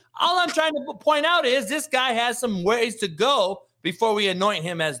 homie. All I'm trying to point out is this guy has some ways to go before we anoint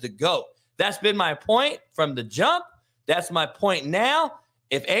him as the GOAT. That's been my point from the jump. That's my point now.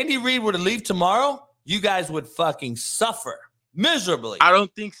 If Andy Reid were to leave tomorrow, you guys would fucking suffer miserably. I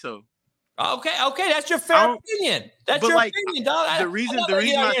don't think so. Okay, that's your fair opinion. That's your opinion, dog. The reason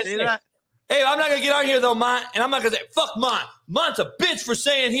I say that. Hey, I'm not going to get on here, though, Mont, and I'm not going to say, fuck Mont. Mont's a bitch for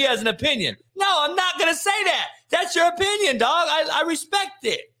saying he has an opinion. No, I'm not going to say that. That's your opinion, dog. I respect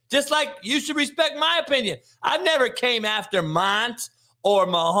it. Just like you should respect my opinion. I never came after Mont or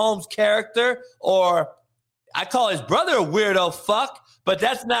Mahomes' character, or I call his brother a weirdo fuck, but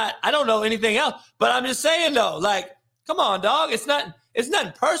that's not, I don't know anything else. But I'm just saying, though, like, come on, dog. It's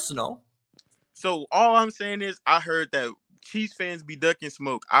nothing personal. So all I'm saying is I heard that Chiefs fans be ducking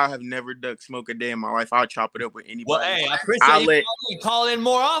smoke. I have never ducked smoke a day in my life. I'll chop it up with anybody. Well, hey, I appreciate you call in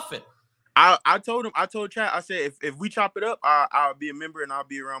more often. I told Chad, I said, if we chop it up, I'll be a member and I'll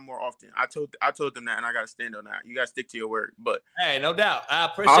be around more often. I told them that, and I got to stand on that. You got to stick to your word. But hey, no doubt. I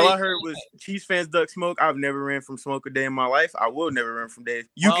appreciate all I heard was Chiefs fans duck smoke. I've never ran from smoke a day in my life. I will never run from days.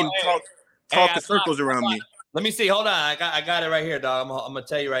 You can talk the circles around me. Let me see. Hold on. I got it right here, dog. I'm gonna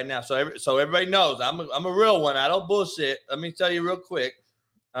tell you right now. So everybody knows I'm a real one. I don't bullshit. Let me tell you real quick.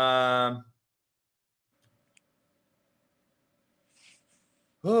 I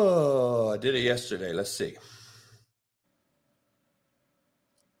did it yesterday. Let's see.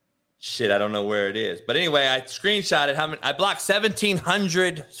 Shit, I don't know where it is. But anyway, I screenshotted how many. I blocked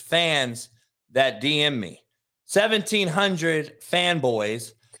 1,700 fans that DM me. 1,700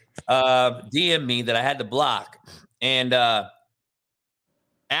 fanboys DM me that I had to block. And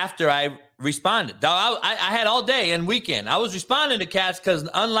after I responded, dog, I had all day and weekend. I was responding to cats because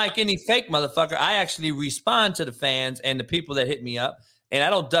unlike any fake motherfucker, I actually respond to the fans and the people that hit me up. And I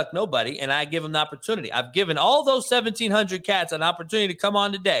don't duck nobody, and I give them the opportunity. I've given all those 1,700 cats an opportunity to come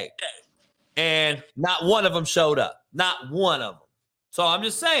on today, and not one of them showed up. Not one of them. So I'm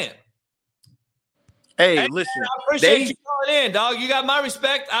just saying. Hey, listen. I appreciate you calling in, dog. You got my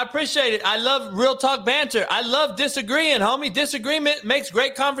respect. I appreciate it. I love real talk banter. I love disagreeing, homie. Disagreement makes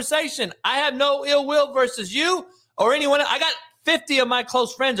great conversation. I have no ill will versus you or anyone. I got 50 of my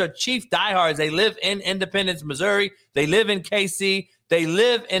close friends are Chief diehards. They live in Independence, Missouri. They live in KC. They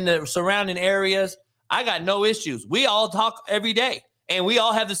live in the surrounding areas. I got no issues. We all talk every day, and we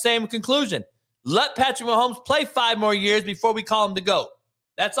all have the same conclusion. Let Patrick Mahomes play 5 more years before we call him the GOAT.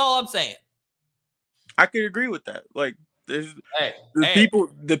 That's all I'm saying. I could agree with that. Like, there's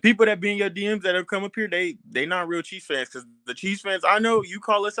the people that be in your DMs that have come up here, they not real Chiefs fans, because the Chiefs fans I know, you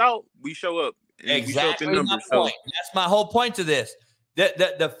call us out, we show up. Exactly my point. That's my whole point to this.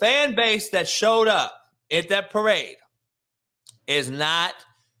 The fan base that showed up at that parade is not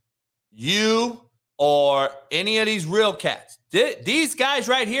you or any of these real cats. These guys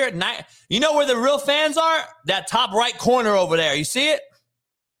right here at night, you know where the real fans are? That top right corner over there. You see it?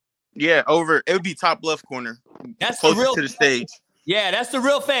 Yeah, it would be top left corner. That's the real to the stage. Yeah, that's the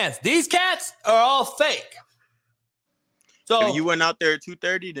real fans. These cats are all fake. So if you went out there at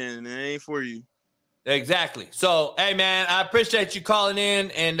 2:30, then it ain't for you. Exactly. So, hey man, I appreciate you calling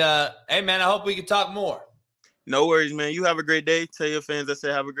in, and hey man, I hope we can talk more. No worries, man. You have a great day. Tell your fans I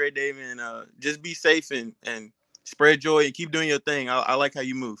said have a great day, man. Just be safe and spread joy and keep doing your thing. I like how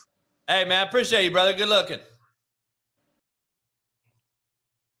you move. Hey, man, I appreciate you, brother. Good looking.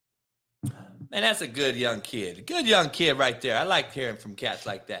 Man, that's a good young kid. A good young kid right there. I like hearing from cats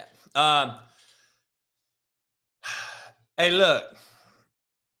like that. Hey, look.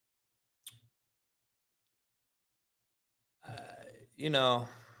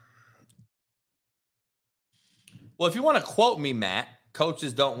 Well, if you want to quote me, Matt,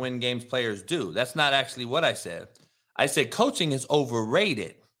 coaches don't win games, players do. That's not actually what I said. I said coaching is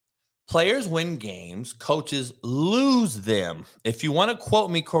overrated. Players win games, coaches lose them. If you want to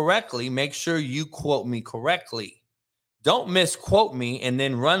quote me correctly, make sure you quote me correctly. Don't misquote me and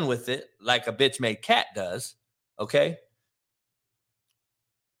then run with it like a bitch made cat does, okay?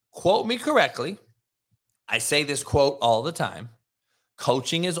 Quote me correctly. I say this quote all the time.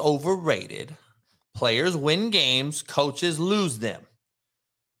 Coaching is overrated. Players win games, coaches lose them.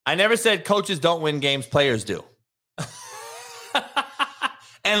 I never said coaches don't win games, players do.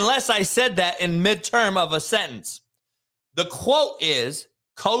 Unless I said that in midterm of a sentence. The quote is,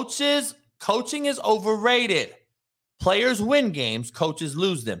 coaching is overrated. Players win games, coaches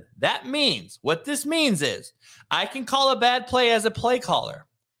lose them. That means, what this means is, I can call a bad play as a play caller,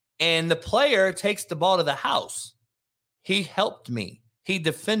 and the player takes the ball to the house. He helped me. He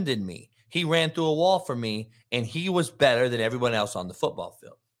defended me. He ran through a wall for me, and he was better than everyone else on the football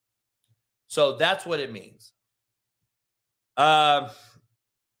field. So that's what it means. Ain't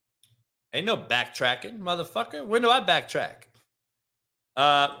no backtracking, motherfucker. When do I backtrack?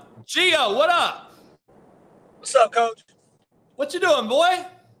 Gio, what up? What's up, Coach? What you doing, boy?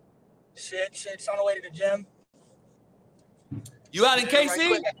 Shit. It's on the way to the gym. You out in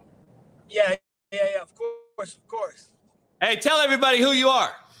KC? Yeah, of course. Hey, tell everybody who you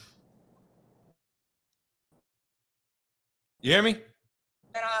are. You hear me?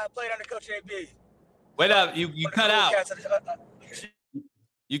 And I played under Coach AB. Wait up, you cut out.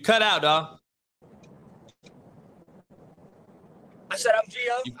 You cut out, dog. I said I'm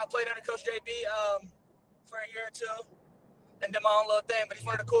Gio. I played under Coach JB for a year or two and did my own little thing, but he's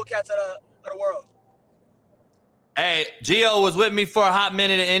one of the cool cats of the world. Hey, Gio was with me for a hot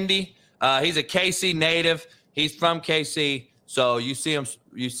minute at Indy. He's a KC native. He's from KC. So you see him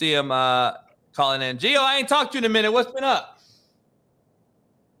calling in. Gio, I ain't talked to you in a minute. What's been up?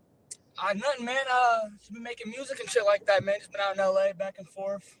 Nothing, man. Just been making music and shit like that, man. Just been out in LA, back and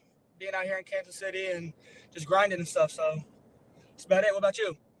forth, being out here in Kansas City and just grinding and stuff. So that's about it. What about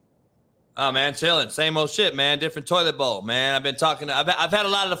you? Oh man, chilling. Same old shit, man. Different toilet bowl, man. I've been talking. I've had a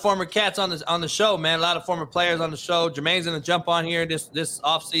lot of the former cats on the show, man. A lot of former players on the show. Jermaine's gonna jump on here this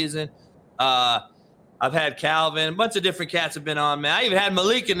off season. I've had Calvin. A bunch of different cats have been on, man. I even had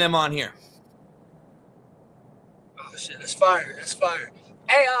Malik and them on here. Oh shit, that's fire. That's fire.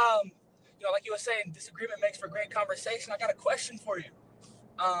 Hey, like you were saying, disagreement makes for great conversation. I got a question for you.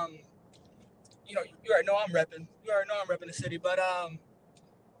 You already know I'm repping. You already know I'm repping the city, but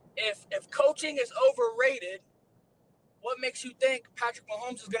if coaching is overrated, what makes you think Patrick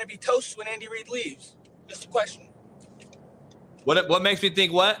Mahomes is going to be toast when Andy Reid leaves? Just a question. What makes me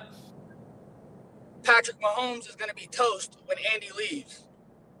think what? Patrick Mahomes is going to be toast when Andy leaves.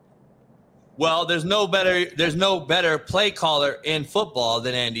 Well, there's no better play caller in football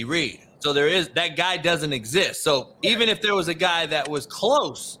than Andy Reid. So that guy doesn't exist. So even if there was a guy that was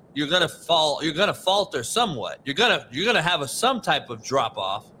close, you're gonna falter somewhat. You're gonna have some type of drop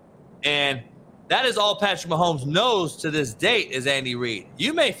off. And that is all Patrick Mahomes knows to this date is Andy Reid.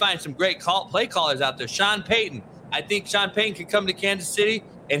 You may find some great play callers out there. Sean Payton. I think Sean Payton could come to Kansas City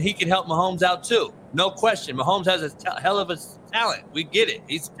and he can help Mahomes out too. No question. Mahomes has a hell of a talent. We get it.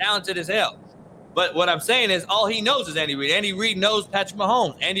 He's talented as hell. But what I'm saying is all he knows is Andy Reid. Andy Reid knows Patrick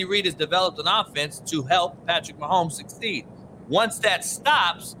Mahomes. Andy Reid has developed an offense to help Patrick Mahomes succeed. Once that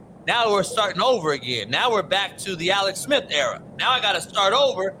stops, now we're starting over again. Now we're back to the Alex Smith era. Now I got to start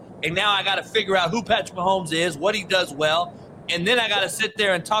over, and now I got to figure out who Patrick Mahomes is, what he does well, and then I got to sit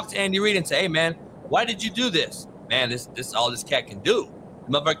there and talk to Andy Reid and say, hey, man, why did you do this? Man, this all this cat can do.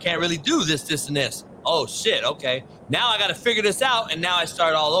 The motherfucker can't really do this, and this. Oh, shit, okay. Now I got to figure this out, and now I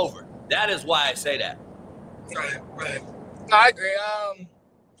start all over. That is why I say that. Right. No, I agree.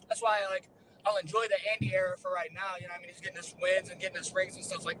 That's why I'll enjoy the Andy era for right now. You know, I mean, he's getting us wins and getting us rings and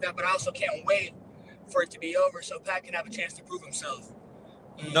stuff like that. But I also can't wait for it to be over so Pat can have a chance to prove himself.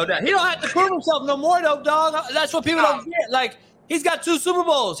 No doubt. He don't have to prove himself no more, though, dog. That's what people don't get. Like, he's got 2 Super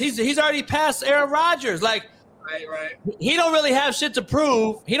Bowls. He's already passed Aaron Rodgers. Like, right. He don't really have shit to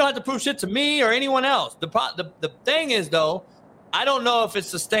prove. He don't have to prove shit to me or anyone else. The thing is, though, I don't know if it's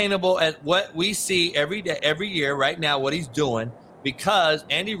sustainable at what we see every year right now, what he's doing, because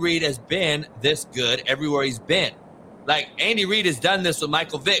Andy Reid has been this good everywhere he's been. Like, Andy Reid has done this with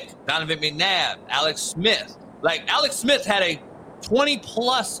Michael Vick, Donovan McNabb, Alex Smith. Like, Alex Smith had a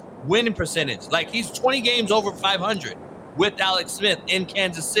 20-plus winning percentage. Like, he's 20 games over 500 with Alex Smith in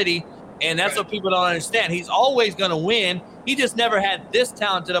Kansas City, and that's what people don't understand. He's always going to win. He just never had this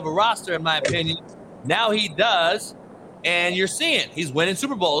talented of a roster, in my opinion. Now he does. And you're seeing he's winning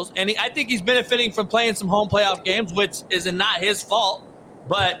Super Bowls, and I think he's benefiting from playing some home playoff games, which is not his fault.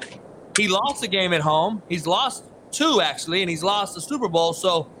 But he lost a game at home. He's lost 2 actually, and he's lost the Super Bowl.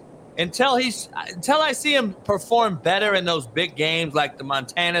 So until I see him perform better in those big games like the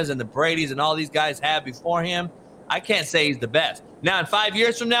Montanas and the Bradys and all these guys have before him, I can't say he's the best. Now, in 5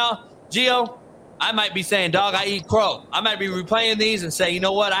 years from now, Gio, I might be saying, dog, I eat crow. I might be replaying these and say, you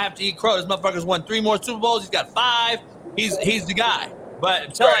know what? I have to eat crow. This motherfucker's won 3 more Super Bowls. He's got 5. He's the guy. But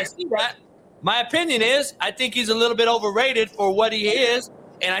until I see that, my opinion is I think he's a little bit overrated for what he is.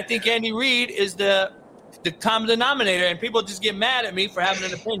 And I think Andy Reid is the common denominator. And people just get mad at me for having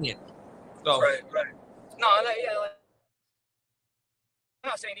an opinion. So. Right. No,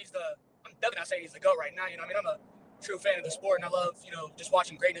 I'm definitely not saying he's the GOAT right now. You know, I mean, I'm a true fan of the sport, and I love, you know, just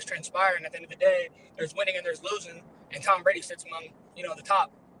watching greatness transpire. And at the end of the day, there's winning and there's losing, and Tom Brady sits among, you know, the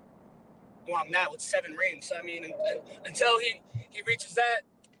top. Well, I'm now with 7 rings. So, I mean, until he reaches that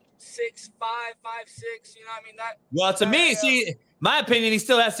 6'5", 5'6", you know what I mean? Well, to me, see, my opinion, he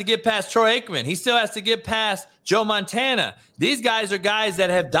still has to get past Troy Aikman. He still has to get past Joe Montana. These guys are guys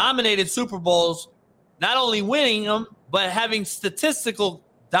that have dominated Super Bowls, not only winning them, but having statistical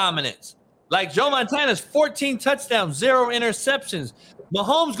dominance. Like Joe Montana's 14 touchdowns, 0 interceptions.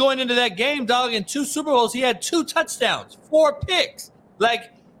 Mahomes going into that game, dog, in 2 Super Bowls, he had 2 touchdowns, 4 picks.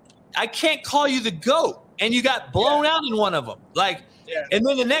 Like, I can't call you the GOAT, and you got blown out in one of them. Like, and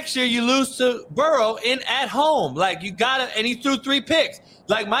then the next year you lose to Burrow at home. Like, you got to – and he threw 3 picks.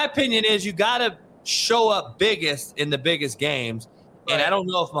 Like, my opinion is you got to show up biggest in the biggest games, and I don't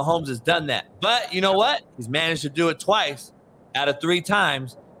know if Mahomes has done that. But you know what? He's managed to do it twice out of 3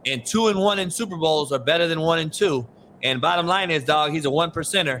 times, and 2-1 in Super Bowls are better than 1-2. And bottom line is, dog, he's a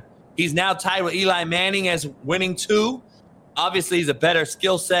 1%er. He's now tied with Eli Manning as winning 2. Obviously, he's a better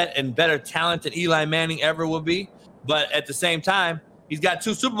skill set and better talent than Eli Manning ever will be. But at the same time, he's got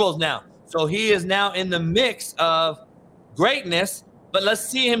 2 Super Bowls now. So he is now in the mix of greatness. But let's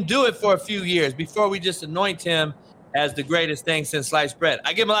see him do it for a few years before we just anoint him as the greatest thing since sliced bread.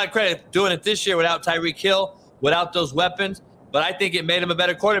 I give him a lot of credit doing it this year without Tyreek Hill, without those weapons. But I think it made him a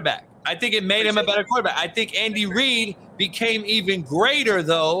better quarterback. I think Andy Reid became even greater,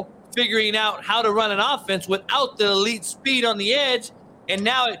 though, figuring out how to run an offense without the elite speed on the edge. And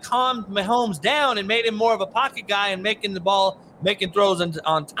now it calmed Mahomes down and made him more of a pocket guy and making throws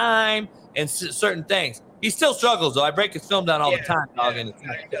on time and certain things. He still struggles, though. I break his film down all the time, dog. And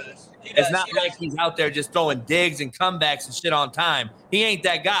it's not like he's out there just throwing digs and comebacks and shit on time. He ain't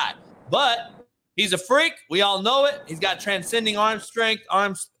that guy. But he's a freak. We all know it. He's got transcending arm strength,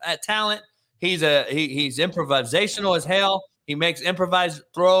 talent. He's improvisational as hell. He makes improvised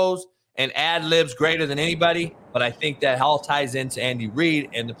throws and ad libs greater than anybody. But I think that all ties into Andy Reid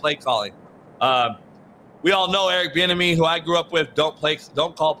and the play calling. We all know Eric Bieniemy, who I grew up with,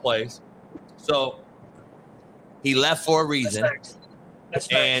 don't call plays. So he left for a reason. That's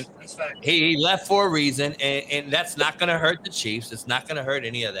fact. He left for a reason, and that's not going to hurt the Chiefs. It's not going to hurt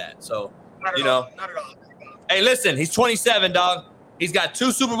any of that. So, not at all. Hey, listen, he's 27, dog. He's got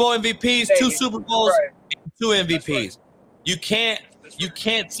 2 Super Bowl MVPs, 2 Super Bowls, and 2 MVPs. You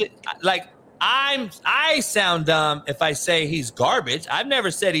can't sit like I sound dumb if I say he's garbage. I've never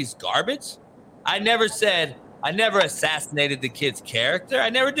said he's garbage. I never assassinated the kid's character. I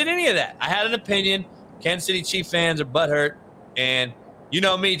never did any of that. I had an opinion. Kansas City Chief fans are butthurt, and you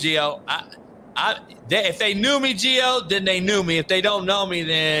know me, Gio. If they knew me, Gio, then they knew me. If they don't know me,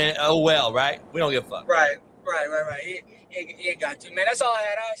 then oh well, right? We don't give a fuck. Right. He ain't got to, man. That's all I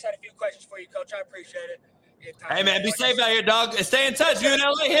had. I just had a few questions for you, Coach. I appreciate it. Hey, man, be safe out here, dog. Stay in touch. You in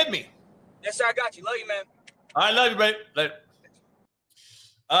LA, hit me. Yes, sir. I got you. Love you, man. All right, love you, babe. Later.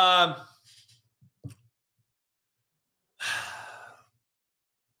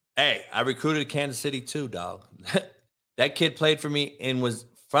 Hey, I recruited Kansas City too, dog. That kid played for me and was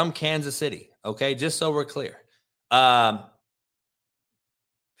from Kansas City. Okay, just so we're clear.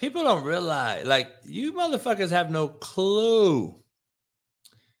 People don't realize, like, you motherfuckers have no clue.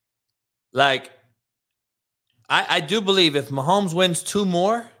 Like, I do believe if Mahomes wins 2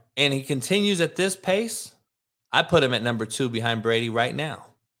 more and he continues at this pace, I put him at number 2 behind Brady right now.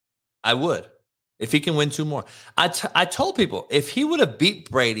 I would. If he can win 2 more. I told people, if he would have beat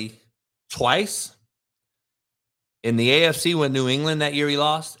Brady twice in the AFC when New England that year he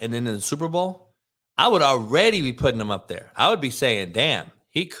lost, and then in the Super Bowl, I would already be putting him up there. I would be saying, damn,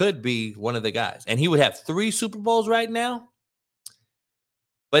 he could be one of the guys. And he would have 3 Super Bowls right now.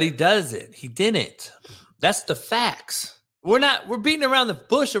 But he doesn't. He didn't. That's the facts. We're beating around the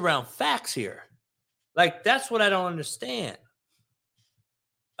bush around facts here. Like, that's what I don't understand.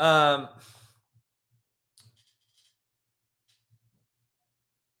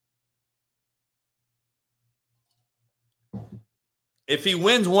 If he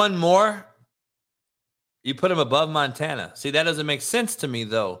wins 1 more, you put him above Montana. See, that doesn't make sense to me,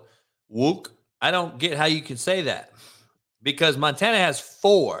 though. Wook, I don't get how you can say that. Because Montana has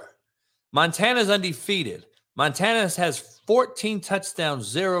 4. Montana's undefeated. Montana has 14 touchdowns,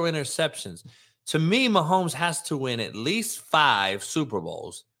 0 interceptions. To me, Mahomes has to win at least 5 Super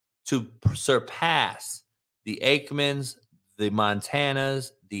Bowls to surpass the Aikmans, the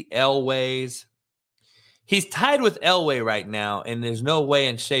Montanas, the Elways. He's tied with Elway right now, and there's no way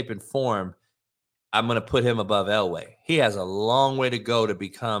in shape and form I'm going to put him above Elway. He has a long way to go to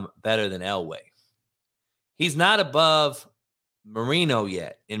become better than Elway. He's not above Marino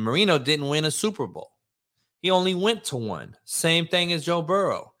yet. And Marino didn't win a Super Bowl. He only went to one. Same thing as Joe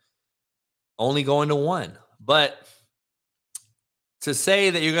Burrow. Only going to one. But to say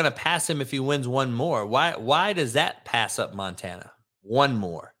that you're going to pass him if he wins one more, why does that pass up Montana? One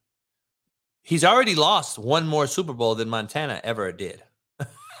more. He's already lost one more Super Bowl than Montana ever did.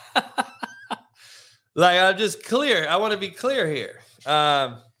 Like, I'm just clear. I want to be clear here.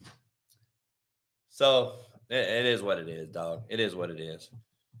 So it is what it is, dog. It is what it is.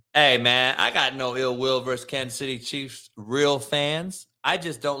 Hey, man, I got no ill will versus Kansas City Chiefs real fans. I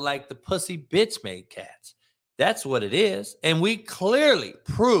just don't like the pussy bitch-made cats. That's what it is. And we clearly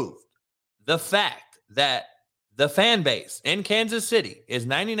proved the fact that the fan base in Kansas City is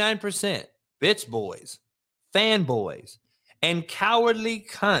 99% bitch boys, fanboys, and cowardly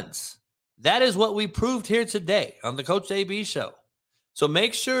cunts. That is what we proved here today on the Coach AB show. So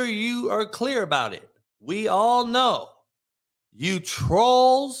make sure you are clear about it. We all know you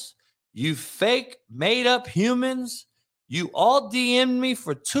trolls, you fake made up humans, you all DM'd me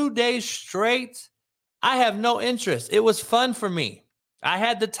for 2 days straight. I have no interest. It was fun for me. I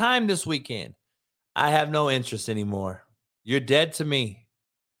had the time this weekend. I have no interest anymore. You're dead to me.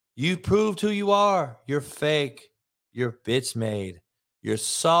 You proved who you are. You're fake. You're bitch made. You're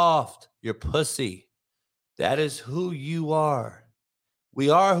soft. You're pussy. That is who you are. We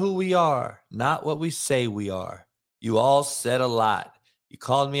are who we are, not what we say we are. You all said a lot. You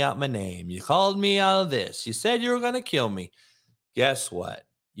called me out my name. You called me out of this. You said you were going to kill me. Guess what?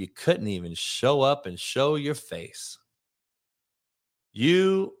 You couldn't even show up and show your face.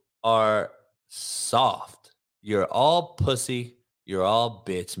 You are soft. You're all pussy. You're all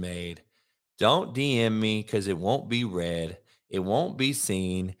bitch made. Don't DM me because it won't be read. It won't be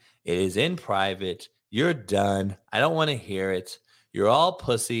seen. It is in private. You're done. I don't want to hear it. You're all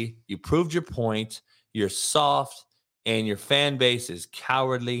pussy. You proved your point. You're soft. And your fan base is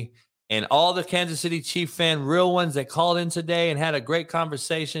cowardly. And all the Kansas City Chief fan, real ones that called in today and had a great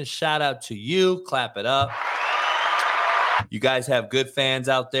conversation, shout out to you. Clap it up. You guys have good fans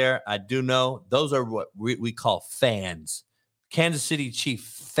out there. I do know. Those are what we call fans. Kansas City Chief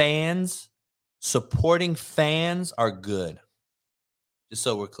fans, supporting fans are good. Just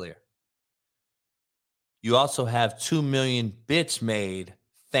so we're clear. You also have 2 million bitch-made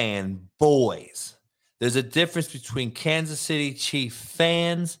fan boys. There's a difference between Kansas City Chief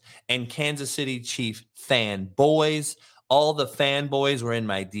fans and Kansas City Chief fanboys. All the fanboys were in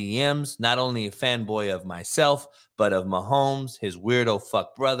my DMs, not only a fanboy of myself, but of Mahomes, his weirdo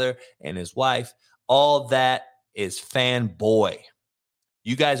fuck brother, and his wife. All that is fanboy.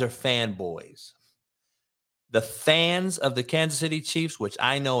 You guys are fanboys. The fans of the Kansas City Chiefs, which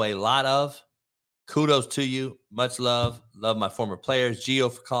I know a lot of, kudos to you. Much love. Love my former players.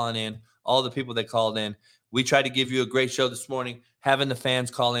 Gio for calling in. All the people that called in. We tried to give you a great show this morning. Having the fans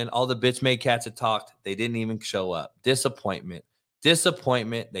call in. All the bitch-made cats that talked. They didn't even show up. Disappointment.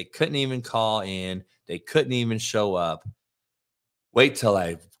 Disappointment. They couldn't even call in. They couldn't even show up. Wait till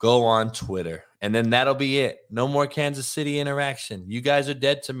I go on Twitter. And then that'll be it. No more Kansas City interaction. You guys are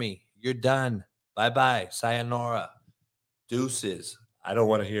dead to me. You're done. Bye-bye. Sayonara. Deuces. I don't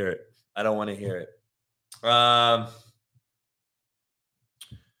want to hear it. I don't want to hear it.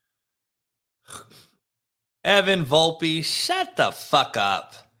 Evan Volpe, shut the fuck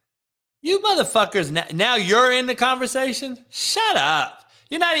up. You motherfuckers, now you're in the conversation? Shut up.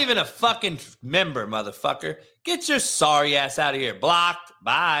 You're not even a fucking member, motherfucker. Get your sorry ass out of here. Blocked.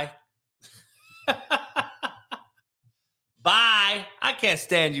 Bye. Bye. I can't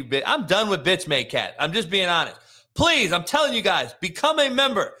stand you, bitch. I'm done with bitch made cat. I'm just being honest. Please, I'm telling you guys, become a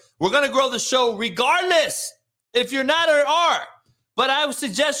member. We're going to grow the show regardless if you're not or are. But I would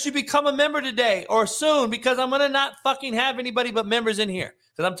suggest you become a member today or soon because I'm going to not fucking have anybody but members in here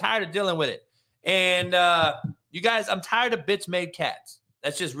because I'm tired of dealing with it. And you guys, I'm tired of bitch made cats.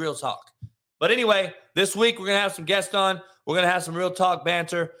 That's just real talk. But anyway, this week we're going to have some guests on. We're going to have some real talk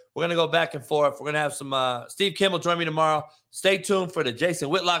banter. We're going to go back and forth. We're going to have some Steve Kim will join me tomorrow. Stay tuned for the Jason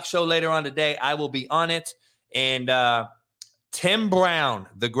Whitlock show later on today. I will be on it. And Tim Brown,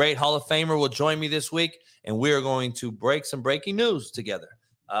 the great Hall of Famer, will join me this week. And we are going to break some breaking news together.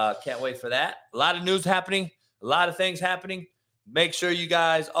 Can't wait for that. A lot of news happening. A lot of things happening. Make sure you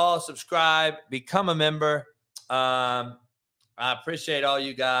guys all subscribe. Become a member. I appreciate all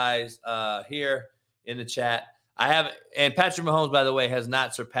you guys here in the chat. And Patrick Mahomes, by the way, has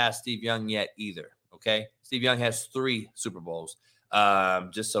not surpassed Steve Young yet either. Okay? Steve Young has 3 Super Bowls.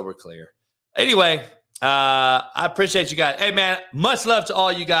 Just so we're clear. Anyway, I appreciate you guys. Hey, man, much love to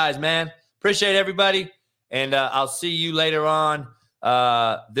all you guys, man. Appreciate everybody. And I'll see you later on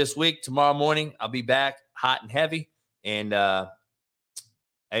this week. Tomorrow morning, I'll be back hot and heavy. And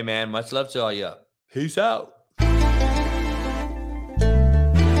hey, man, much love to all you. Peace out.